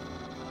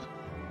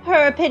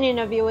 her opinion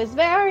of you is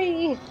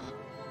very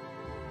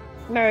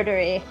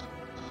murdery.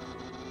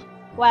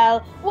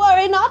 Well,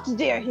 worry not,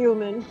 dear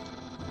human.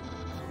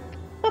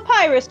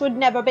 Papyrus would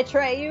never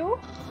betray you.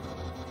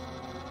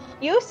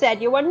 You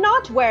said you were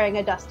not wearing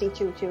a dusty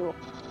tutu.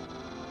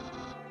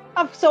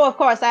 So of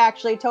course I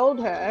actually told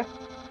her.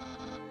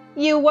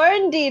 You were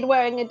indeed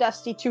wearing a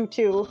dusty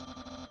tutu.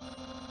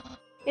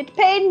 It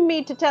pained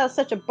me to tell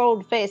such a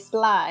bold-faced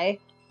lie.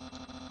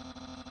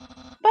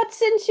 But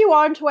since you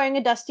aren't wearing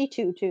a dusty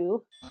tutu,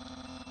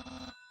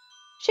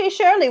 she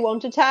surely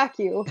won't attack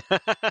you. Now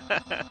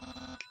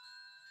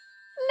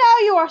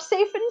you are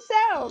safe and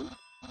sound.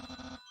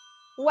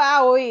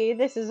 Wowee,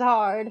 this is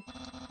hard.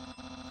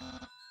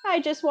 I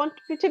just want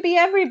you to be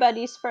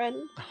everybody's friend.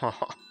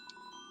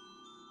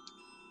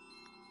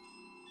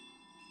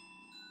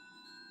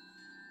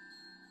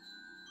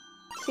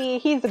 See,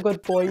 he's a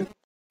good boy.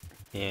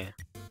 Yeah.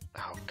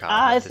 Oh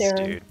god, It's this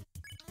Aaron. dude.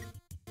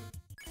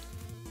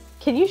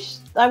 Can you?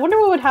 I wonder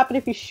what would happen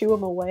if you shoo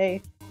him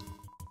away.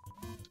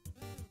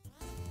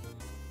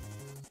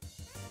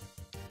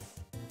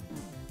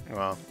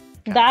 Well.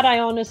 That I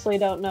honestly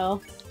don't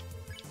know.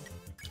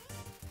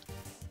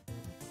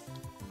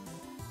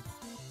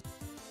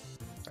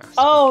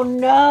 Oh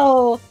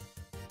no!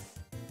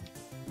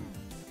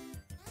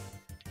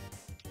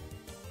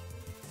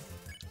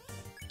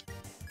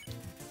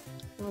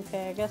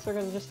 Okay, I guess we're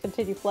gonna just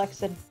continue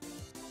flexing.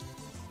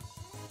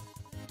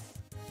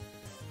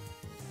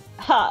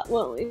 Ha,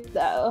 won't we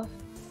though?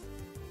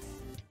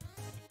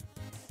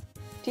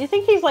 Do you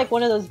think he's like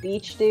one of those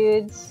beach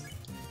dudes?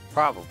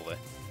 Probably.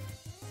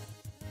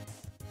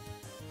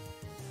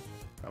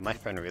 Well, my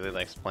friend really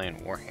likes playing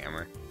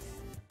Warhammer.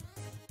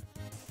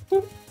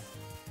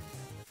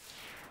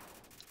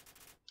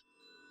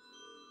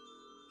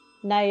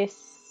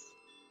 Nice.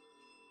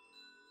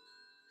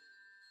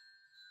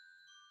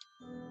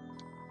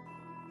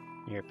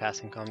 You're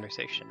passing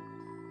conversation.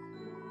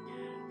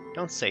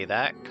 Don't say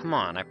that. Come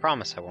on, I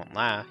promise I won't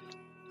laugh.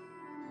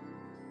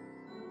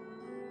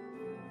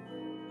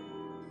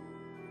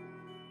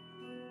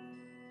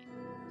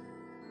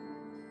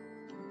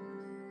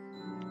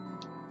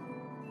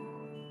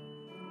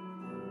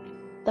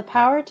 The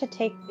power to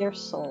take their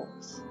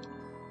souls.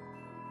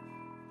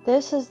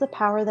 This is the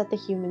power that the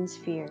humans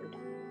feared.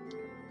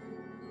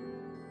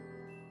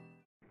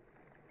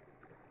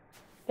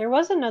 There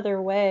was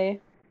another way.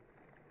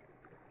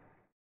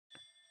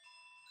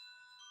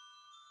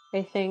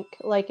 I think,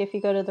 like if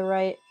you go to the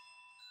right.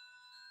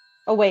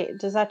 Oh wait,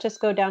 does that just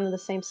go down to the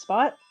same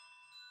spot?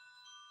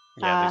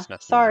 Yeah, there's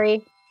nothing.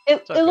 Sorry.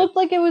 It all good. looked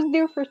like it was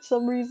new for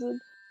some reason.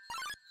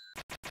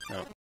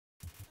 No.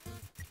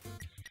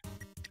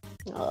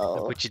 Oh.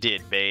 Look what you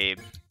did, babe.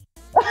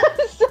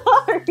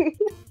 Sorry.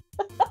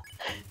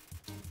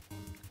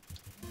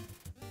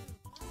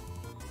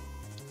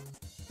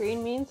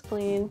 Green means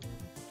clean.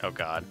 Oh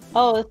god.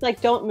 Oh, it's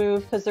like don't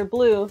move because they're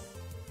blue.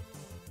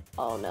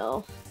 Oh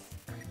no.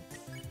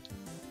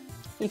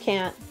 You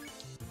can't.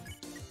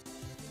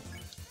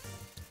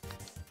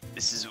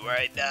 This is where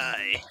I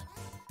die.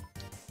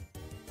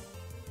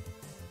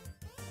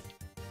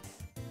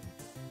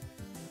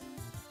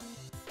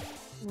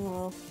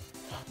 Oh.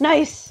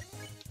 Nice!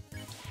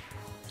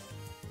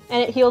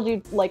 And it healed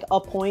you like a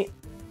point.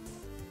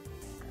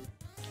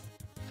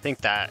 I think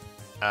that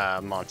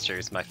monster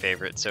is my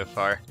favorite so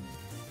far.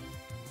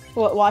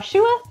 What,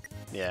 Washua?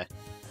 Yeah.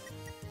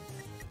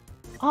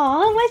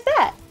 Aw, why's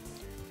that?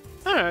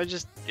 I don't know,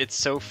 just it's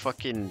so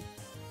fucking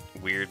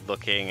weird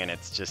looking and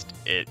it's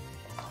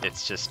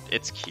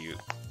cute.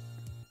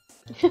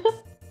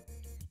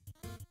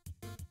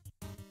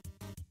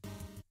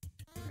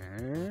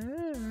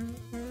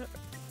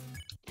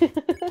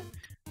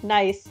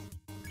 Nice.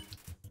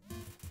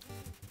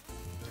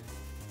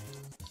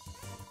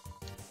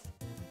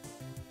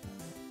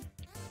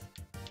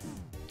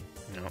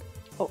 No.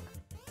 Oh.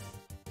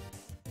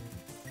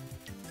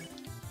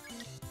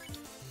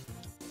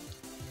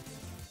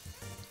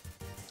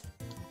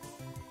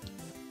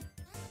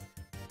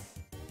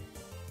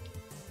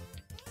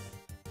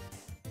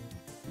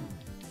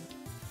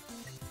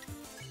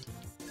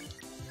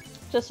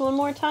 Just one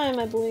more time,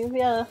 I believe,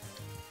 yeah.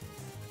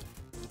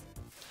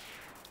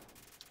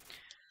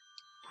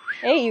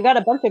 Hey, you got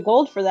a bunch of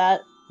gold for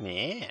that.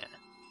 Yeah.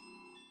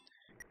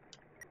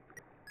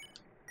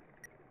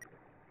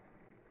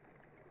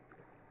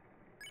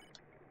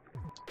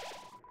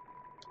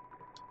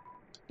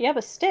 You have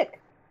a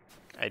stick.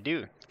 I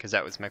do, because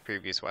that was my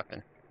previous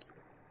weapon.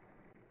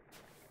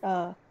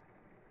 Oh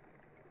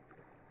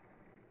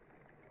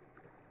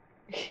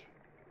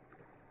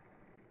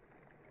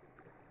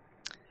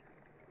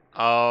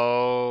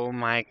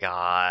my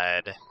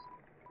god.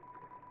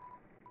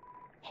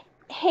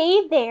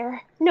 Hey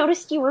there,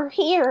 noticed you were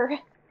here.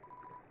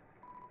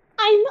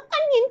 I'm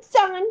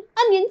Onion-san.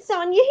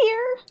 Onion-san, you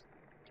here?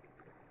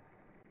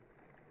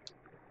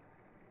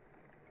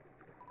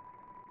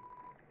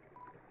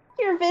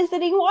 You're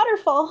visiting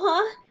Waterfall,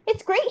 huh?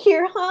 It's great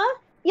here, huh?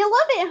 You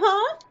love it,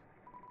 huh?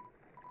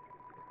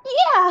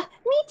 Yeah,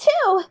 me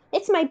too.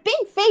 It's my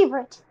big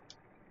favorite.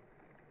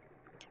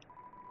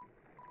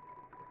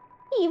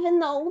 Even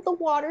though the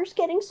water's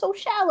getting so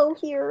shallow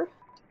here.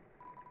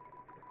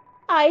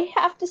 I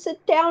have to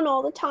sit down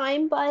all the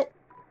time, but...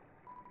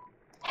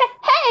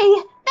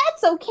 Hey,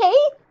 that's okay.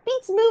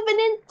 Beats moving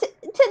into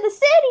the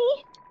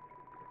city.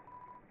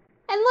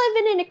 And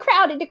living in a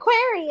crowded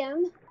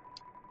aquarium.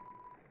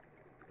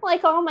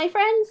 Like all my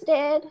friends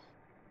did.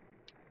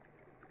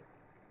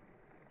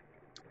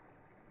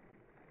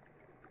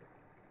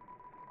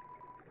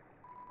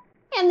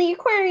 And the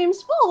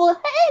aquarium's full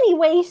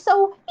anyway,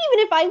 so even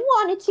if I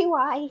wanted to,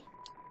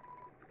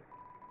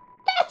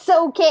 That's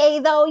okay,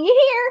 though, you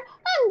hear?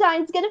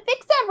 Undyne's gonna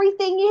fix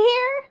everything, you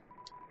hear?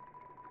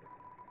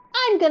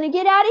 I'm gonna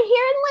get out of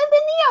here and live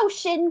in the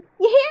ocean,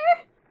 you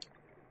hear?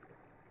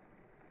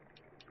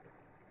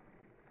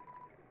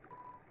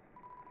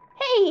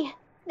 Hey,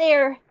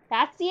 there,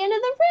 that's the end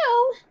of the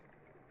room.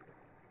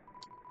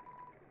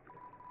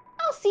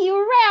 I'll see you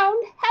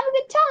around. Have a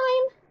good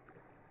time.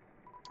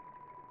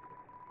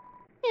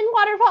 In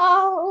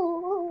Waterfall.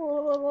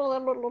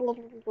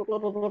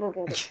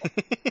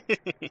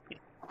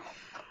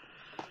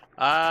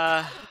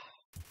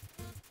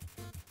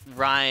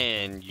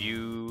 Ryan,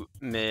 you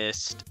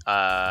missed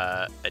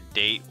a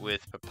date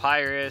with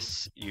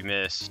Papyrus, you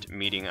missed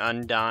meeting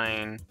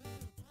Undyne,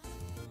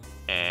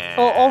 and...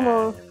 Oh,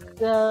 almost.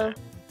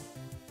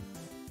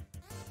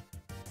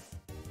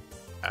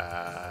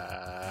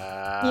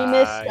 You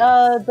missed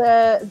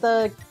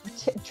the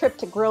trip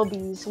to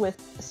Grillby's with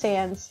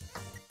Sans.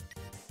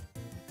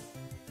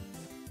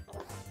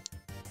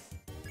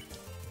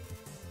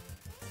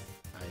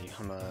 You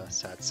hum a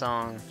sad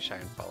song, Shine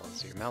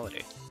follows your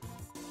melody.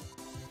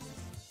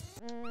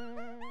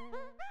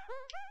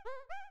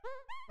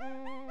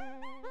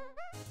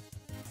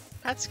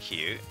 That's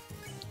cute.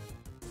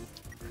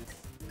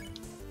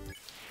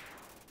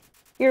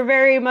 You're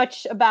very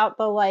much about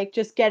the, like,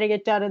 just getting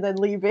it done and then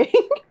leaving.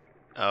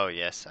 Oh,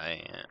 yes,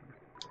 I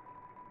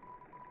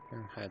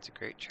am. That's a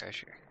great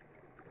treasure.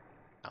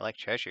 I like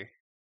treasure.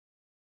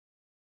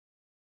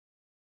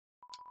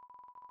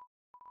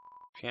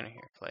 Piano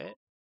here, play it.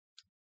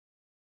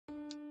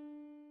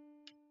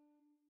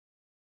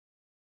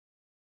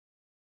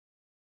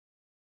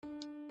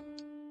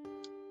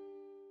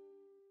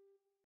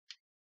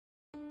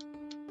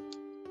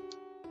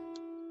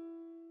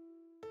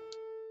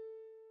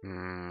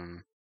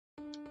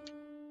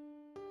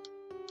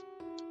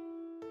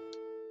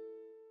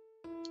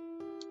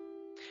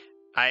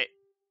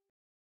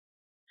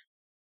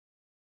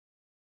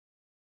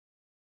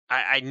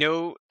 I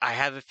know. I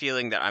have a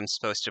feeling that I'm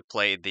supposed to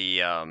play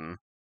the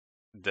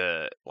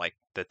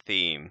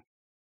theme.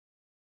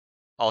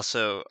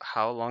 Also,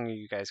 how long are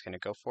you guys gonna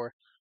go for?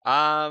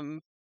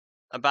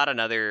 About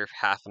another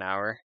half an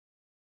hour.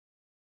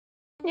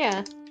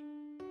 Yeah.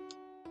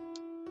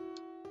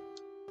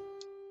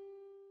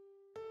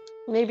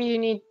 Maybe you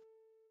need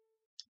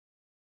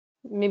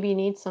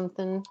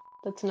something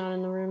that's not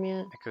in the room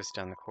yet. It goes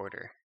down the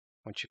quarter.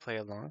 Won't you play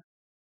along?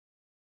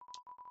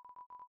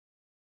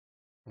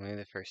 Only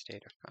the first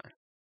 8 are fine.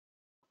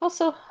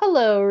 Also,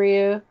 hello,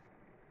 Ryu.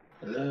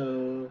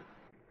 Hello.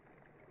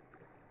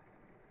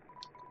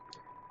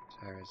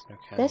 There is no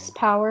This counting.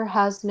 power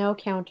has no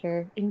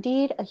counter.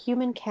 Indeed, a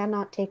human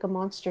cannot take a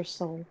monster's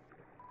soul.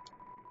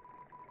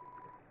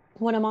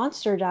 When a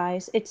monster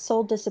dies, its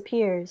soul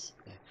disappears.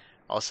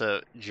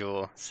 Also,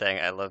 Jewel saying,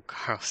 I love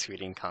Carl's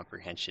reading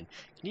comprehension.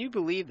 Can you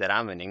believe that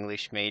I'm an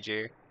English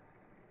major?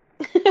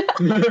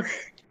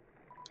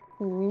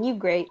 You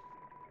great.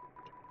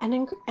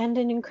 And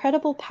an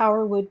incredible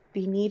power would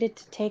be needed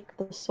to take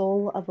the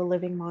soul of a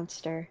living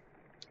monster.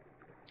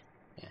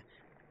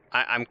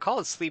 I'm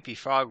called Sleepy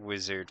Frog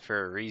Wizard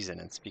for a reason.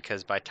 It's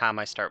because by the time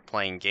I start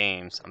playing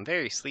games, I'm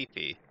very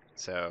sleepy.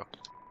 So,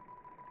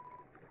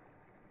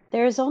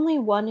 There is only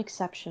one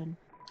exception.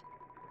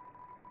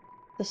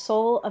 The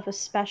soul of a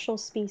special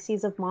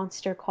species of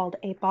monster called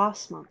a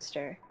boss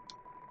monster.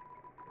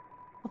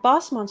 A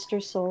boss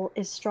monster's soul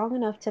is strong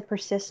enough to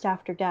persist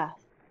after death.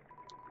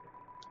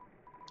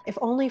 If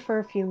only for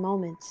a few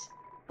moments,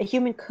 a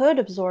human could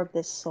absorb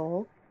this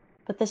soul,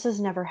 but this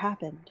has never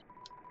happened.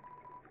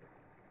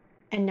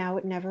 And now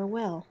it never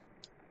will.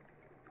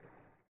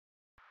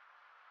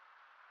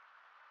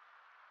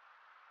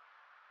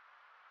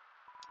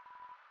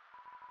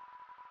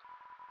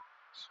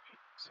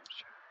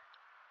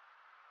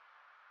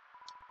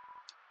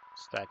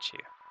 statue.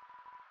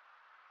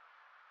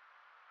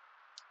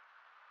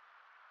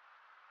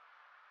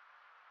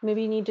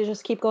 Maybe you need to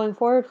just keep going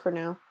forward for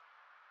now.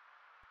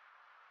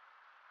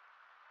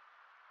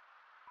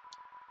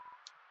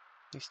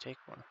 Please take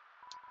one.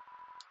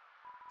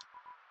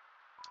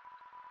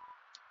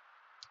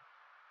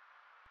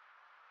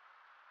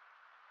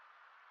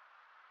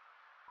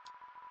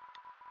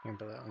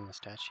 Remember that on the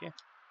statue?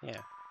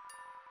 Yeah.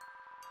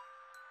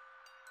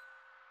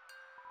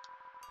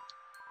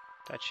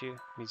 Statue,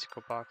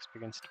 musical box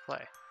begins to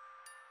play.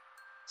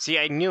 See,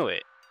 I knew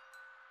it.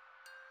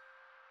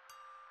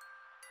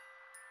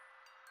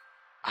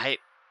 I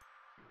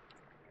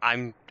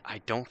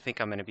don't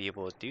think I'm gonna be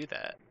able to do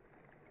that.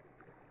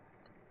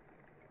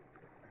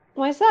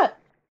 Why is that?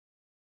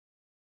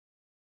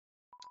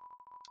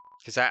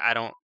 Because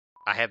I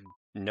have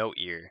no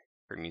ear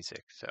for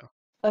music, so.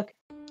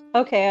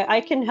 Okay,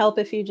 I can help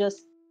if you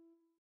just...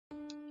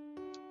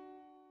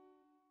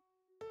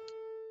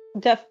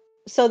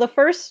 So the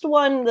first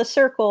one, the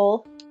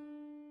circle...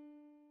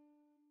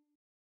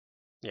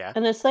 Yeah.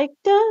 And it's like,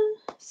 duh.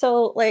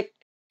 So, like,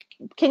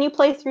 can you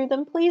play through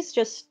them, please?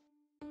 Just...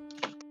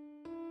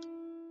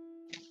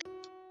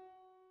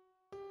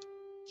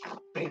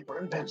 Paper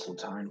and pencil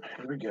time.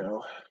 Here we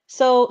go.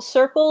 So,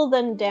 circle,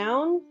 then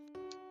down?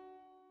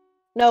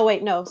 No,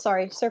 wait, no,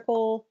 sorry.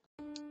 Circle...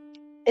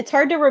 It's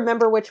hard to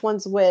remember which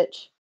one's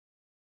which.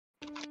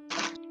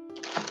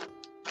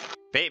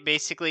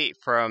 Basically,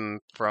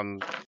 from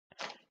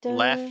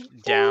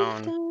left,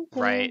 down,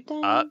 right,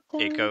 up,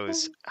 it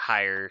goes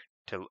higher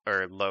to,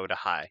 or low to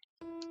high.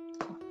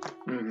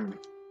 Mm-hmm.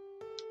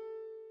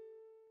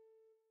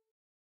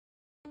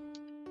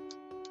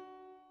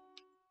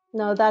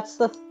 No, that's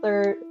the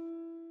third.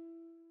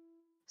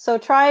 So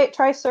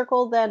try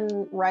circle,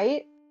 then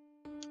right.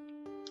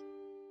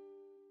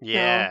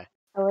 Yeah.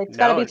 No, it's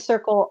gotta be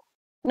circle.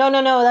 No,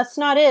 that's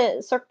not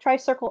it. Try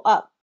circle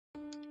up.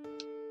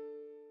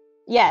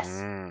 Yes.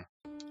 Mm.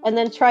 And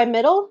then try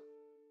middle.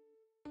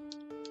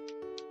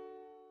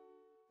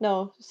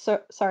 No,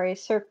 sorry.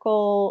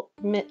 Circle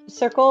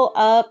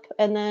up,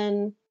 and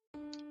then.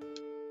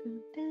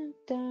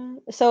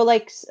 So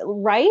like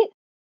right.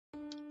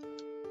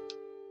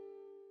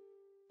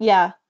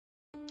 Yeah.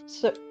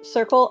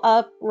 Circle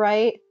up,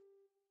 right.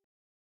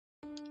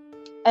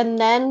 And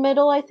then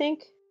middle, I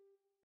think.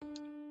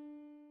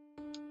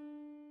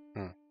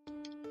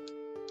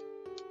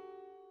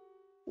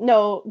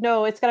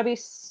 No, it's gotta be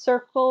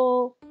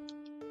circle.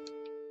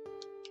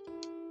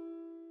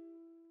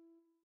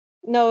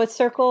 No, it's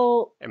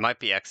circle. It might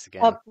be X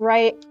again. Up,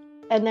 right,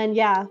 and then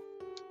yeah.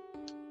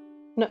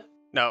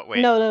 No,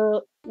 wait.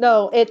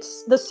 No,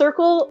 it's the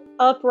circle,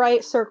 up,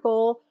 right,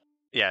 circle.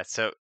 Yeah,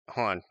 so,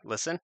 hold on,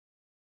 listen.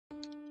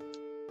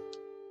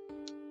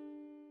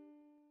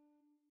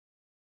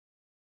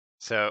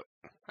 So,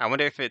 I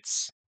wonder if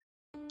it's...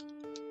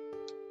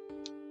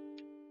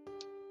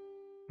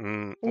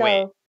 No.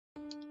 Wait.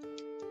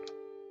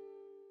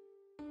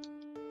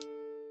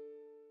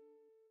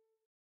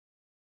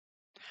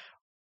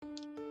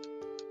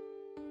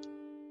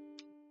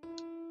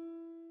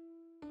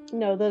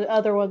 No, the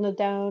other one, the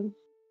down.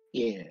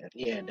 Yeah,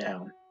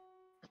 down.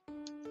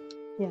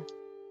 Yeah.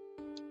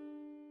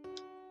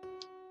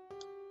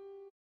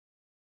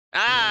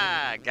 Ah!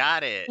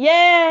 Got it.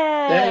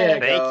 Yeah. There you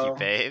Thank you, go.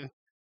 babe.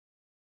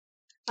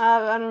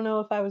 I don't know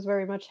if I was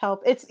very much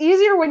help. It's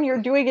easier when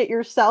you're doing it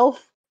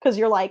yourself because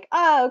you're like,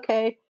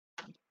 okay.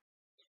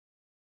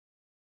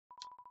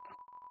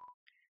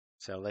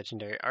 So,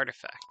 legendary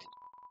artifact.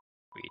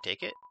 Will you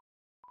take it?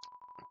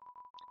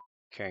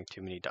 Carrying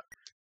too many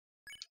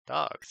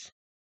dogs.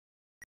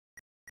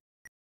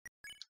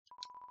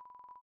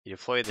 You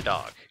deploy the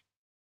dog.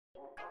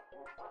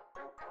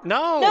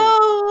 No!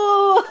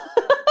 No.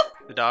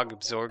 The dog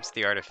absorbs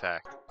the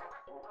artifact.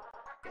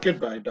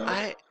 Goodbye, dog.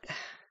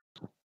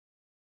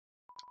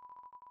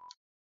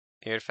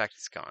 The artifact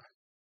is gone.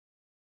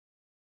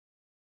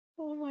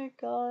 Oh my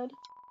god.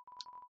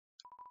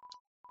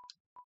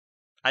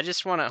 I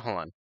just want to... Hold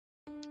on.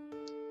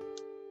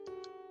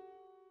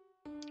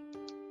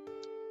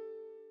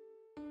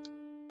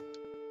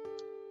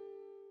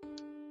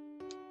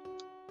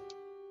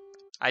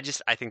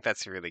 I think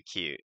that's really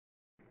cute.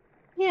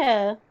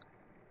 Yeah.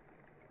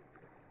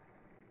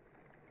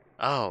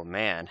 Oh,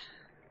 man.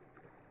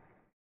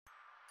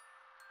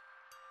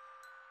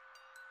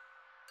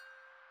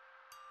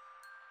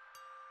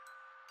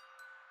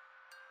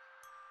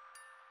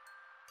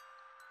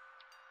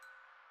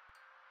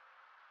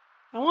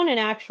 I want an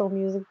actual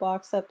music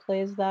box that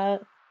plays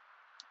that.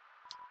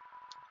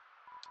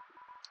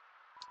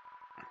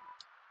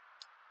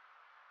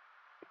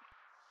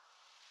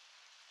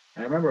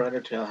 I remember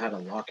Undertale had a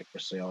locket for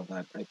sale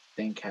that I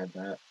think had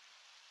that.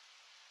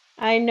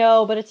 I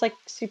know, but it's like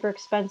super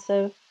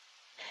expensive.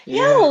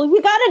 Yeah. Yo,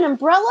 you got an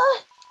umbrella?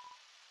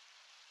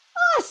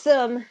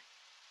 Awesome.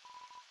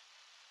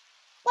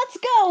 Let's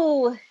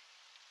go.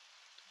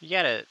 You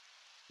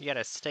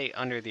gotta stay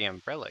under the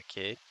umbrella,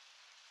 kid.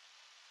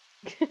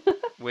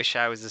 Wish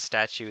I was a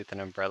statue with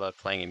an umbrella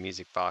playing a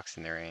music box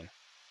in the rain.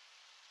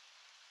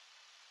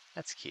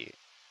 That's cute.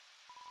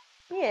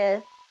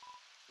 Yeah.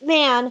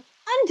 Man,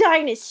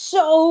 Undyne is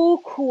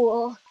so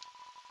cool.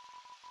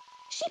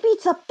 She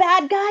beats up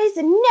bad guys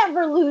and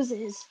never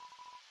loses.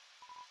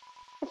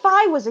 If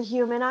I was a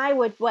human, I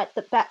would wet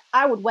the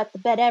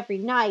bed every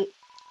night,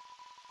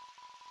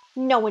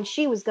 knowing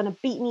she was gonna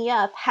beat me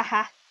up.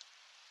 Haha.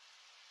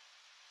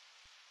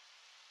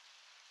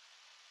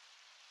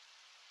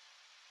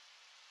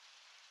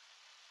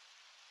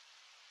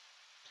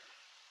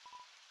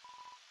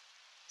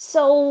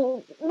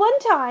 So one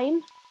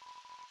time,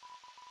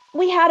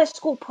 we had a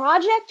school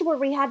project where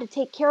we had to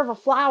take care of a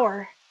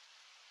flower.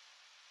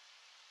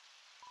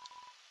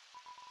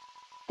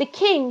 The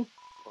king,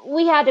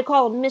 we had to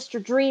call him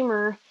Mr.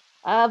 Dreamer,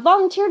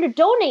 volunteered to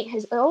donate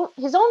his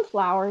own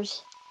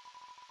flowers.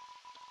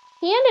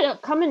 He ended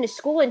up coming to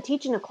school and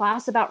teaching a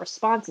class about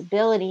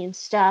responsibility and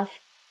stuff.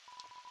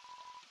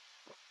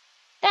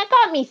 That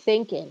got me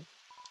thinking.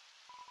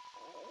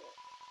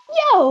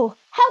 Yo,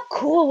 how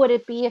cool would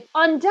it be if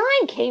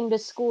Undyne came to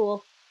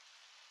school?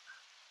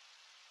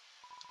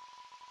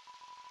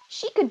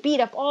 She could beat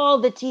up all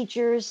the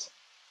teachers.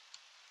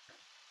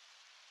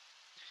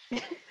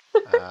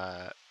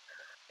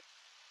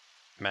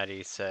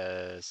 Maddie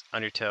says,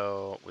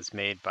 Undertale was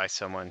made by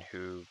someone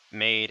who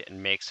made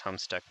and makes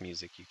Homestuck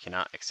music. You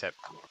cannot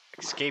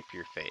escape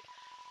your fate.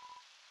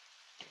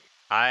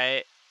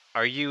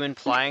 Are you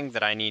implying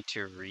that I need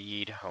to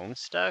read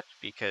Homestuck?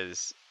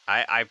 Because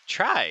I've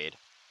tried,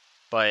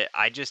 but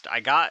I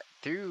got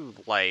through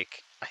I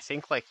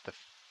think the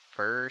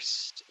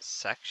first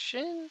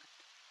section,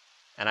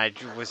 and I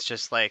was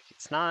just like,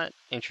 it's not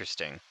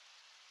interesting.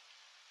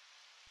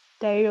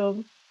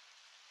 Damn.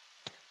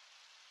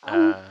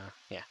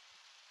 Yeah.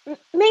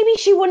 Maybe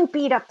she wouldn't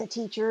beat up the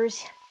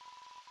teachers.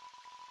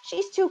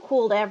 She's too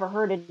cool to ever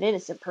hurt an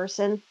innocent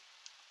person.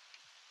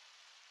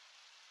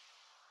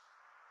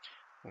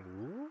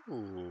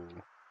 Ooh.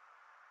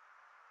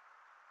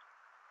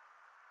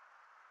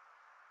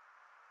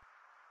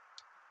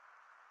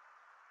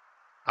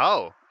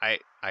 Oh, I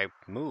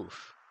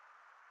move.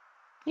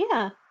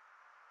 Yeah.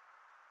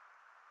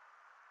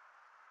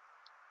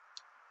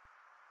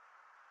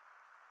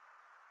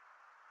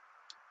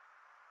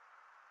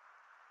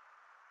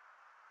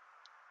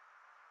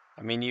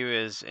 I mean, you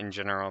is in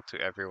general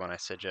to everyone. I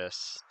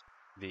suggest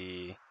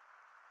the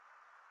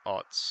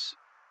alts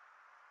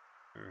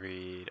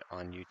read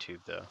on YouTube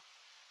though.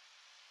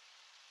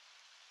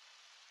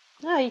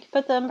 Oh, you can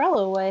put the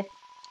umbrella away.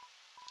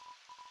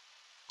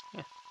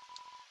 Yeah.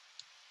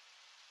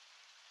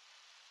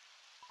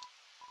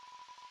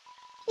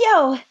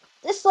 Yo,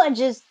 this ledge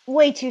is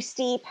way too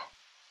steep.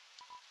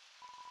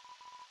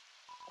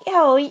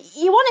 Yo,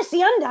 you want to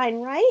see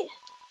Undyne, right?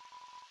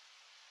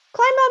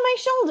 Climb on my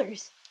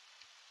shoulders.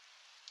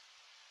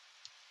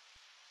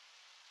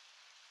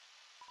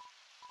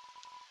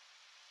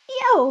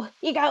 Yo,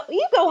 you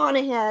go on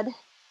ahead.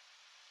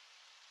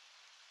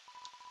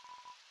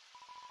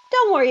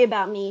 Don't worry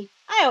about me.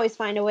 I always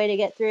find a way to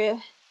get through.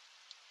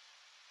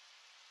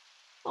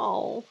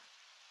 Oh.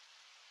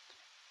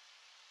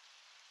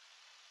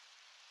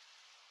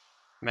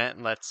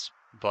 Matt lets,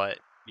 but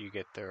you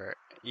get the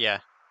yeah.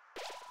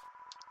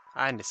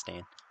 I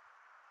understand.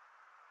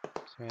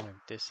 Man of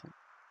distant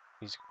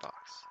music box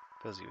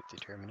fills you with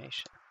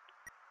determination.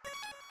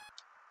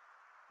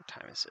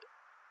 time is it?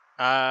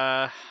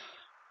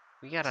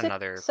 We got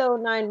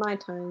 6:09 my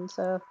time,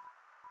 so.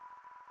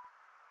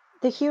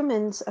 The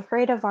humans,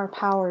 afraid of our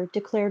power,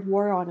 declared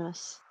war on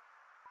us.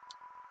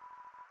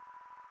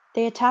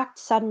 They attacked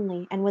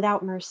suddenly and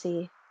without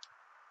mercy.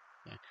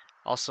 Yeah.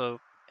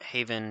 Also,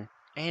 Haven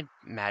and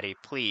Maddie,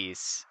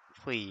 please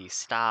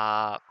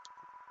stop.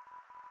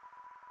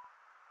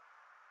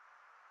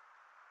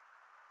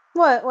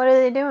 What? What are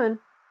they doing?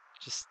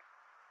 Just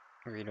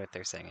read what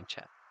they're saying in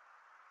chat.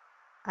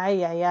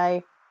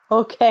 Ay.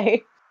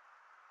 Okay.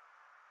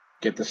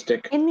 Get the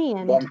stick. In the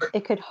end, Bonk.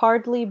 it could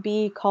hardly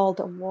be called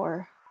a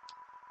war.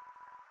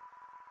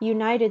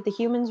 United, the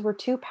humans were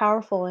too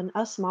powerful and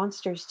us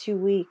monsters too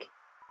weak.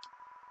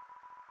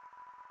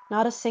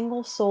 Not a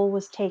single soul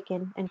was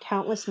taken, and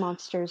countless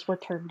monsters were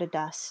turned to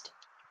dust.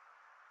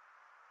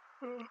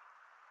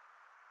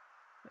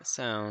 That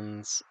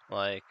sounds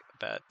like a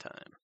bad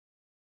time.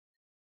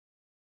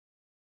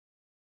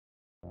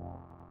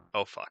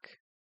 Oh fuck.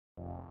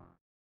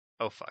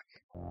 Oh fuck.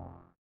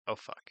 Oh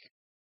fuck.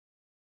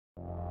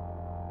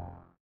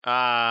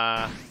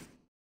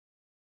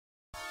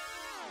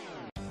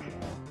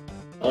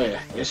 Oh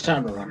yeah, it's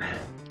time to run.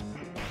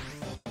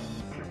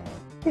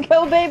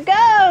 Go, babe,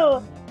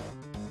 go!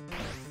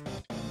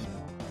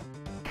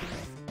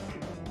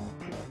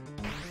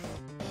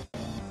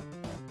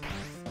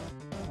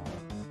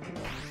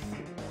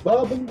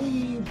 Bob and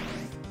weave.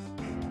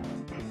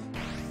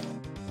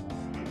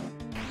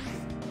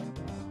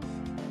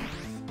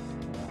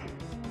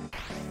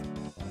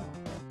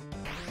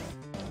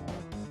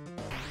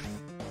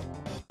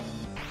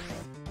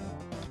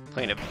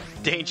 Playing a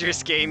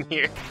dangerous game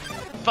here.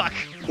 Fuck.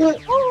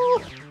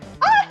 Oh!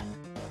 Ah!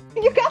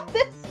 You got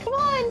this! Come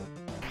on!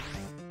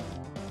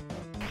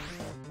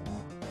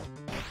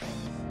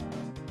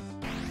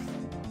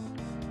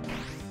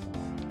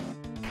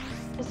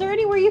 Is there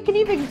anywhere you can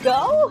even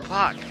go?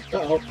 Fuck.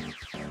 Uh-oh.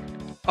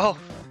 Oh.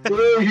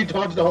 Whoa, he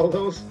dodged all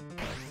those.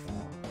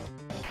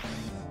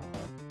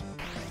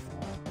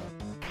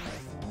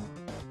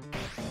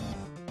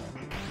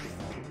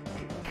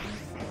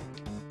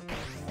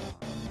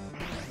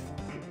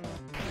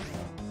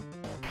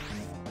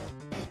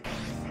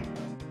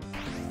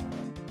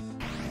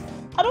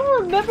 I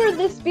don't remember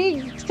this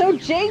being so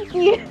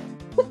janky.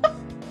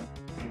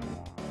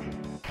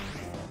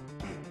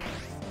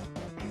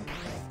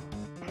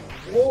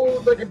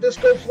 Whoa, like a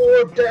disco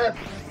floor of death.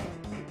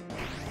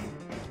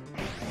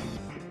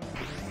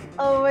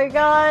 Oh my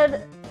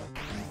god.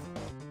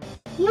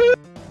 Woo,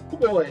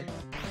 boy.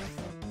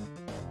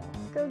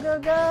 Go, go,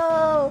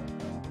 go!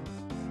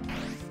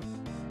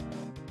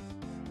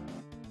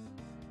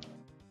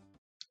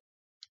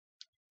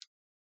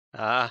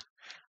 Oh,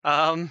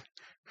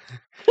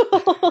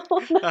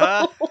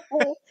 no.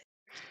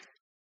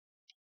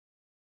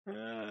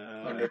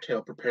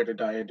 Undertale Prepare to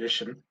Die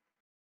edition.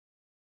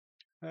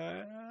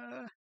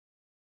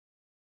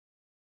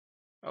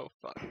 Oh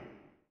fuck.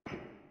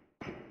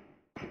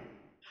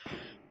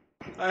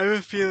 I have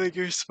a feeling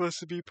you're supposed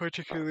to be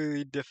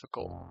particularly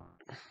difficult.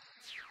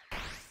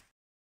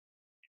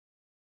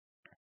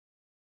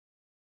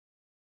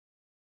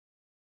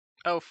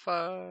 Oh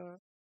fuck.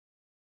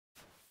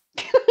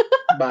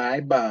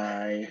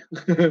 Bye.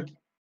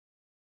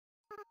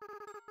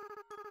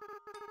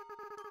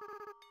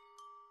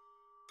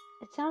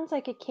 It sounds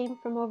like it came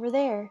from over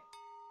there.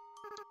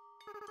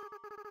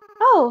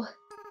 Oh,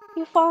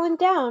 you've fallen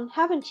down,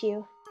 haven't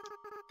you?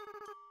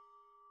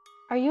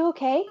 Are you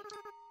okay?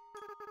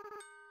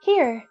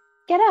 Here,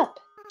 get up.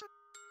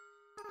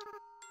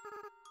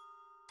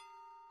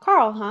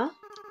 Carl, huh?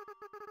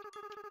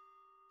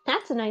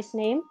 That's a nice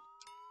name.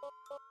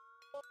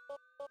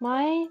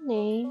 My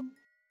name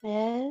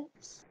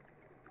is...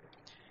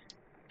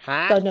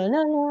 Huh?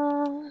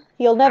 Da-na-na-na.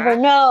 You'll never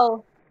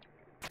know.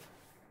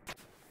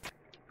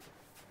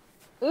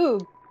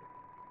 Ooh.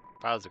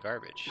 Piles of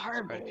garbage.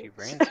 There's quite a few Garbage.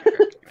 brands here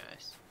I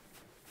recognize.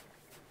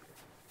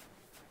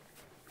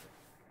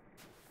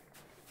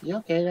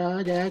 Look at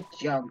all that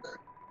junk.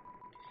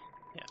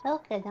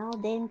 Look at all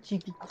them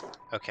chickens.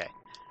 Okay.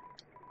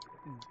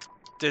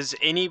 Does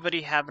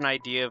anybody have an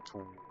idea of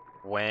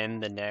when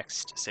the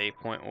next save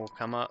point will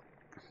come up?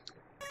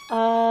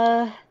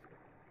 I'm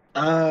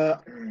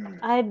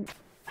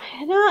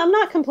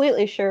not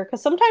completely sure,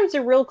 because sometimes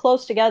they're real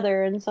close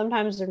together and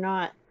sometimes they're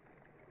not.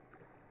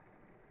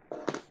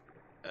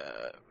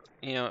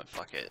 You know what?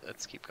 Fuck it.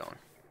 Let's keep going.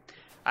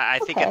 I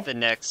think Okay. at the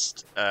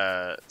next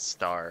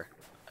star,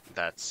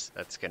 that's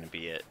gonna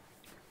be it.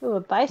 Ooh,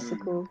 a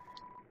bicycle.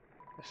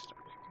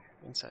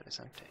 Inside is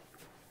empty.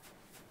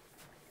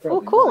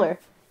 Ooh, cooler.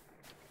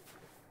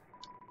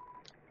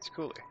 It's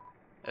cooler.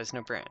 There's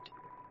no brand,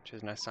 which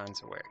is no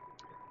signs of wear.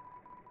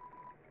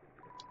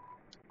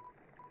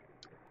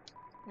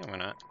 Yeah, why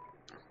not?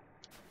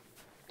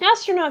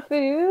 Astronaut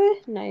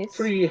food. Nice.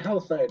 Free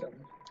health item.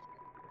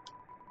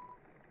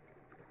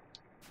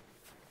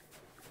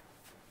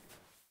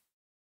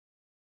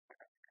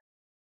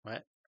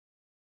 What?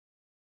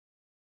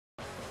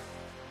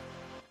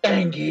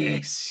 Angie.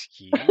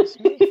 Excuse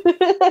me?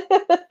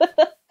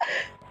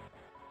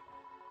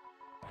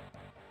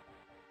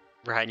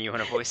 Ryan, you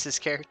want to voice this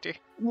character?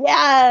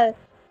 Yeah.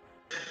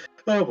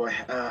 Oh boy.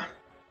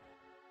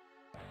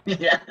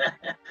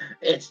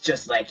 It's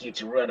just like you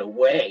to run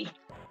away.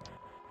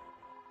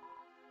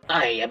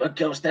 I am a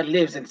ghost that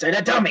lives inside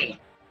a dummy.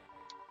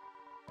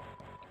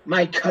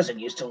 My cousin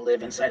used to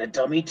live inside a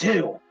dummy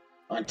too,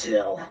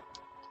 until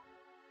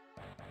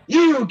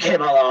you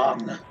came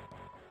along.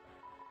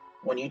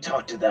 When you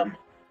talked to them,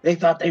 they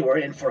thought they were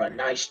in for a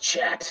nice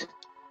chat.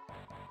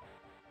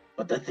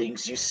 But the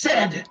things you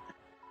said,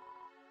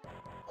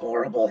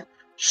 horrible,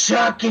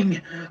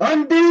 shocking,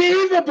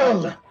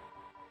 unbelievable.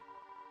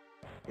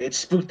 It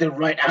spooked them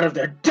right out of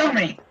their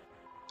dummy.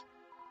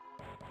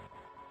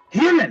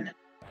 Human,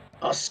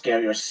 I'll scare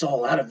your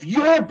soul out of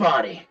your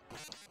body.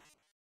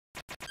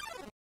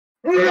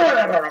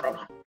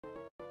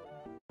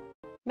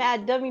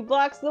 Mad Dummy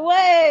blocks the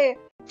way.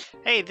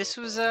 Hey, this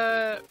was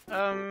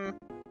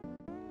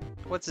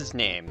what's his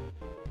name?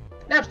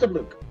 Napster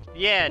Luke.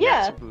 Yeah,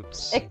 Yeah.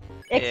 Boots.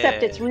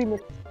 Except Yeah. it's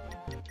remixed,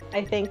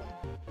 I think.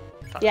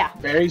 Fuck. Yeah.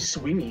 Very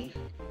swingy.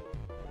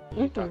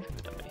 Mhm. Talk to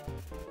the dummy.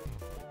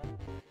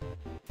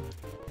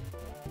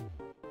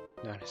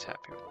 No one is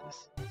happy with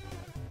this.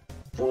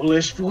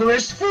 Foolish,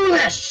 foolish,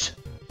 foolish!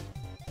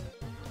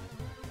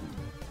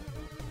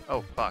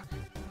 Oh fuck.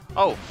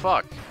 Oh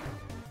fuck.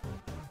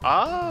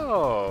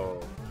 Oh.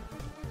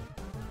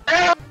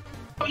 Ow!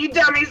 You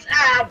dummies!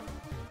 Ow!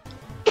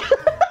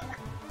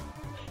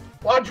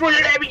 Watch where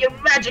you're aiming your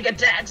magic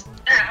attacks!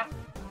 Ow!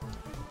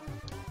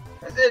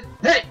 That's it.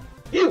 Hey!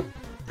 You!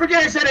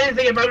 Forget I said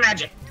anything about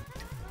magic!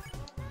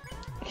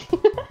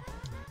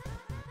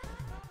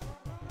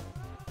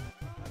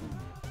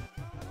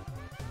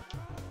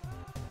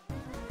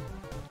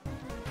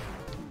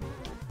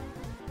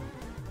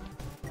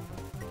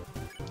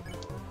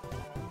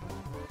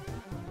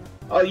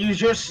 I'll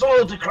use your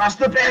soul to cross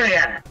the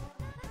barrier!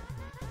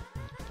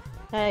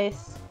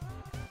 Nice.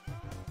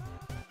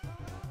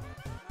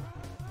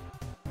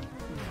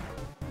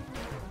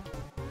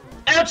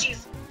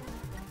 Ouchies!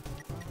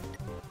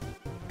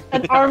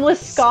 An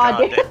armless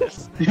ska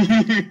dance.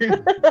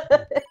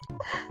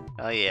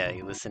 Oh yeah,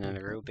 you listening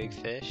to Real Big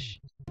Fish?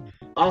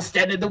 I'll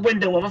stand in the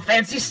window of a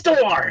fancy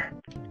store!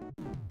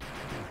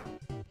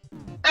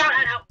 Ow,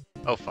 ow,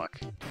 Oh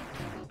fuck.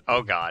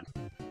 Oh god.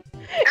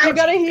 You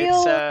gotta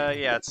heal. It's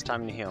yeah, it's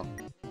time to heal.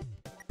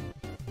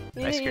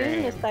 Ice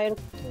cream.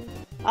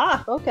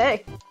 Ah,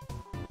 okay.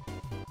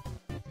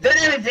 Then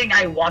anything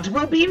I want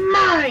will be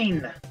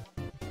mine!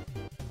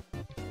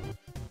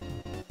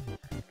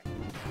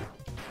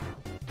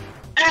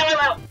 Ow,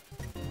 ow,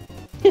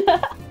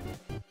 ow!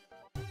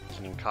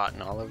 Getting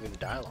cotton all over the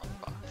dialogue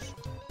box.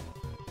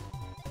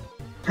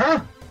 Huh?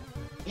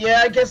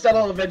 Yeah, I guess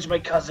that'll avenge my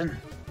cousin.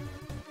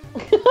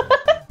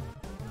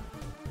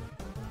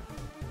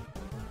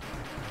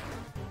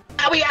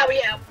 Owie, owie,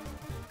 ow!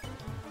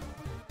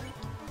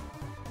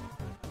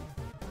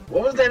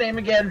 What was that name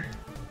again?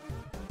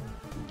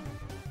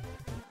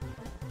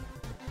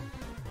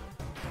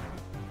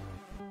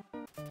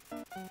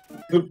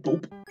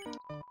 Boop.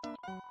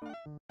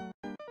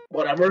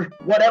 Whatever,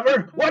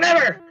 whatever,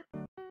 whatever!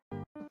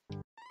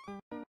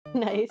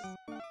 Nice.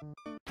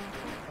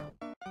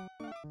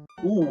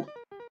 Ooh.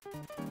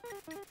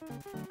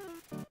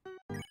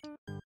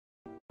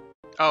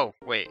 Oh,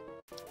 wait.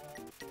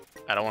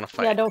 I don't want to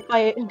fight. Yeah, don't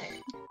fight.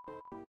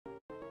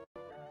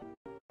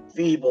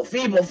 Feeble,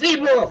 feeble,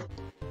 feeble!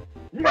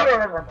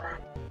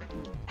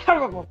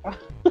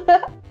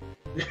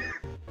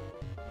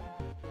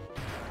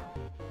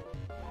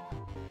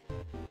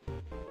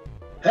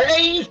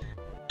 Hey,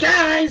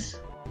 guys!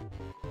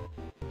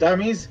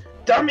 Dummies,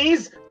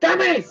 dummies,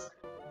 dummies!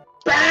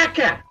 Back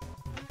up!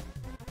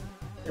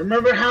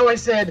 Remember how I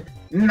said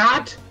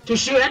not to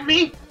shoot at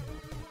me?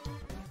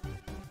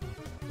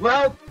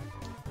 Well,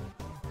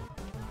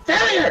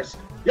 failures!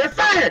 You're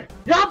fired!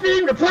 You're all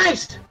being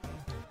replaced!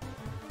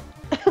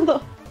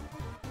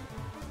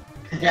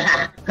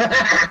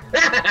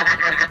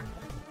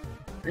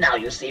 Now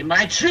you see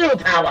my true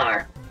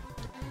power!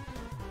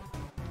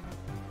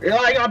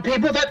 Relying on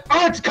people that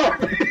aren't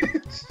garbage!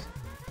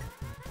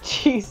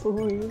 Jeez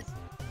Louise.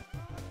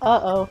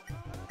 Uh-oh.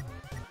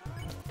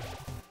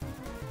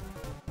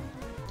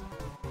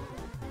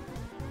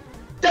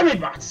 Dummy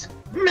bots!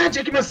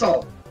 Magic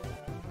missile!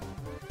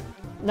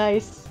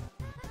 Nice.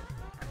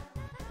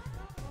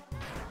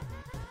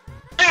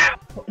 Ow!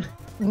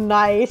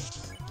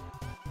 Nice.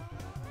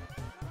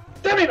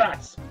 Dummy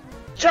bots!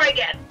 Try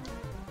again!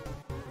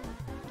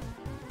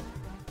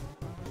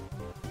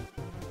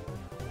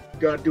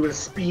 Gotta do a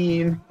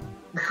spin.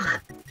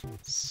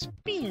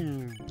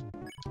 Spin.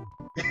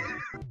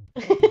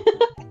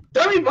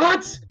 Dummy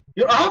bots!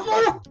 You're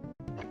awful!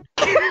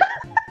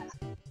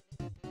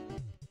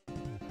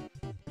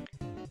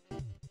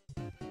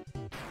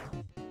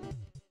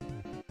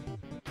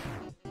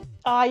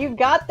 Ah, you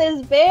got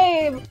this,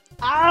 babe!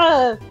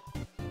 Ah!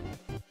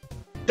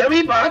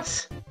 Dummy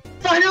bots!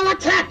 Final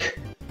attack!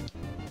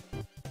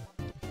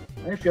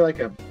 I feel like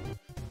a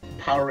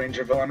Power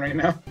Ranger villain right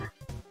now.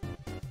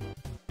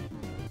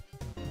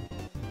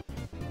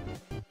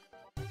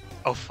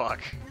 Oh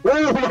fuck.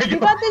 Oh my You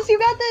god! got this, you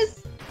got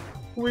this!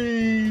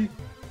 Wee!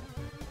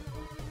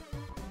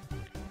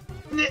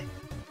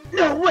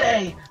 No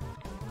way!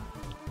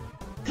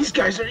 These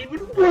guys are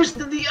even worse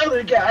than the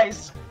other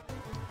guys!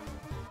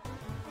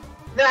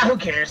 Nah, who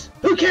cares?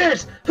 Who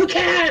cares? Who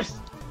cares?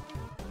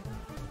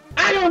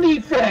 I don't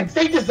need friends,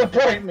 they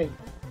disappoint me!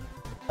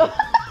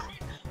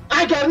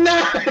 I got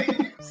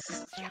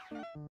knives!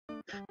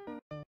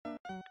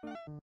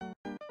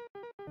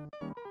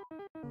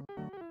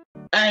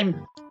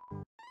 I'm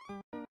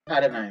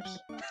out of knives.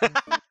 But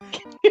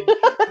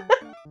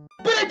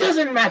it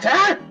doesn't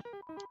matter!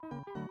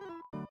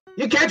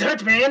 You can't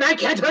hurt me and I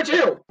can't hurt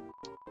you!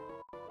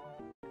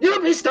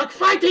 You'll be stuck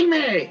fighting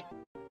me!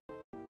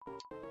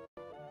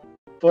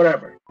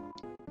 Forever.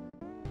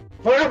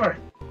 Forever!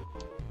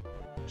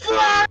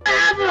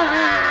 Forever!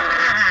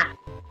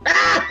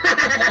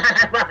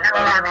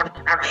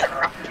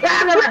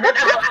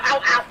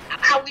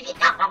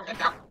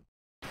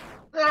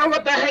 Oh,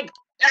 what the heck?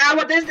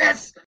 What is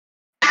this?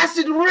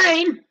 Acid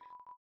rain?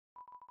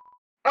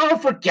 Oh,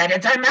 forget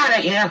it, I'm out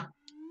of here!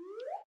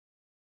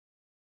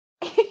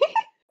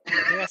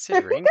 Where did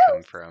acid rain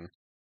come from?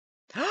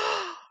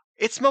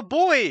 It's my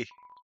boy!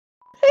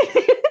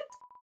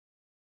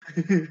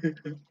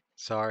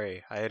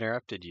 Sorry, I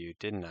interrupted you,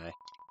 didn't I?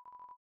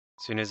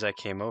 Soon as I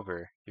came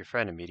over, your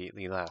friend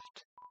immediately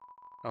left.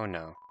 Oh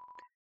no.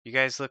 You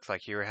guys looked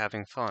like you were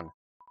having fun.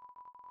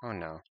 Oh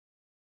no.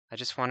 I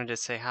just wanted to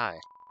say hi.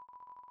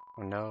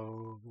 Oh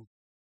no.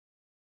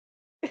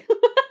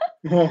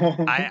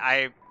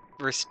 I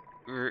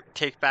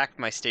take back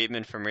my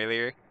statement from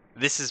earlier.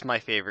 This is my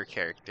favorite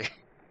character.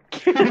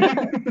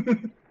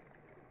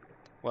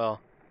 Well,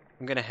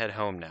 I'm gonna head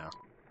home now.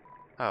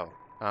 Oh,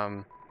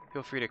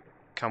 feel free to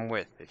come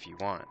with if you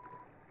want.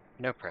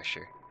 No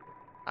pressure.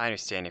 I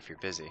understand if you're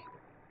busy.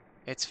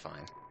 It's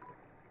fine.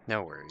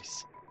 No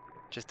worries.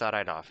 Just thought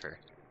I'd offer.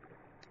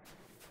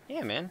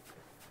 Yeah, man.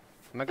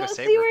 I'm gonna go Go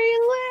save see her. where you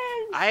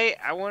live!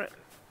 I want to...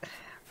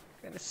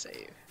 I'm gonna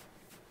save.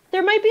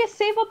 There might be a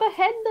save up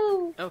ahead,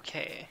 though.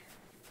 Okay.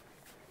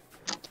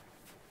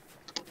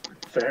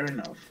 Fair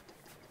enough.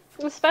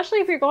 Especially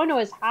if you're going to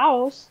his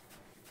house.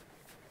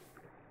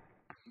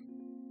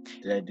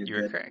 Did I do You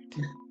were good? correct.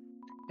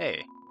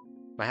 Hey,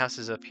 my house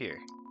is up here.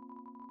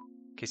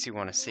 In case you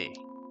want to see.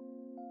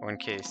 Or in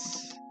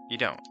case you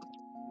don't.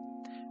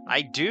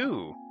 I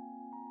do!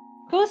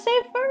 Go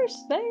save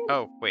first, man.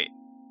 Oh, wait.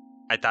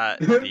 I thought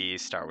the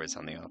star was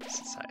on the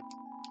opposite side.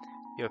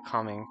 Feel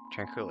calming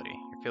tranquility.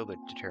 You're filled with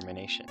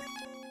determination.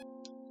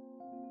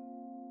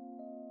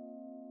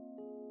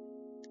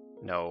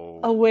 No.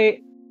 Oh,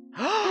 wait.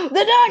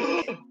 The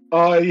duck!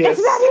 Oh yes.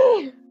 It's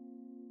Maddie!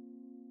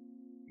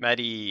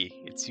 Maddie,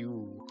 it's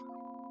you.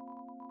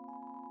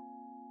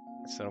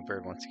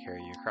 Snowbird wants to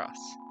carry you across.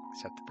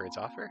 Accept the bird's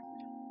offer?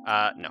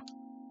 No.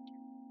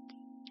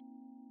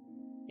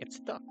 It's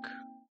duck.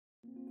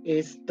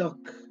 It's stuck.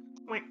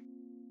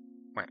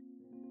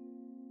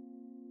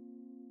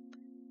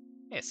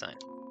 Hey, sign.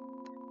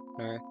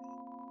 North.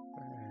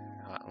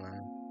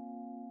 Hotland.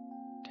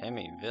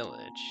 Tammy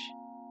Village.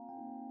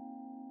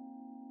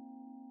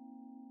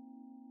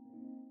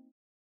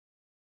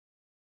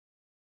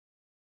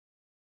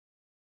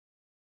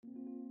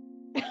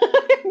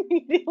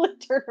 Immediately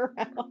turn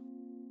around.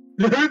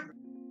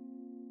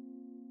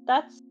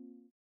 That's...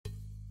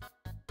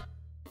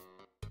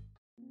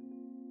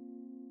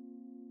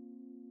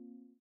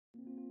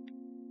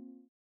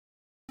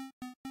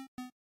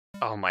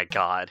 Oh my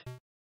god.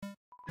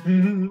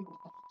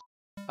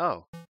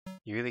 Oh,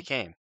 you really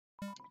came.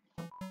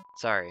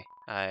 Sorry,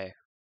 I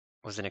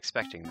wasn't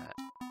expecting that.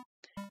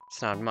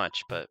 It's not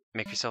much, but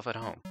make yourself at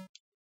home.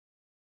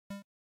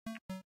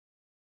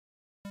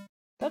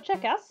 Go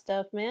check out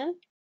stuff, man.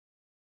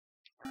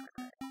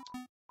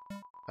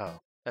 Oh,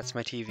 that's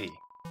my TV.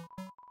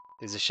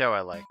 There's a show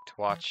I like to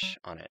watch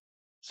on it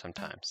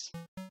sometimes.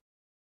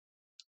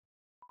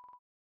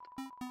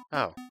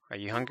 Oh, are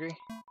you hungry?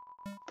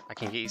 I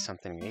can get you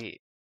something to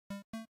eat.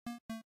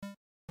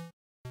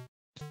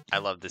 I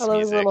love this I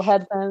love his music. little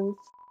headphones.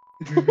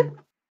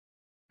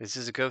 This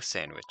is a ghost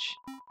sandwich.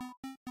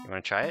 You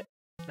want to try it?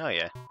 Oh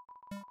yeah.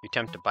 You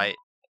attempt to bite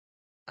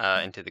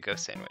into the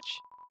ghost sandwich.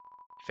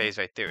 You phase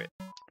right through it.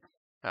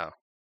 Oh.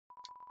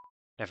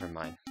 Never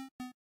mind.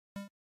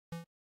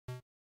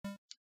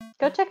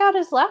 Go check out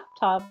his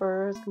laptop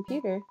or his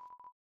computer.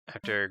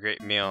 After a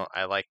great meal,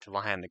 I like to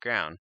lie on the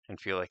ground and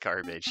feel like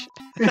garbage.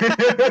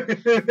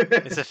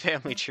 It's a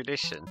family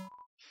tradition.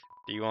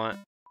 Do you want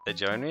to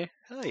join me?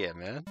 Hell yeah,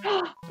 man. Let's feel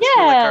like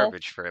Yeah!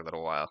 garbage for a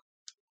little while.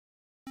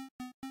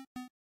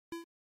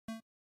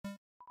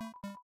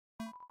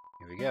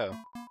 Here we go.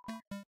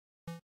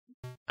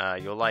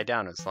 You'll lie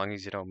down as long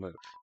as you don't move.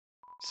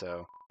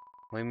 So,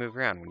 only move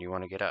around when you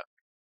want to get up,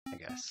 I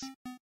guess.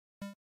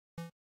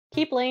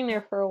 Keep laying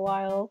there for a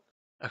while.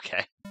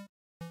 Okay.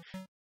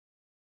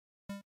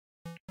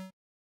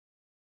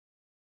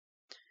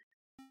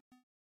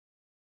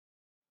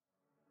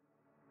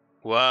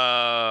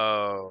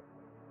 Whoa!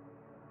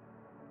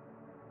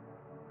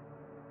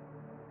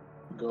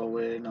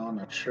 Going on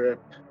a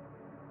trip.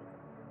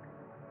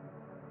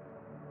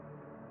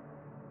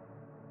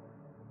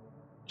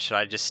 Should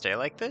I just stay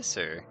like this,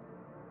 or?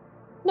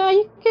 No,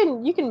 you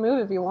can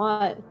move if you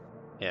want.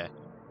 Yeah.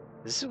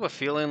 This is what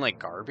feeling like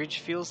garbage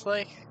feels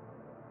like?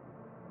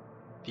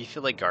 Do you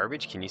feel like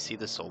garbage? Can you see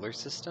the solar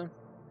system?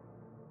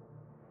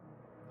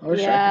 I wish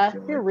I Yeah,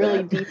 could feel you're like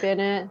really that. deep in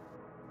it.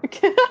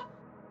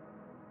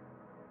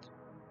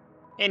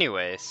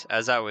 Anyways,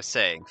 as I was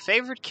saying,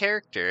 favorite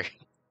character.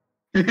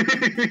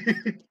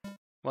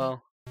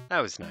 Well,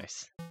 that was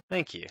nice.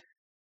 Thank you.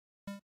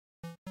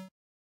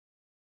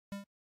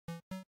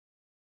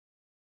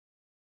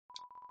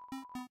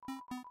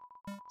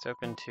 It's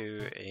open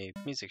to a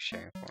music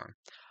sharing forum.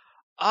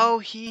 Oh,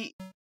 he...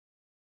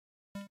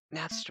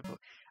 Napster.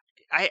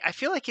 I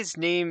feel like his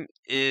name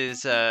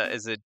is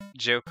a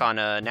joke on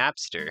a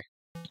Napster,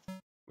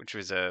 which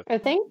was a... I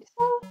think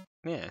so.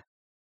 Yeah.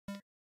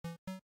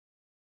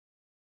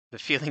 The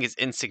feeling is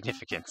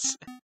insignificance.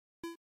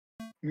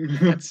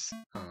 That's...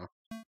 Oh.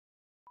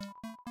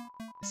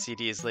 The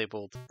CD is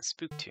labeled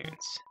Spook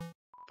Tunes.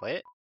 Play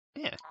it?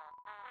 Yeah.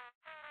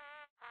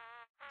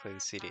 Play the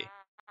CD.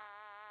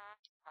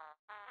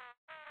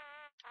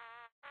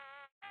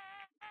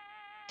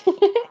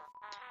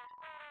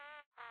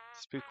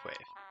 Spook Wave.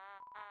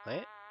 Play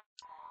it?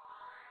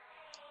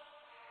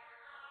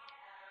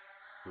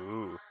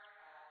 Ooh.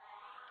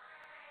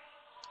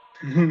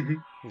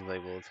 He's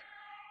labeled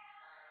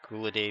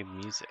Guladay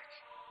Music.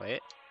 Play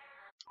it?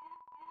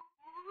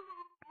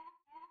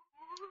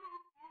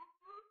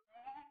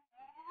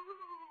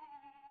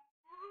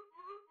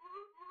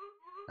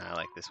 I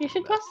like this You one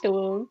should the talk best.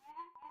 to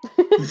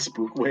him.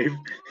 Spook wave.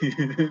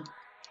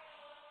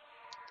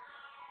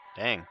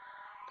 Dang,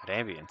 that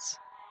ambience.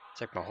 It's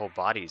like my whole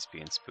body's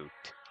being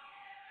spooked.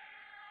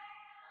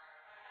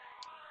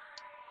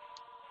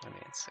 I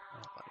mean, it's like my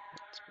whole body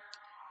being spooked.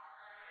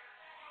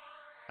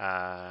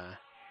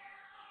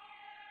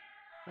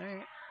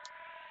 Alright.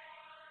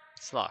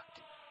 It's locked.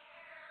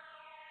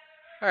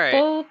 Alright.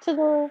 Go to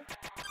the.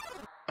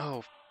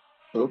 Oh.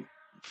 Oh.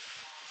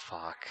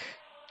 Fuck.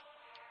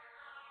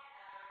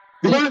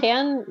 You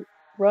can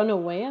run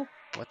away.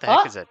 What the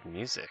heck is that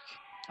music?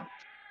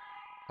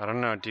 I don't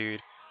know,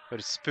 dude. But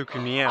it's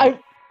spooking me out.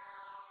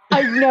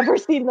 I've never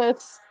seen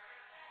this.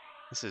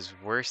 This is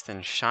worse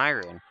than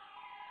Shiren.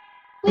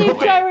 Leave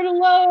Wait. Siren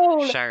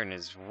alone. Shiren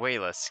is way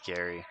less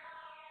scary. If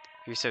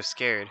you're so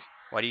scared,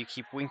 why do you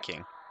keep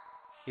winking?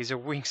 These are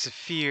winks of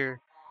fear.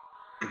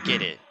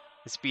 Get it.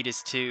 This beat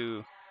is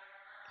too...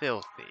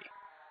 filthy.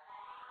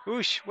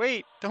 Whoosh,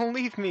 wait, don't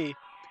leave me.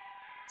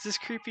 Is this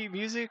creepy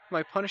music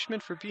my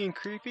punishment for being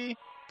creepy?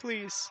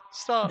 Please,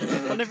 stop.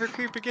 I'll never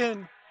creep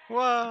again.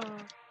 Wow.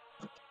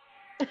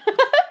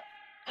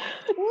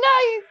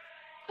 Nice.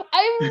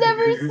 I've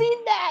never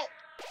seen that.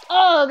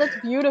 Oh, that's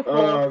beautiful.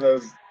 Oh, I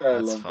That's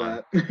love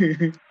fun.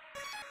 that.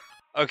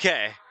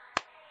 Okay,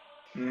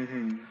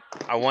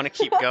 I want to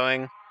keep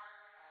going,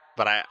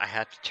 but I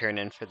have to turn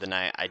in for the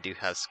night. I do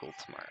have school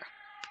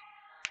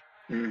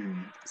tomorrow.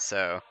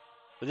 So,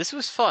 but this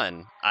was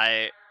fun.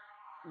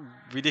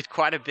 We did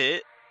quite a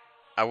bit.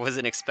 I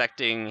wasn't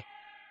expecting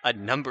a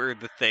number of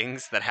the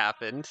things that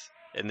happened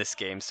in this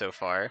game so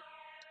far.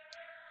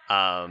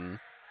 But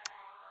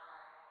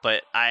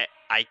I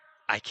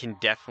can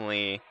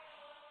definitely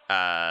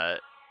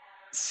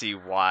see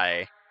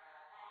why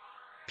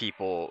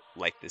people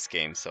like this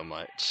game so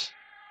much.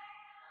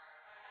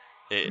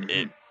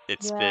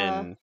 It's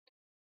Yeah.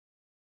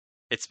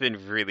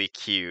 been really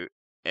cute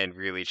and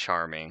really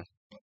charming.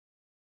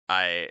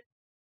 I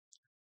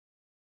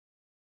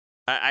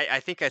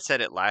think I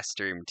said it last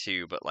stream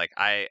too, but like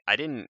I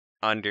didn't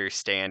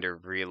understand or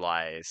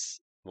realize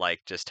like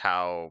just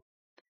how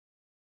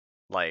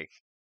like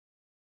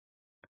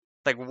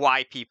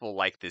why people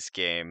like this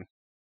game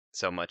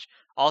so much.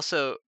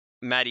 Also,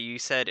 Maddie, you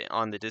said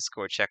on the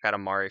Discord, check out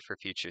Amari for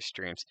future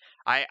streams.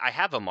 I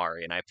have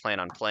Amari and I plan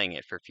on playing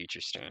it for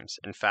future streams.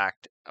 In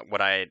fact,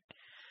 what I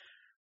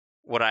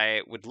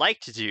would like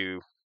to do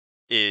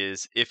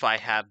is, if I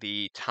have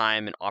the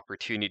time and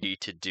opportunity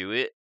to do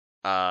it,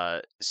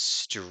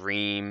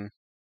 stream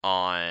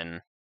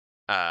on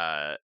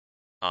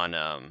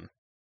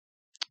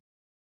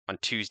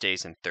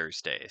Tuesdays and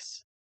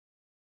Thursdays.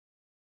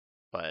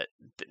 But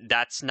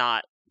that's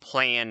not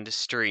planned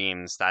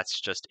streams. That's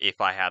just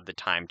if I have the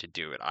time to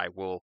do it. I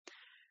will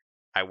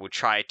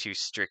try to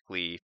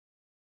strictly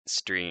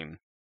stream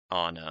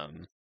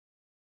on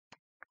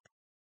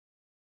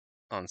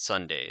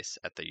Sundays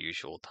at the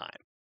usual time.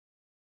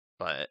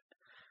 But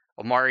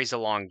Omari's a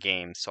long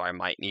game, so I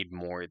might need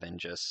more than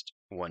just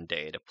one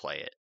day to play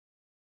it.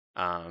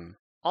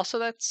 Also,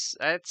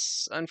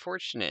 that's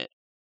unfortunate,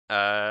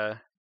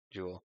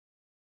 Jewel.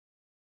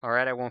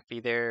 Alright, I won't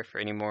be there for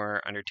any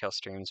more Undertale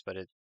streams, but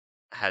it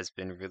has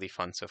been really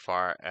fun so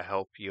far. I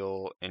hope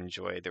you'll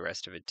enjoy the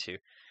rest of it too.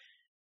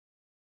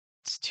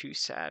 It's too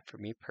sad for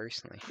me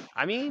personally.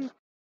 I mean,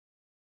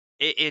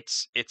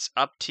 it's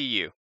up to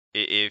you.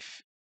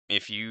 If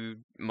you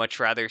much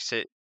rather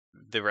sit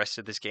the rest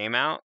of this game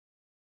out,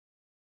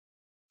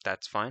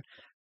 that's fine.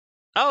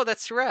 Oh,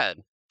 that's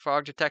rad.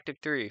 Frog Detective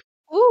 3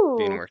 Ooh.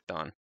 being worked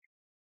on.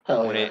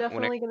 Hell When yeah. it-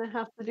 Definitely gonna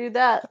have to do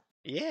that.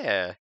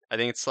 Yeah. I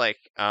think it's like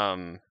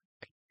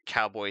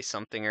cowboy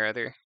something or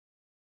other.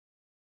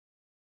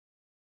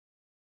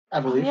 I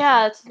believe.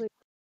 Yeah, it's like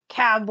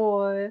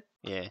cowboy.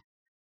 Yeah.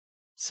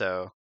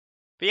 So,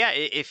 but yeah,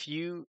 if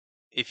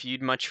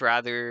you'd much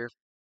rather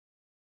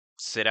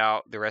sit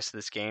out the rest of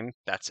this game,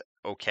 that's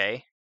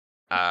okay.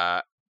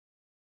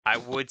 I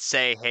would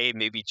say, hey,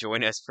 maybe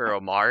join us for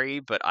Omari,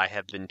 but I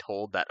have been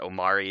told that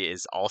Omari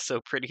is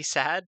also pretty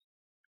sad.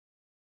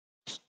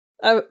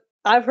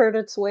 I've heard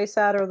it's way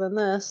sadder than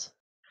this.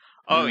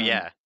 Oh Mm.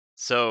 yeah.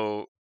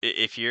 So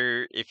if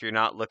you're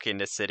not looking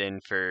to sit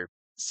in for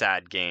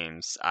sad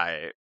games,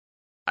 I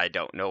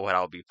don't know what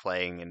I'll be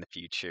playing in the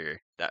future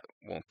that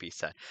won't be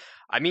sad.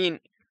 I mean,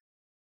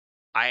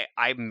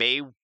 I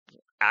may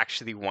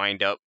actually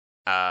wind up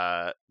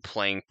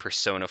playing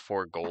Persona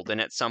 4 Golden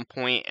at some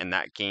point, and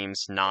that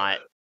game's not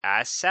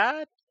as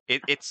sad.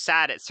 It's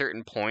sad at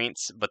certain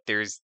points, but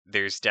there's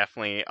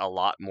definitely a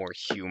lot more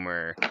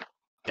humor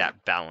that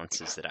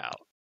balances it out.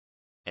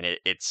 And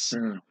it's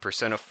Mm.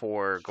 Persona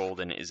 4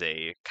 Golden is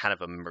a kind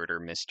of a murder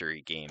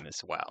mystery game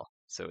as well,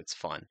 so it's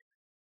fun.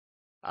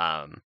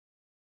 The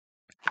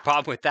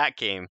problem with that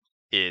game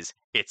is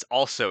it's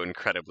also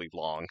incredibly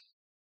long.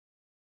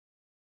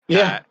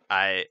 Yeah.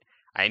 I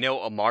know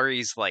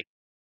Amari's like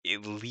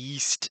at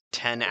least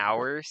 10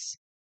 hours.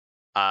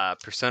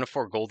 Persona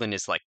 4 Golden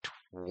is like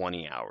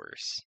 20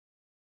 hours.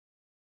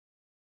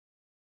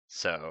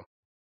 So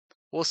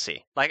we'll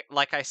see.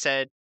 Like I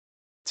said,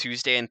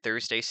 Tuesday and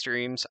Thursday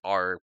streams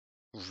are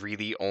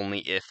really only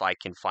if I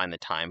can find the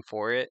time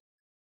for it.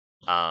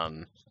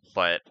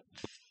 But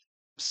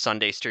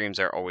Sunday streams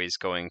are always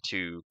going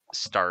to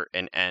start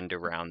and end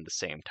around the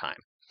same time.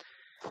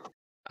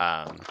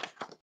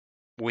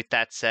 With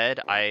that said,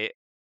 I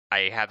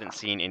haven't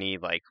seen any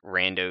like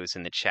randos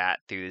in the chat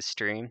through the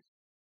stream.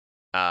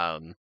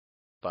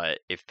 But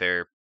if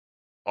there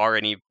are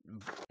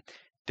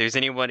there's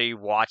anybody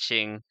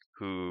watching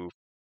who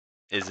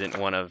isn't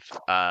one of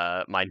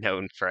my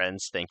known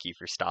friends, thank you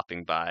for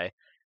stopping by.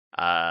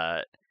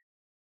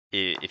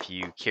 If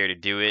you care to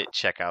do it,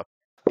 check out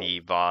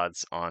the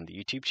VODs on the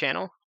YouTube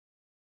channel.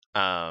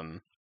 And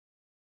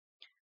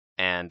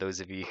those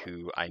of you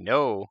who I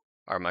know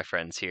are my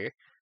friends here,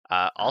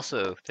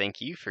 also thank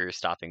you for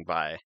stopping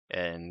by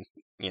and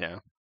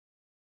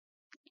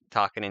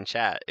talking in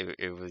chat.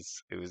 It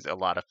was a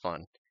lot of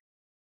fun.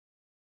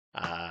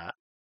 I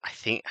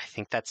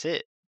think that's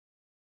it.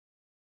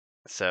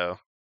 So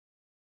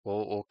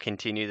we'll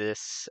continue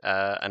this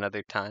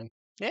another time.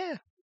 Yeah.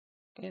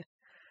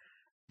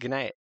 Good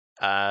night.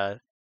 And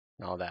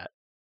all that.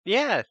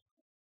 Yeah.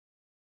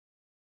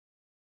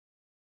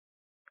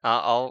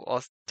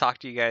 I'll talk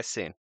to you guys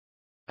soon.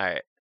 All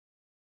right.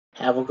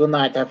 Have a good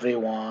night,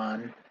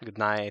 everyone. Good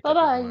night,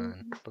 Bye-bye.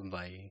 everyone. Bye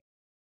bye.